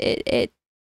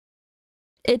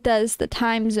 It does the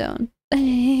time zone.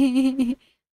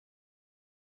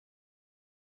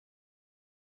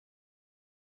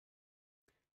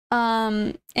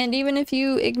 And even if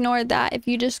you ignore that, if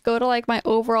you just go to like my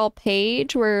overall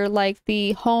page where like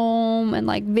the home and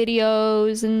like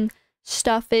videos and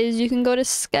stuff is, you can go to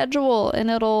schedule and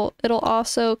it'll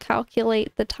also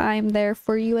calculate the time there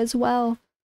for you as well.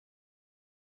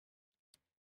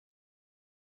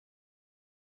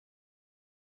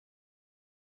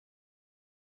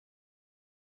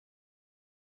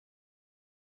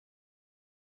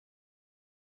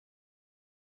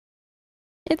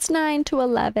 It's 9 to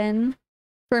 11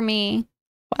 for me.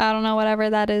 I don't know whatever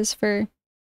that is for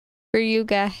you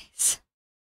guys.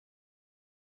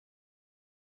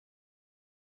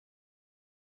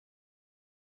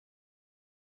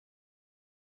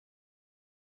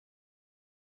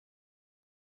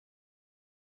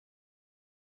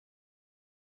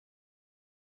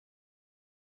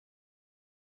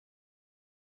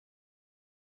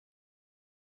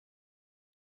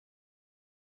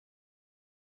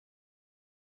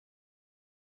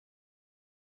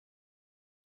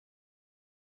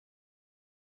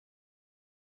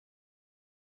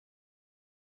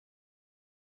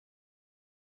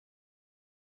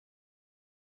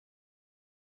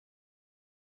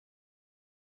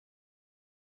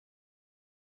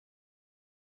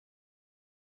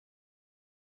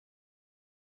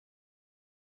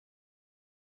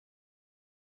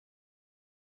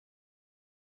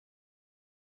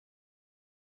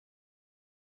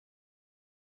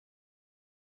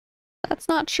 That's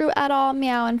not true at all,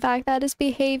 Meow. In fact, that is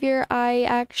behavior I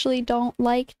actually don't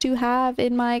like to have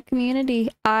in my community.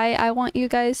 I want you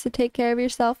guys to take care of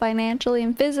yourself financially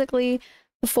and physically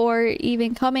before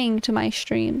even coming to my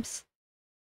streams.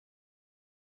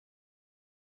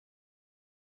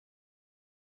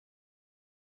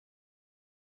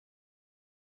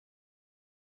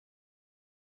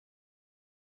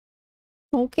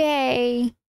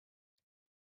 Okay.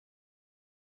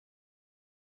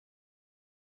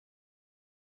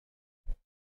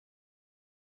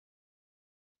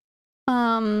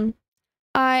 Um,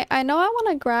 I know I want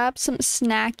to grab some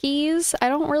snackies. I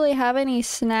don't really have any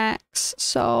snacks,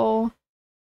 so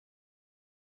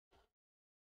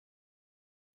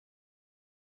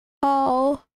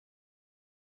I'll.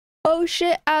 Oh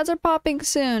shit, ads are popping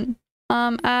soon.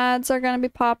 Ads are gonna be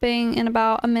popping in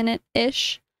about a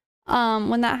minute-ish.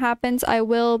 When that happens, I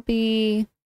will be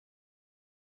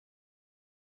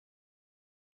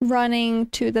running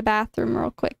to the bathroom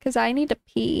real quick because I need to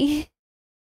pee.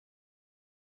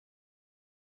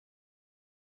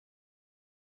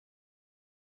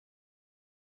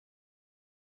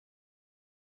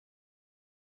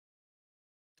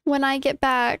 When I get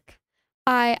back,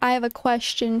 I have a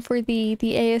question for the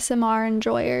ASMR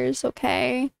enjoyers,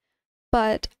 okay?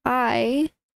 But I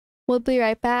will be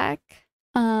right back.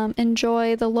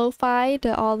 Enjoy the lo-fi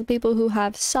to all the people who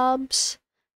have subs.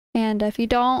 And if you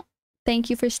don't, thank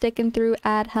you for sticking through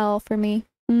ad hell for me.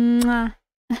 Mwah.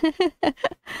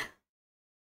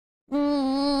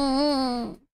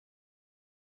 Mm.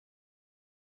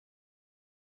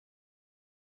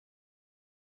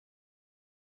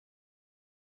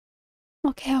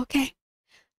 Okay, okay.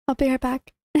 I'll be right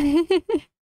back.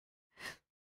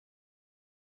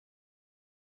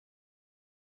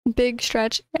 Big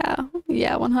stretch. Yeah.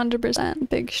 Yeah, 100%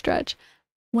 big stretch.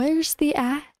 Where's the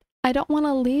ad? I don't want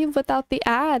to leave without the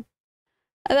ad.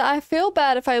 I feel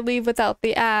bad if I leave without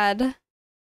the ad.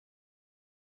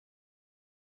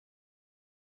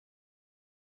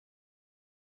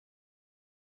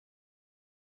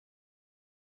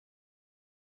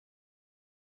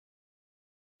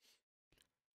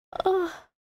 Ugh.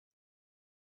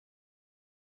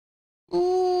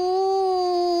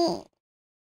 Mm.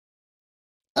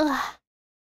 Ugh.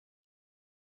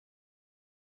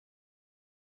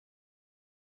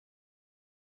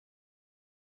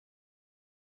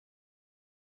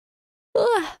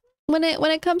 Ugh. When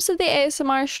it comes to the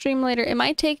ASMR stream later, it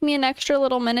might take me an extra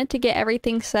little minute to get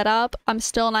everything set up. I'm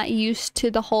still not used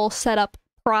to the whole setup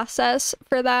process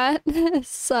for that.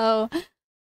 So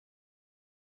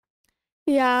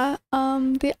yeah,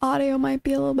 the audio might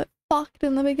be a little bit fucked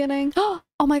in the beginning. Oh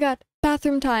my god,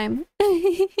 bathroom time.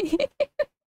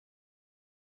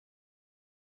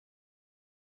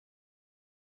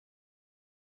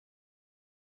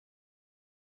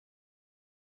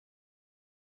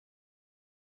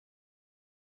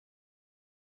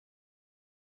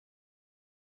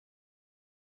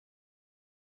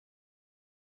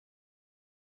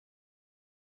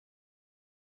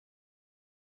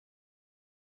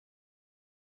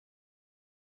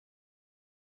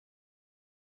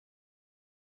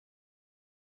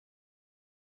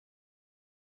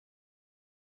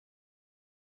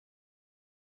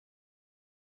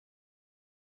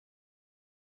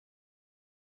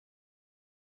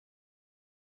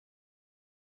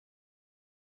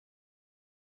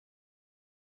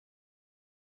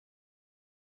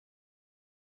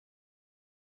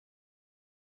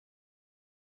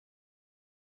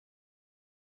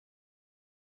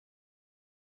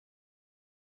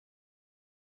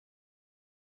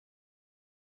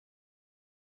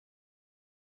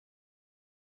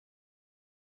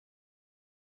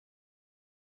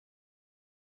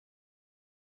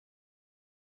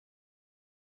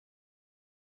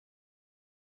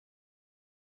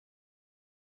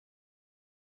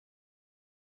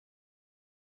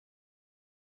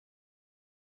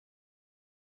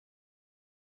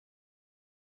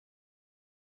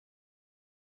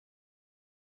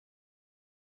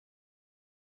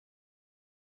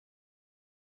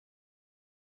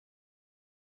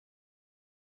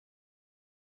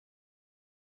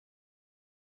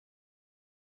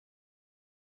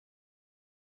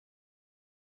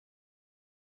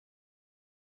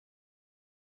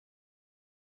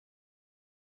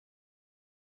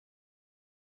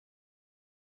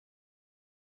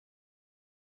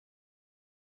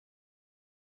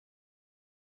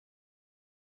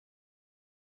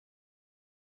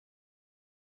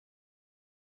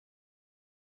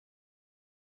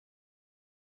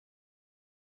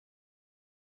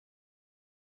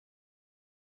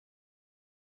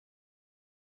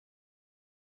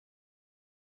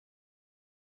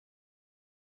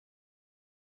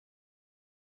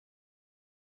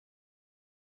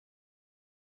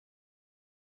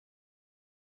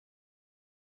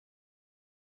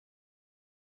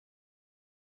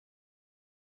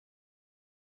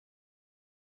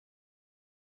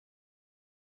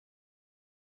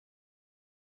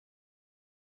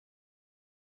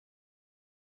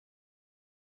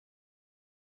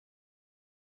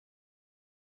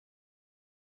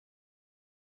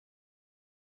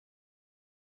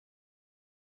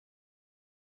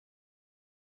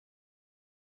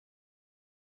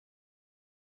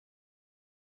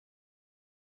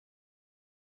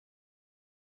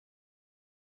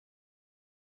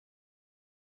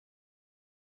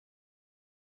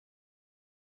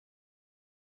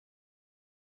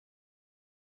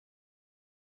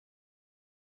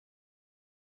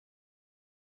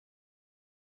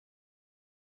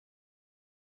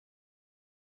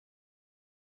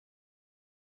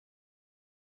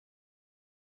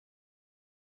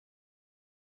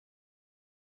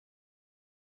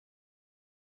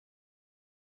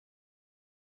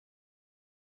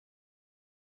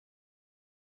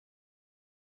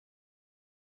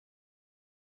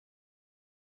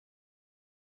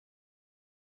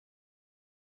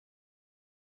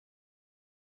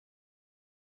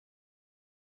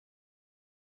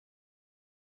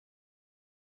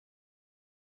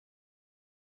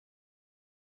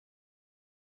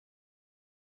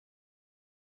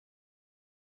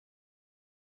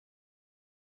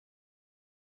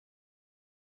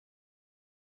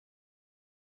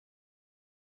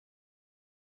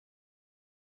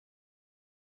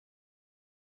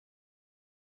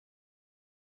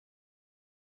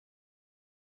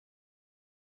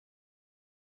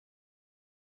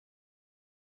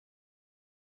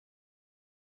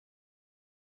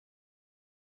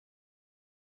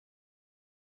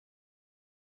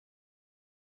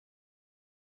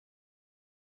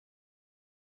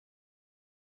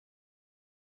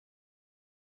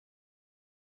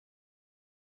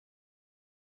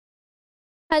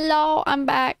 Hello, I'm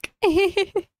back.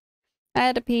 I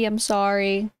had to pee, I'm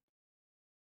sorry.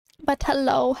 But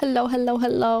hello, hello, hello,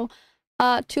 hello.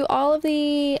 To all of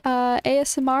the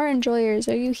ASMR enjoyers,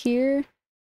 are you here?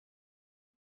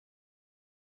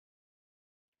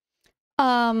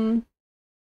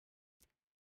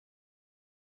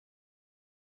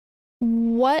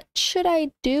 What should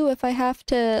I do if I have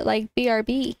to, like,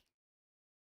 BRB?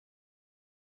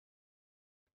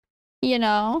 You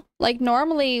know? Like,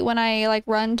 normally when I, like,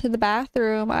 run to the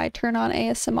bathroom, I turn on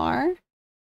ASMR.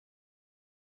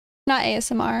 Not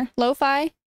ASMR,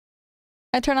 lo-fi.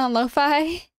 I turn on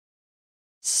lo-fi.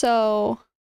 So,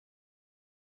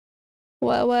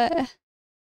 what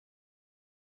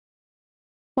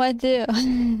do?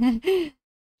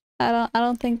 I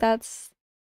don't think that's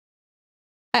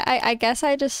I guess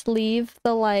I just leave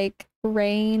the like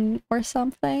rain or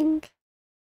something.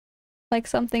 Like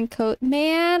something coat.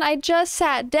 Man, I just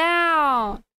sat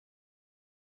down.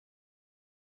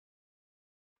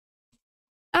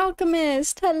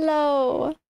 Alchemist,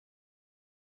 hello.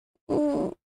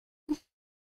 Mm.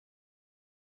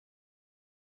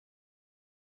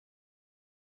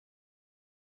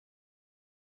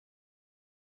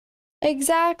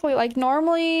 Exactly. Like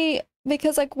normally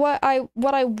because like what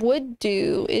I would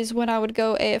do is when I would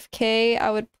go AFK,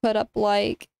 I would put up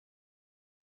like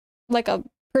a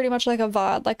pretty much like a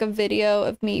VOD, like a video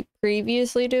of me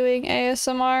previously doing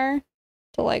ASMR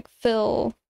to like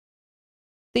fill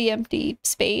the empty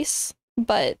space,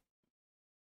 but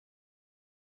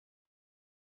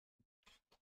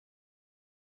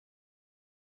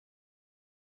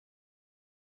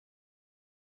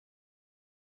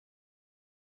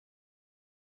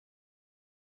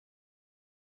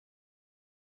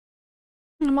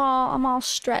I'm all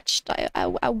stretched.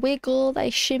 I wiggled, I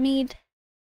shimmied.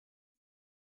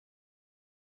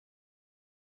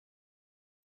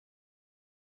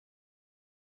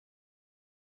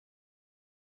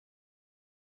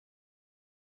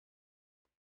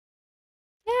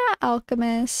 Yeah,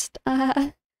 alchemist.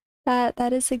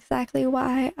 That is exactly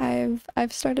why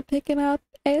I've started picking up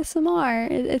ASMR.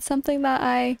 It's something that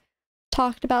I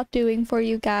talked about doing for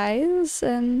you guys,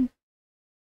 and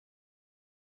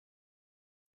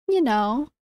you know,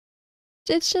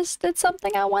 it's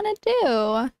something I want to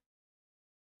do.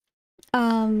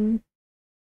 Um,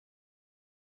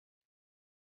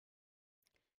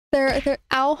 they're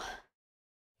ow.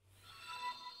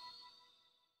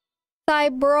 Thigh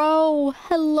bro,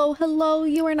 hello, hello.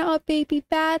 You are now a baby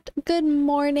bat. Good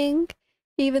morning,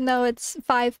 even though it's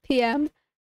 5 p.m.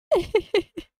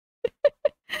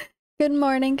 good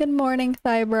morning,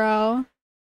 Thigh bro.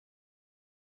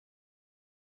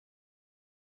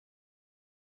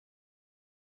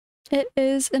 It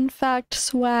is, in fact,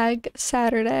 Swag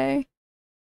Saturday.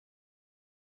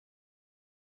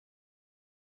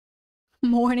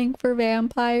 Morning for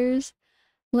vampires.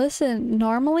 Listen,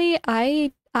 normally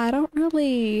I don't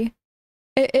really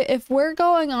if we're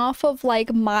going off of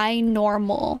like my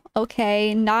normal,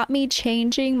 okay, not me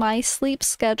changing my sleep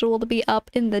schedule to be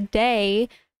up in the day,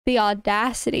 the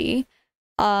audacity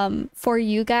for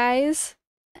you guys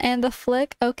and the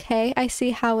flick, okay, I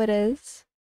see how it is.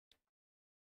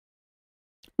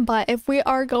 But if we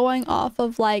are going off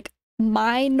of like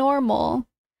my normal,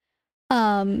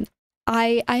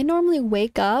 I normally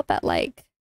wake up at like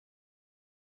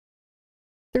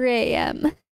 3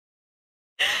 a.m.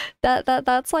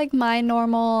 That's like my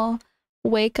normal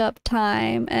wake up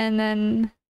time, and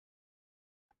then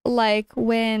like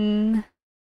when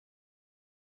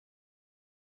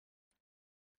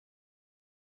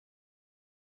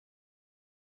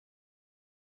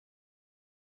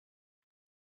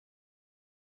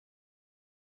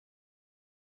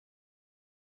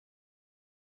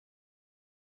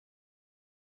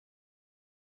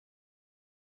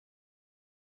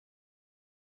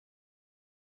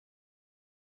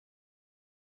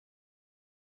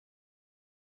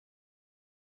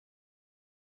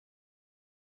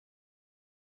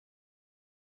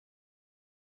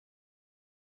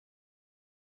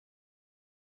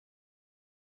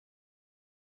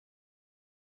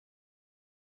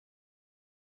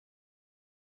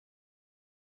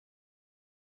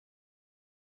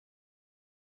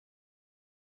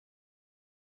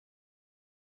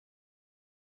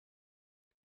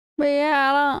but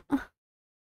yeah, I don't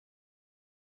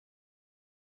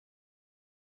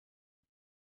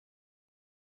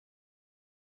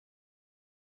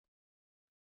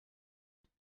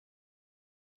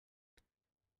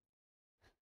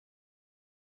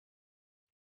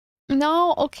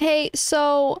no, okay,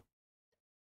 so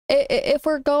if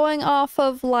we're going off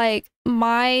of like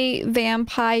my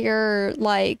vampire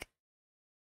like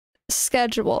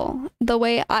schedule, the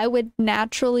way I would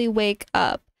naturally wake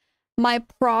up, my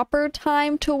proper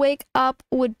time to wake up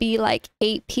would be like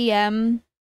 8 p.m.,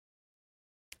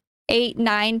 8,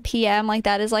 9 p.m. Like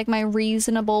that is like my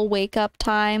reasonable wake up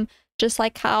time. Just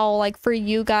like how like for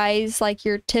you guys, like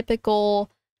your typical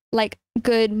like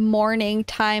good morning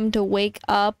time to wake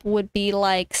up would be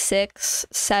like 6,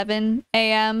 7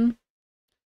 a.m.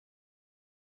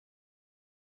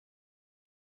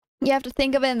 You have to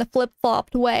think of it in the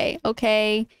flip-flopped way,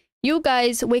 okay? You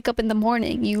guys wake up in the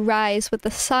morning, you rise with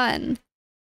the sun.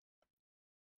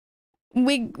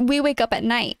 We wake up at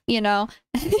night, you know?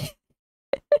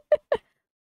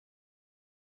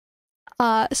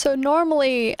 So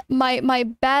normally my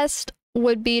best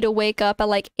would be to wake up at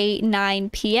like 8,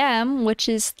 9 p.m., which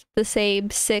is the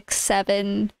same 6,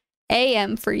 7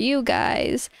 a.m. for you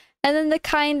guys. And then to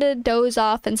kind of doze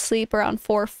off and sleep around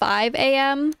 4, 5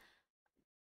 a.m.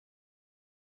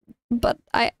 But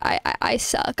I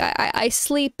suck. I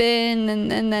sleep in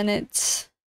and then it's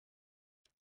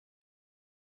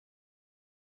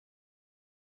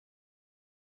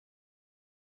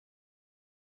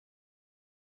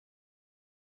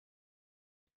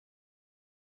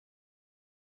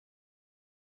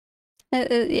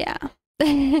yeah.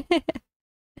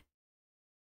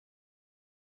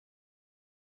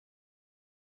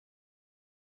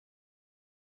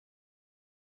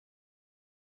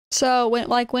 So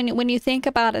when you think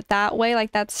about it that way,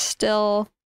 like that's still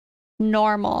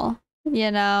normal,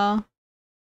 you know?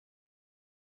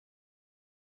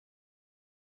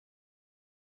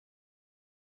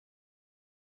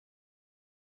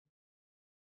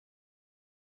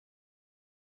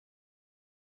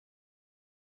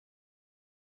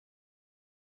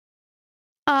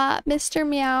 Mr.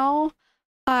 Meow,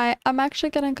 I'm actually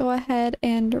gonna go ahead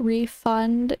and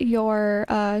refund your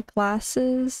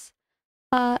glasses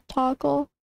toggle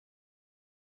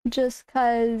just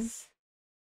 'cause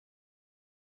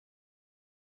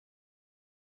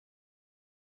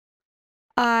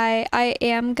I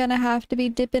am gonna have to be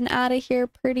dipping out of here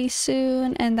pretty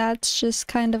soon, and that's just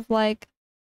kind of like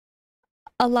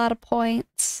a lot of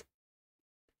points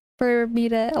for me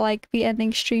to like be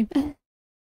ending stream.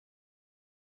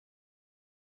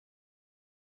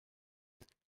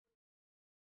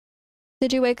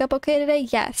 Did you wake up okay today?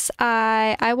 Yes,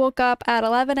 I woke up at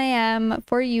 11 a.m.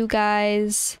 for you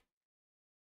guys.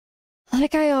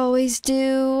 Like I always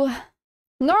do.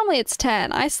 Normally it's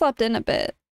 10. I slept in a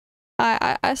bit.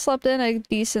 I slept in a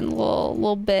decent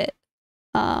little bit.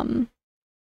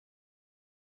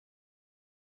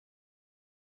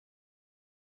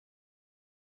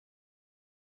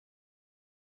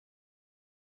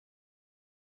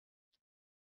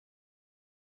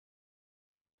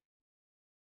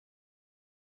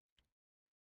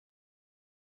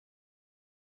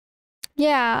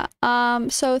 Yeah,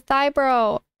 so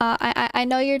Thybro, I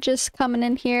know you're just coming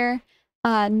in here.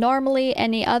 Normally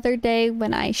any other day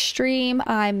when I stream,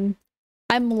 I'm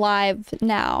live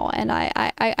now, and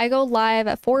I go live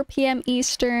at 4 p.m.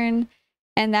 Eastern,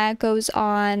 and that goes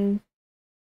on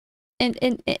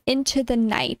into the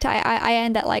night. I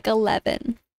end at like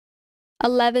 11,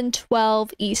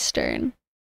 12 Eastern.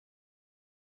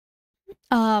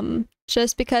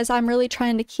 Just because I'm really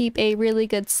trying to keep a really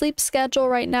good sleep schedule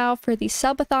right now for the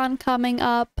subathon coming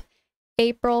up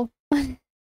April.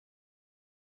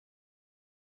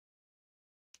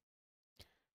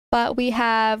 But we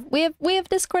have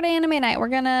Discord anime night. We're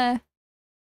gonna,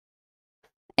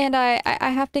 and I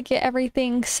have to get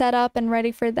everything set up and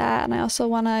ready for that, and I also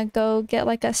want to go get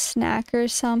like a snack or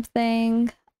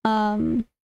something.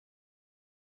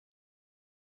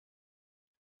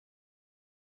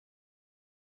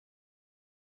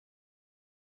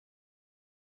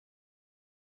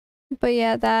 But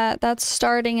yeah, that's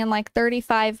starting in like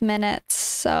 35 minutes,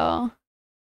 so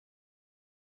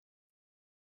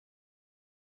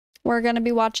we're going to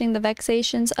be watching The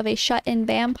Vexations of a Shut-In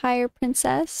Vampire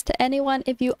Princess. To anyone,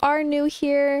 if you are new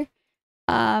here,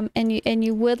 and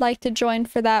you would like to join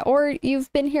for that, or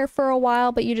you've been here for a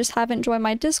while but you just haven't joined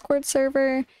my Discord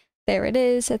server, there it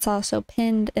is. It's also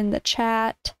pinned in the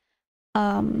chat.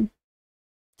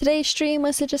 Today's stream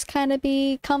was to just kind of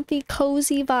be comfy,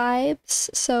 cozy vibes.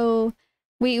 So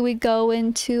we go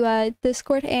into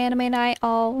Discord anime night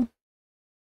all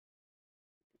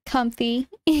comfy.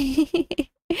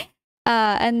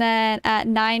 And then at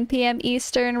 9 p.m.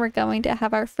 Eastern, we're going to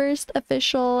have our first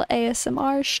official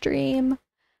ASMR stream.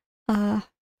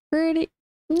 Pretty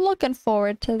looking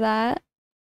forward to that.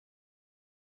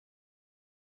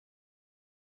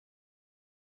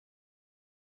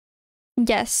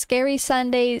 Yes, Scary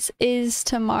Sundays is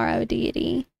tomorrow,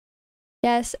 deity.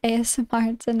 Yes,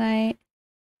 ASMR tonight.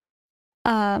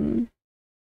 Um,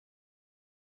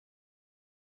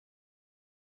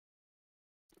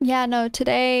 yeah, no,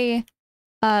 today,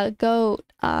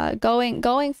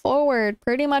 going forward,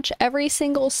 pretty much every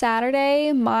single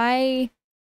Saturday, my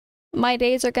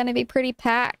days are gonna be pretty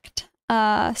packed.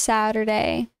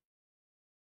 Saturday.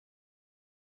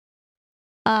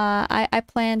 I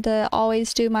plan to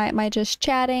always do my just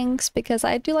chattings because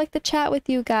I do like to chat with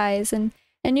you guys, and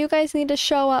you guys need to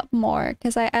show up more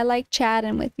because I like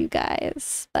chatting with you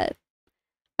guys, but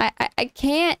I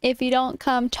can't if you don't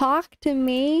come talk to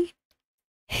me.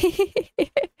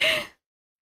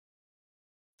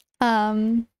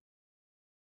 Um,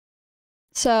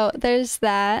 so there's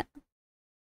that.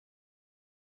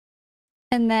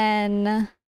 And then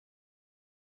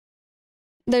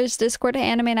there's Discord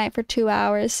anime night for 2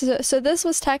 hours. So this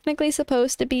was technically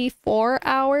supposed to be 4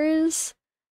 hours.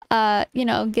 You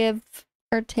know, give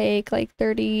or take like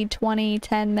 30, 20,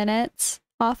 10 minutes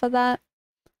off of that.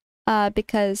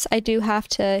 Because I do have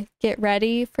to get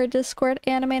ready for Discord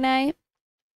anime night.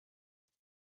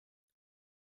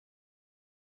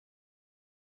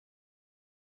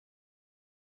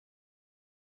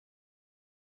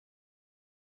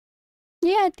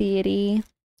 Yeah, deity.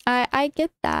 I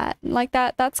get that. Like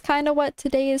that's kind of what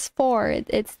today is for.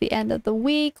 It's the end of the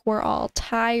week. We're all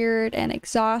tired and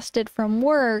exhausted from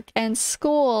work and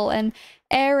school and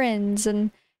errands and,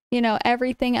 you know,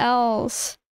 everything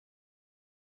else.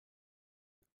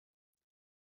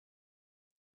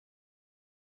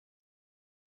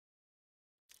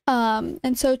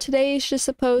 And so today is just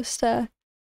supposed to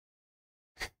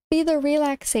be the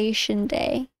relaxation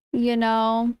day, you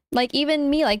know? Like even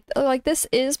me, like this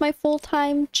is my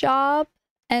full-time job.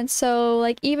 And so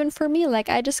like even for me, like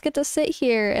I just get to sit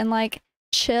here and like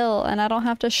chill and I don't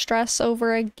have to stress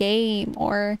over a game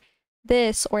or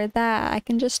this or that. I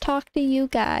can just talk to you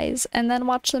guys and then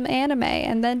watch some anime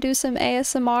and then do some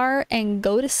ASMR and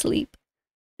go to sleep.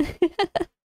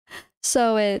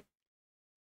 So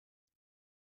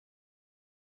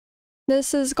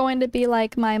this is going to be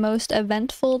like my most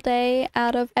eventful day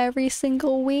out of every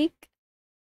single week.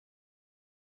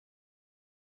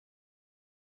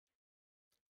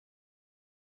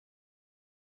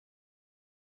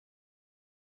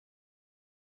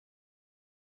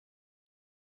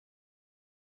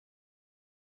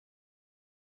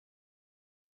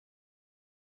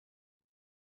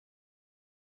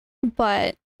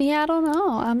 But yeah, I don't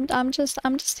know. I'm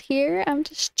just here. I'm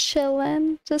just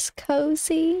chilling, just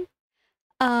cozy.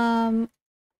 Um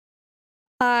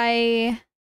I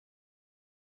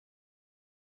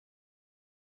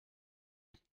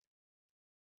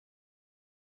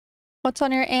What's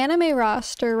on your anime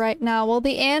roster right now? Well,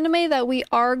 the anime that we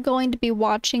are going to be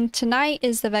watching tonight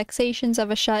is The Vexations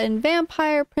of a Shut-In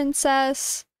Vampire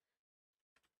Princess.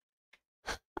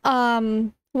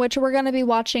 Which we're going to be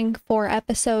watching 4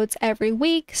 episodes every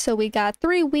week. So we got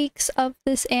 3 weeks of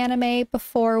this anime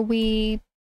before we,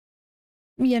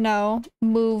 you know,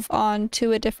 move on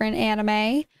to a different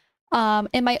anime.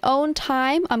 In my own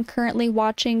time, I'm currently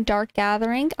watching Dark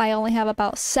Gathering. I only have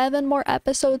about 7 more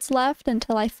episodes left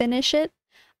until I finish it.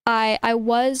 I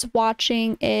was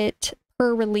watching it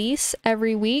per release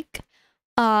every week.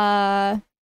 But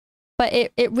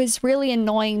it was really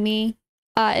annoying me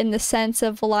in the sense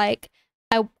of like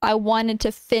I wanted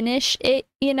to finish it,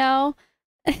 you know?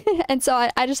 And so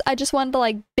I just wanted to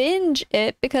like binge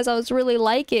it because I was really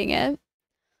liking it.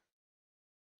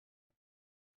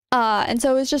 And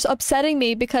so it was just upsetting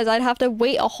me because I'd have to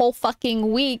wait a whole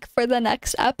fucking week for the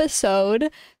next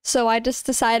episode. So I just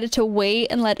decided to wait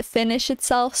and let it finish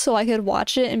itself so I could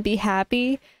watch it and be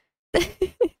happy.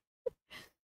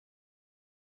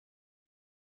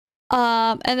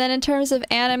 And then in terms of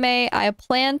anime, I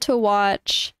plan to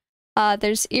watch,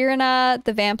 there's Irina,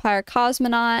 the Vampire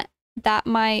Cosmonaut. That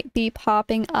might be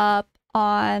popping up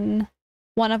on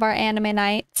one of our anime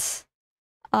nights.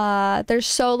 There's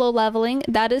Solo Leveling.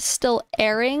 That is still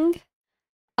airing.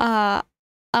 I'm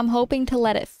hoping to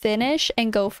let it finish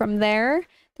and go from there.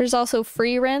 There's also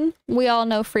Frieren. We all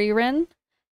know Frieren.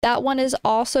 That one is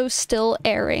also still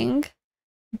airing,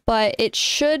 but it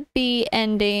should be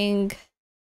ending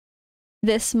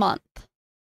this month.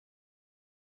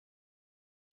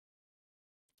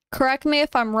 Correct me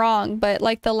if I'm wrong, but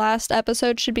like the last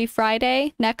episode should be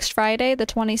Friday, next Friday, the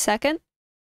 22nd.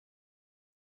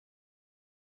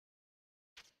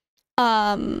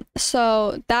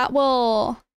 So that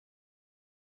will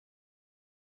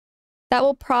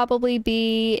probably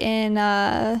be in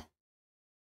the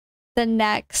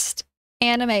next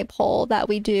anime poll that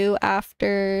we do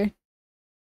after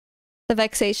The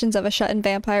Vexations of a Shut-In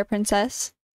Vampire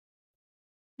Princess.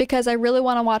 Because I really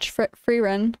want to watch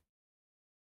Frieren.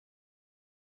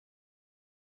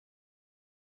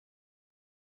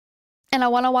 and I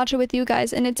want to watch it with you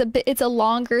guys. And it's a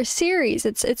longer series.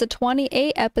 It's a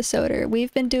 28 episoder.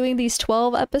 We've been doing these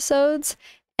 12 episodes,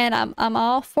 and I'm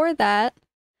all for that.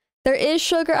 There is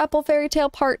Sugar Apple Fairy Tale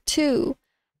Part 2.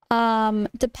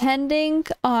 Depending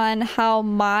on how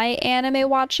my anime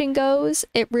watching goes,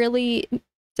 it really,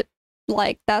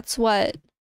 like, that's what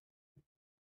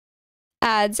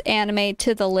adds anime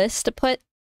to the list to put,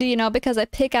 you know, because I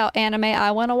pick out anime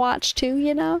I want to watch too,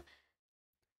 you know?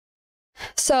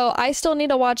 So I still need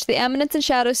to watch The Eminence in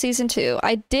Shadow Season 2.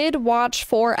 I did watch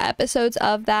 4 episodes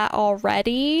of that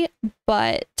already,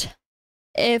 but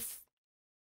if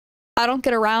I don't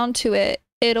get around to it,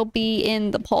 it'll be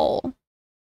in the poll.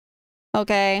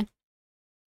 Okay?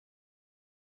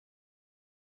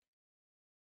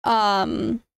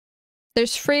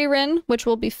 There's Frieren, which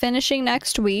we'll be finishing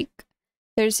next week.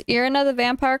 There's Irina the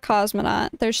Vampire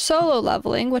Cosmonaut. There's Solo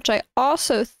Leveling, which I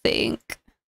also think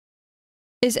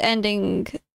is ending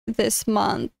this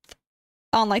month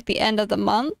on like the end of the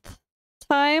month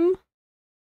time.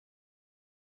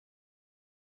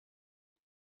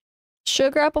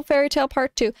 Sugar Apple Fairy Tale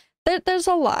Part 2. There's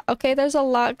a lot, okay? There's a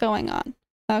lot going on.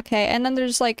 Okay, and then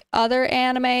there's like other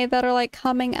anime that are like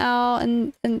coming out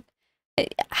and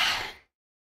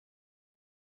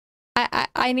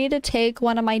I need to take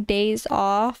one of my days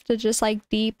off to just like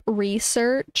deep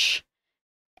research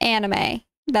anime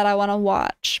that I want to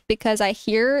watch, because I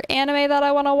hear anime that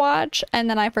I want to watch and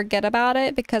then I forget about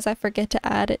it because I forget to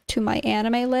add it to my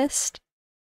anime list.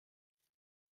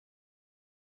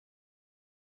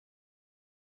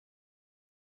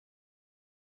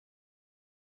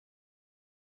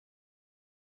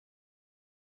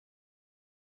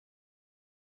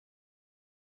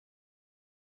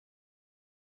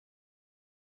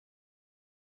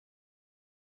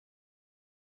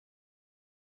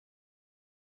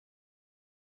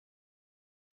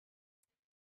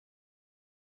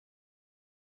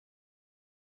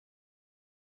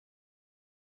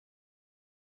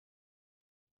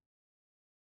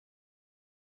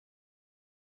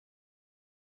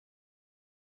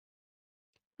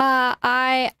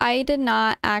 I did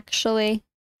not actually.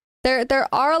 There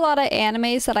are a lot of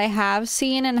animes that I have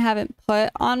seen and haven't put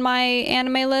on my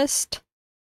anime list.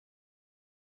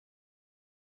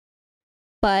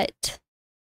 But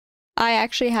I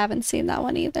actually haven't seen that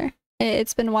one either.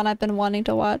 It's been one I've been wanting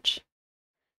to watch.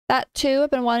 That too,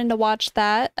 I've been wanting to watch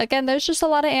that. Again, there's just a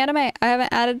lot of anime I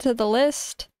haven't added to the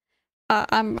list.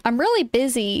 I'm really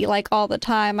busy like all the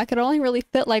time. I could only really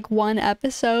fit like one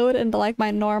episode into like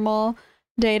my normal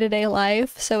day-to-day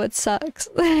life, so it sucks.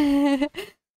 And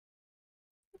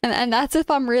that's if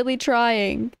I'm really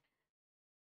trying.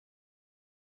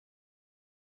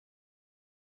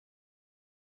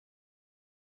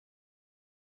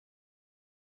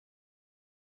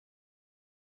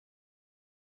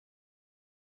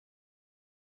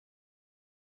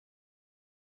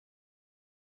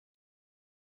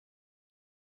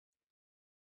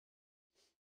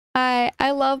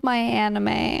 I love my anime.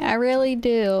 I really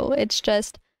do. It's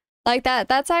just like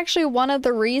that's actually one of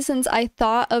the reasons I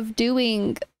thought of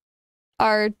doing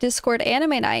our Discord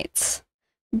anime nights,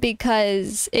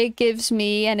 because it gives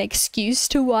me an excuse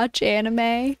to watch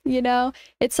anime, you know?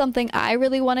 It's something I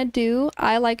really want to do.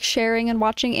 I like sharing and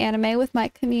watching anime with my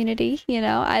community, you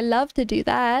know? I love to do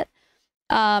that.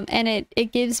 And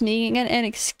it gives me an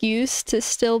excuse to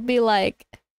still be like,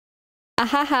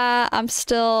 ahaha, I'm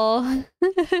still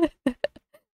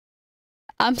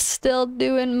I'm still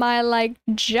doing my like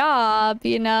job,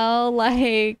 you know,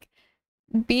 like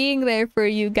being there for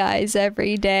you guys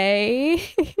every day.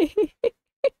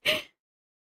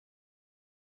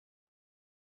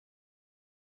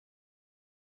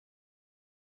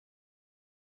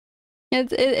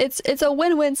 It's a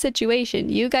win-win situation.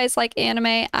 You guys like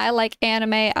anime, I like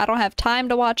anime. I don't have time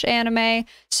to watch anime,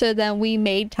 so then we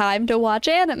made time to watch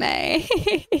anime.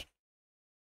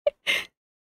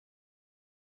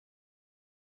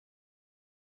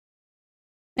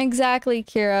 Exactly,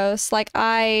 Kiros. Like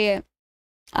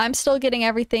I'm still getting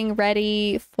everything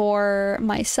ready for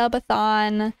my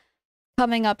subathon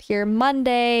coming up here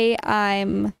Monday.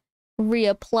 I'm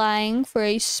reapplying for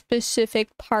a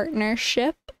specific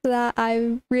partnership that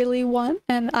I really want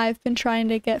and I've been trying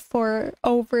to get for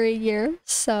over a year.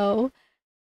 So,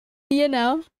 you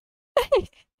know.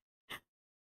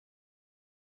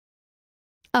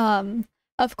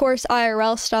 Of course,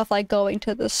 IRL stuff like going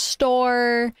to the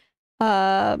store,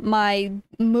 my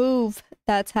move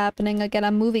that's happening. Again,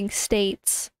 I'm moving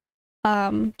states,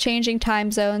 changing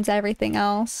time zones, everything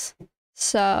else.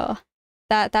 So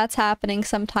that's happening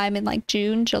sometime in like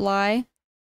June, July.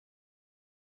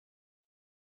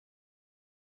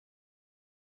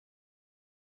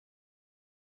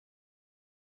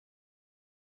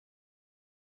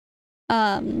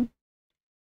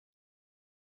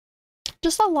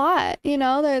 Just a lot, you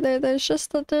know, there's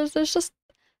just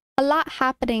a lot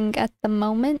happening at the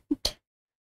moment.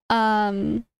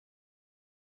 And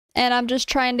I'm just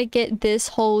trying to get this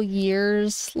whole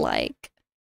year's like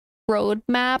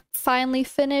roadmap finally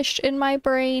finished in my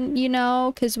brain, you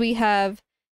know, because we have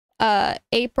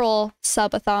April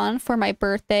subathon for my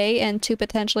birthday and to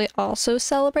potentially also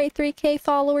celebrate 3K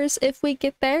followers if we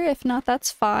get there. If not,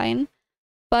 that's fine.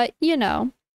 But you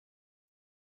know,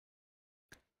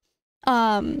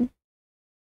 um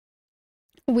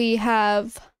we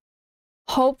have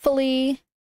hopefully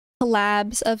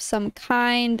collabs of some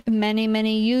kind, many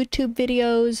YouTube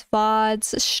videos,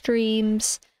 VODs,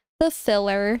 streams, the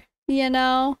filler, you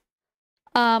know.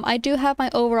 I do have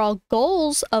my overall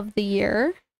goals of the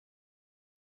year,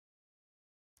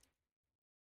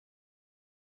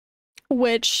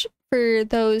 which for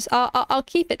those, I'll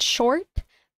keep it short,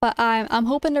 but I'm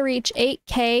hoping to reach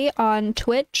 8K on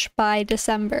Twitch by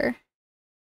December.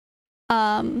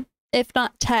 If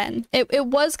not 10. It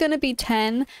was gonna be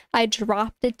 10. I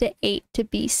dropped it to 8 to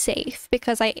be safe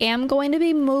because I am going to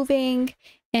be moving,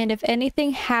 and if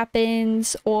anything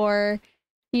happens or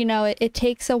you know it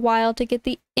takes a while to get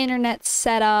the internet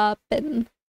set up and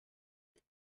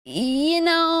you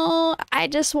know I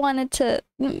just wanted to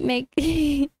make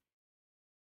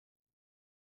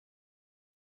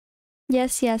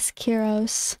yes,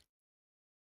 Kyros.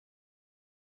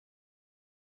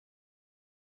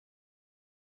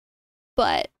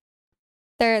 But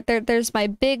there's my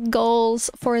big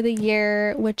goals for the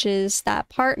year, which is that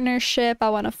partnership. I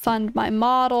want to fund my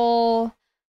model.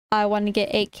 I want to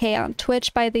get 8K on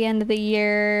Twitch by the end of the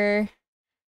year.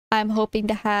 I'm hoping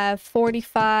to have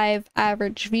 45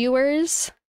 average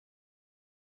viewers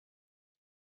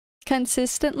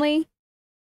consistently.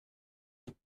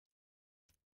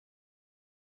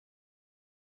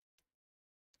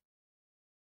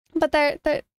 But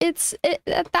that's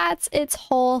its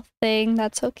whole thing.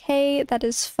 That's okay. That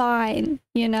is fine,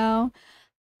 you know.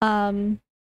 I'm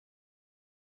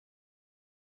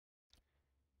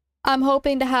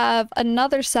hoping to have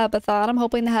another subathon. I'm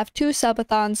hoping to have 2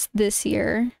 subathons this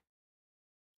year.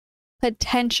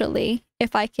 Potentially,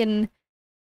 if I can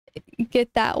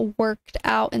get that worked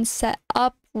out and set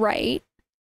up right.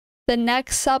 The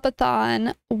next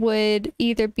subathon would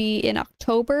either be in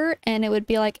October and it would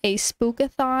be like a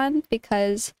spookathon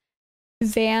because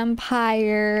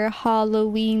vampire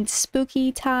Halloween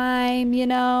spooky time, you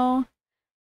know?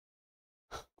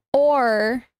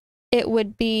 Or it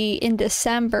would be in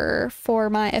December for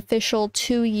my official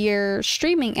 2-year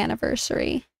streaming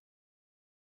anniversary.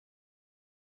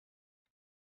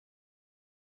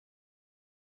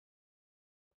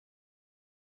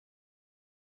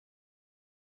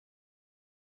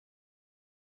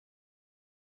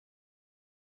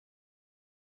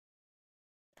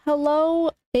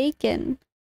 Hello, bacon.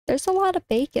 There's a lot of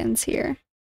bacons here.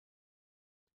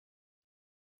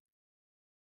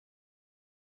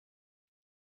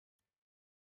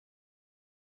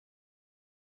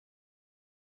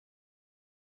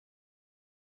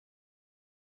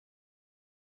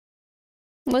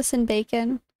 Listen,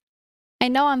 bacon. I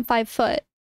know I'm 5 foot.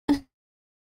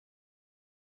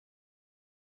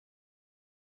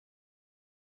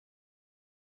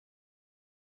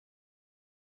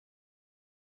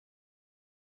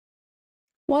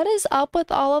 What is up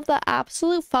with all of the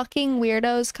absolute fucking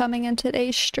weirdos coming in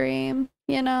today's stream,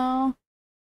 you know?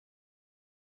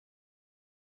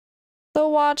 The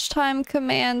watch time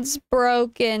command's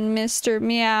broken, Mr.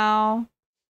 Meow.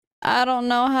 I don't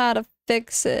know how to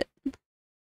fix it.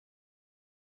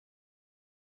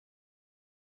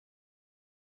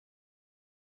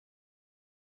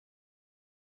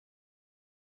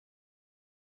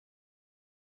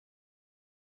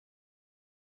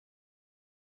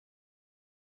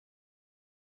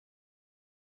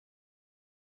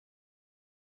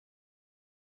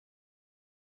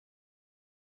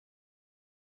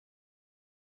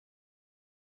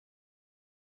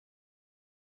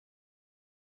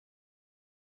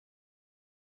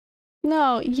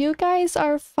 No, you guys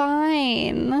are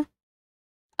fine.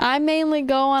 I'm mainly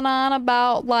going on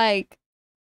about, like,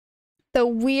 the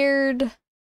weird...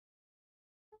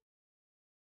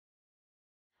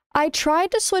 I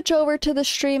tried to switch over to the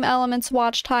stream elements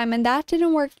watch time and that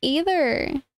didn't work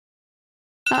either.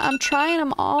 I'm trying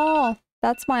them all.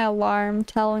 That's my alarm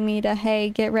telling me to, hey,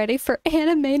 get ready for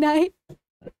anime night.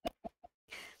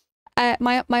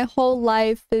 My whole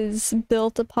life is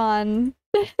built upon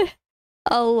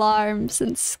alarms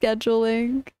and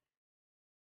scheduling.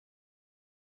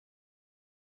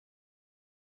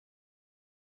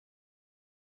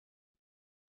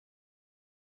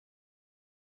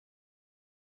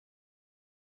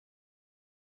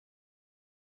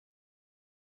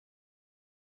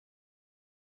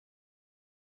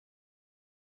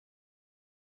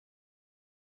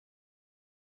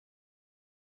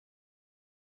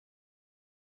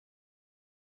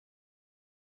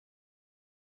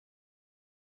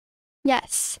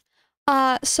 Yes.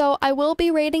 So I will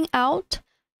be rating out.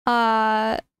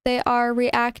 They are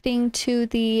reacting to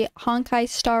the Honkai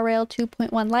Star Rail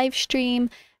 2.1 live stream.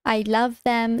 I love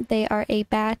them. They are a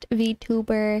bat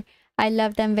VTuber. I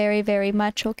love them very, very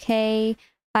much, okay?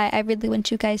 I really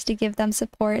want you guys to give them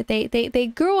support.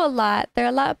 They grew a lot. They're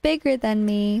a lot bigger than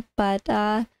me, but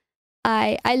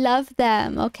I love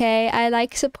them, okay? I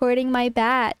like supporting my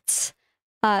bats.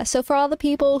 So for all the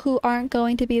people who aren't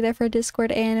going to be there for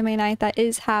Discord Anime Night, that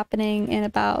is happening in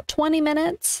about 20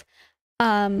 minutes.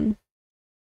 You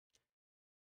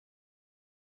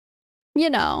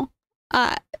know,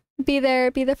 be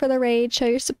there for the raid, show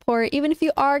your support. Even if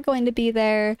you are going to be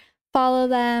there, follow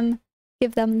them,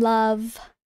 give them love.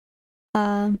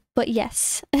 But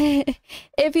yes,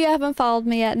 if you haven't followed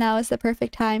me yet, now is the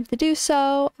perfect time to do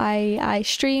so. I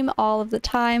stream all of the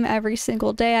time, every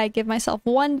single day. I give myself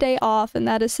one day off, and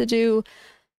that is to do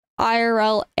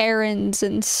IRL errands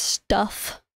and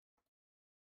stuff.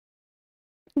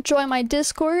 Join my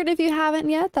Discord if you haven't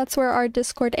yet. That's where our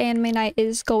Discord Anime Night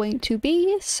is going to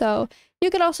be. So you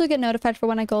could also get notified for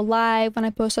when I go live, when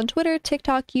I post on Twitter,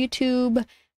 TikTok, YouTube,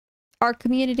 our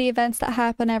community events that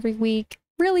happen every week.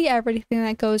 Really everything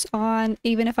that goes on,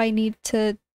 even if I need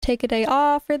to take a day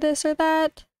off or this or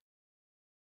that.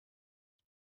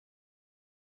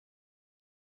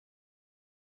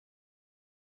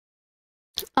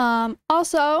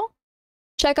 Also,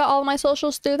 check out all of my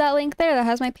socials through that link there. That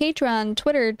has my Patreon,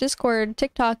 Twitter, Discord,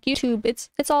 TikTok, YouTube.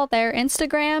 It's all there.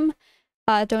 Instagram,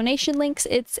 donation links.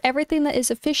 It's everything that is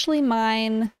officially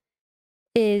mine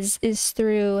is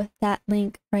through that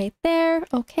link right there.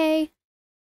 Okay.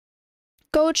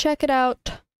 Go check it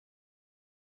out.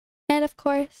 And of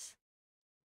course,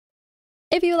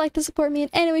 if you would like to support me in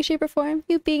any way, shape, or form,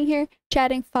 you being here,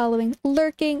 chatting, following,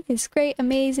 lurking is great,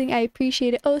 amazing. I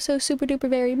appreciate it oh so super duper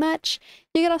very much.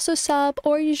 You can also sub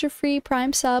or use your free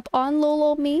Prime sub on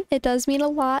LOLOMe. It does mean a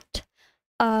lot.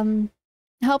 It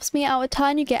helps me out a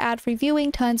ton. You get ad-free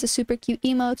viewing, tons of super cute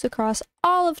emotes across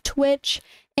all of Twitch,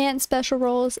 and special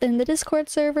roles in the Discord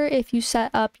server if you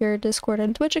set up your Discord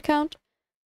and Twitch account.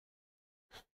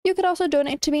 You could also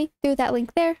donate to me through that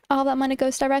link there. All that money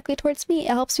goes directly towards me.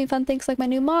 It helps me fund things like my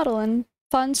new model and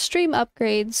fund stream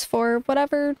upgrades for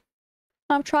whatever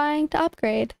I'm trying to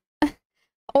upgrade.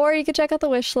 Or you could check out the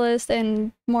wish list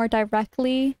and more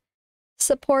directly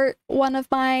support one of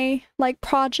my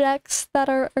projects that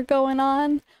are going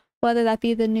on, whether that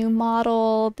be the new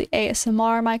model, the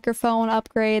ASMR microphone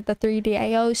upgrade, the 3D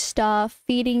AO stuff,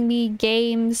 feeding me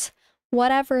games,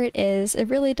 whatever it is. It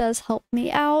really does help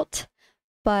me out.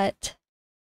 But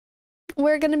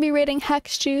we're going to be rating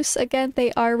Hex Juice. Again,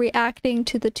 they are reacting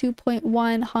to the 2.1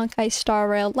 Honkai Star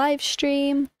Rail live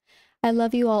stream. I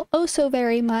love you all oh so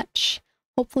very much.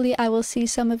 Hopefully I will see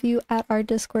some of you at our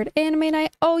Discord Anime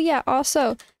Night. Oh yeah,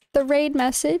 also, the raid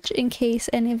message, in case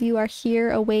any of you are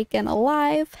here, awake and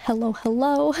alive. Hello,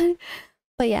 hello.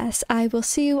 But yes, I will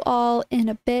see you all in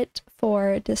a bit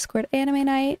for Discord Anime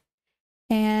Night.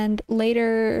 And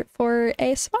later for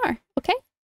ASMR, okay?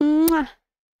 Mwah!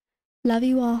 Love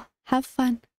you all. Have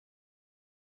fun.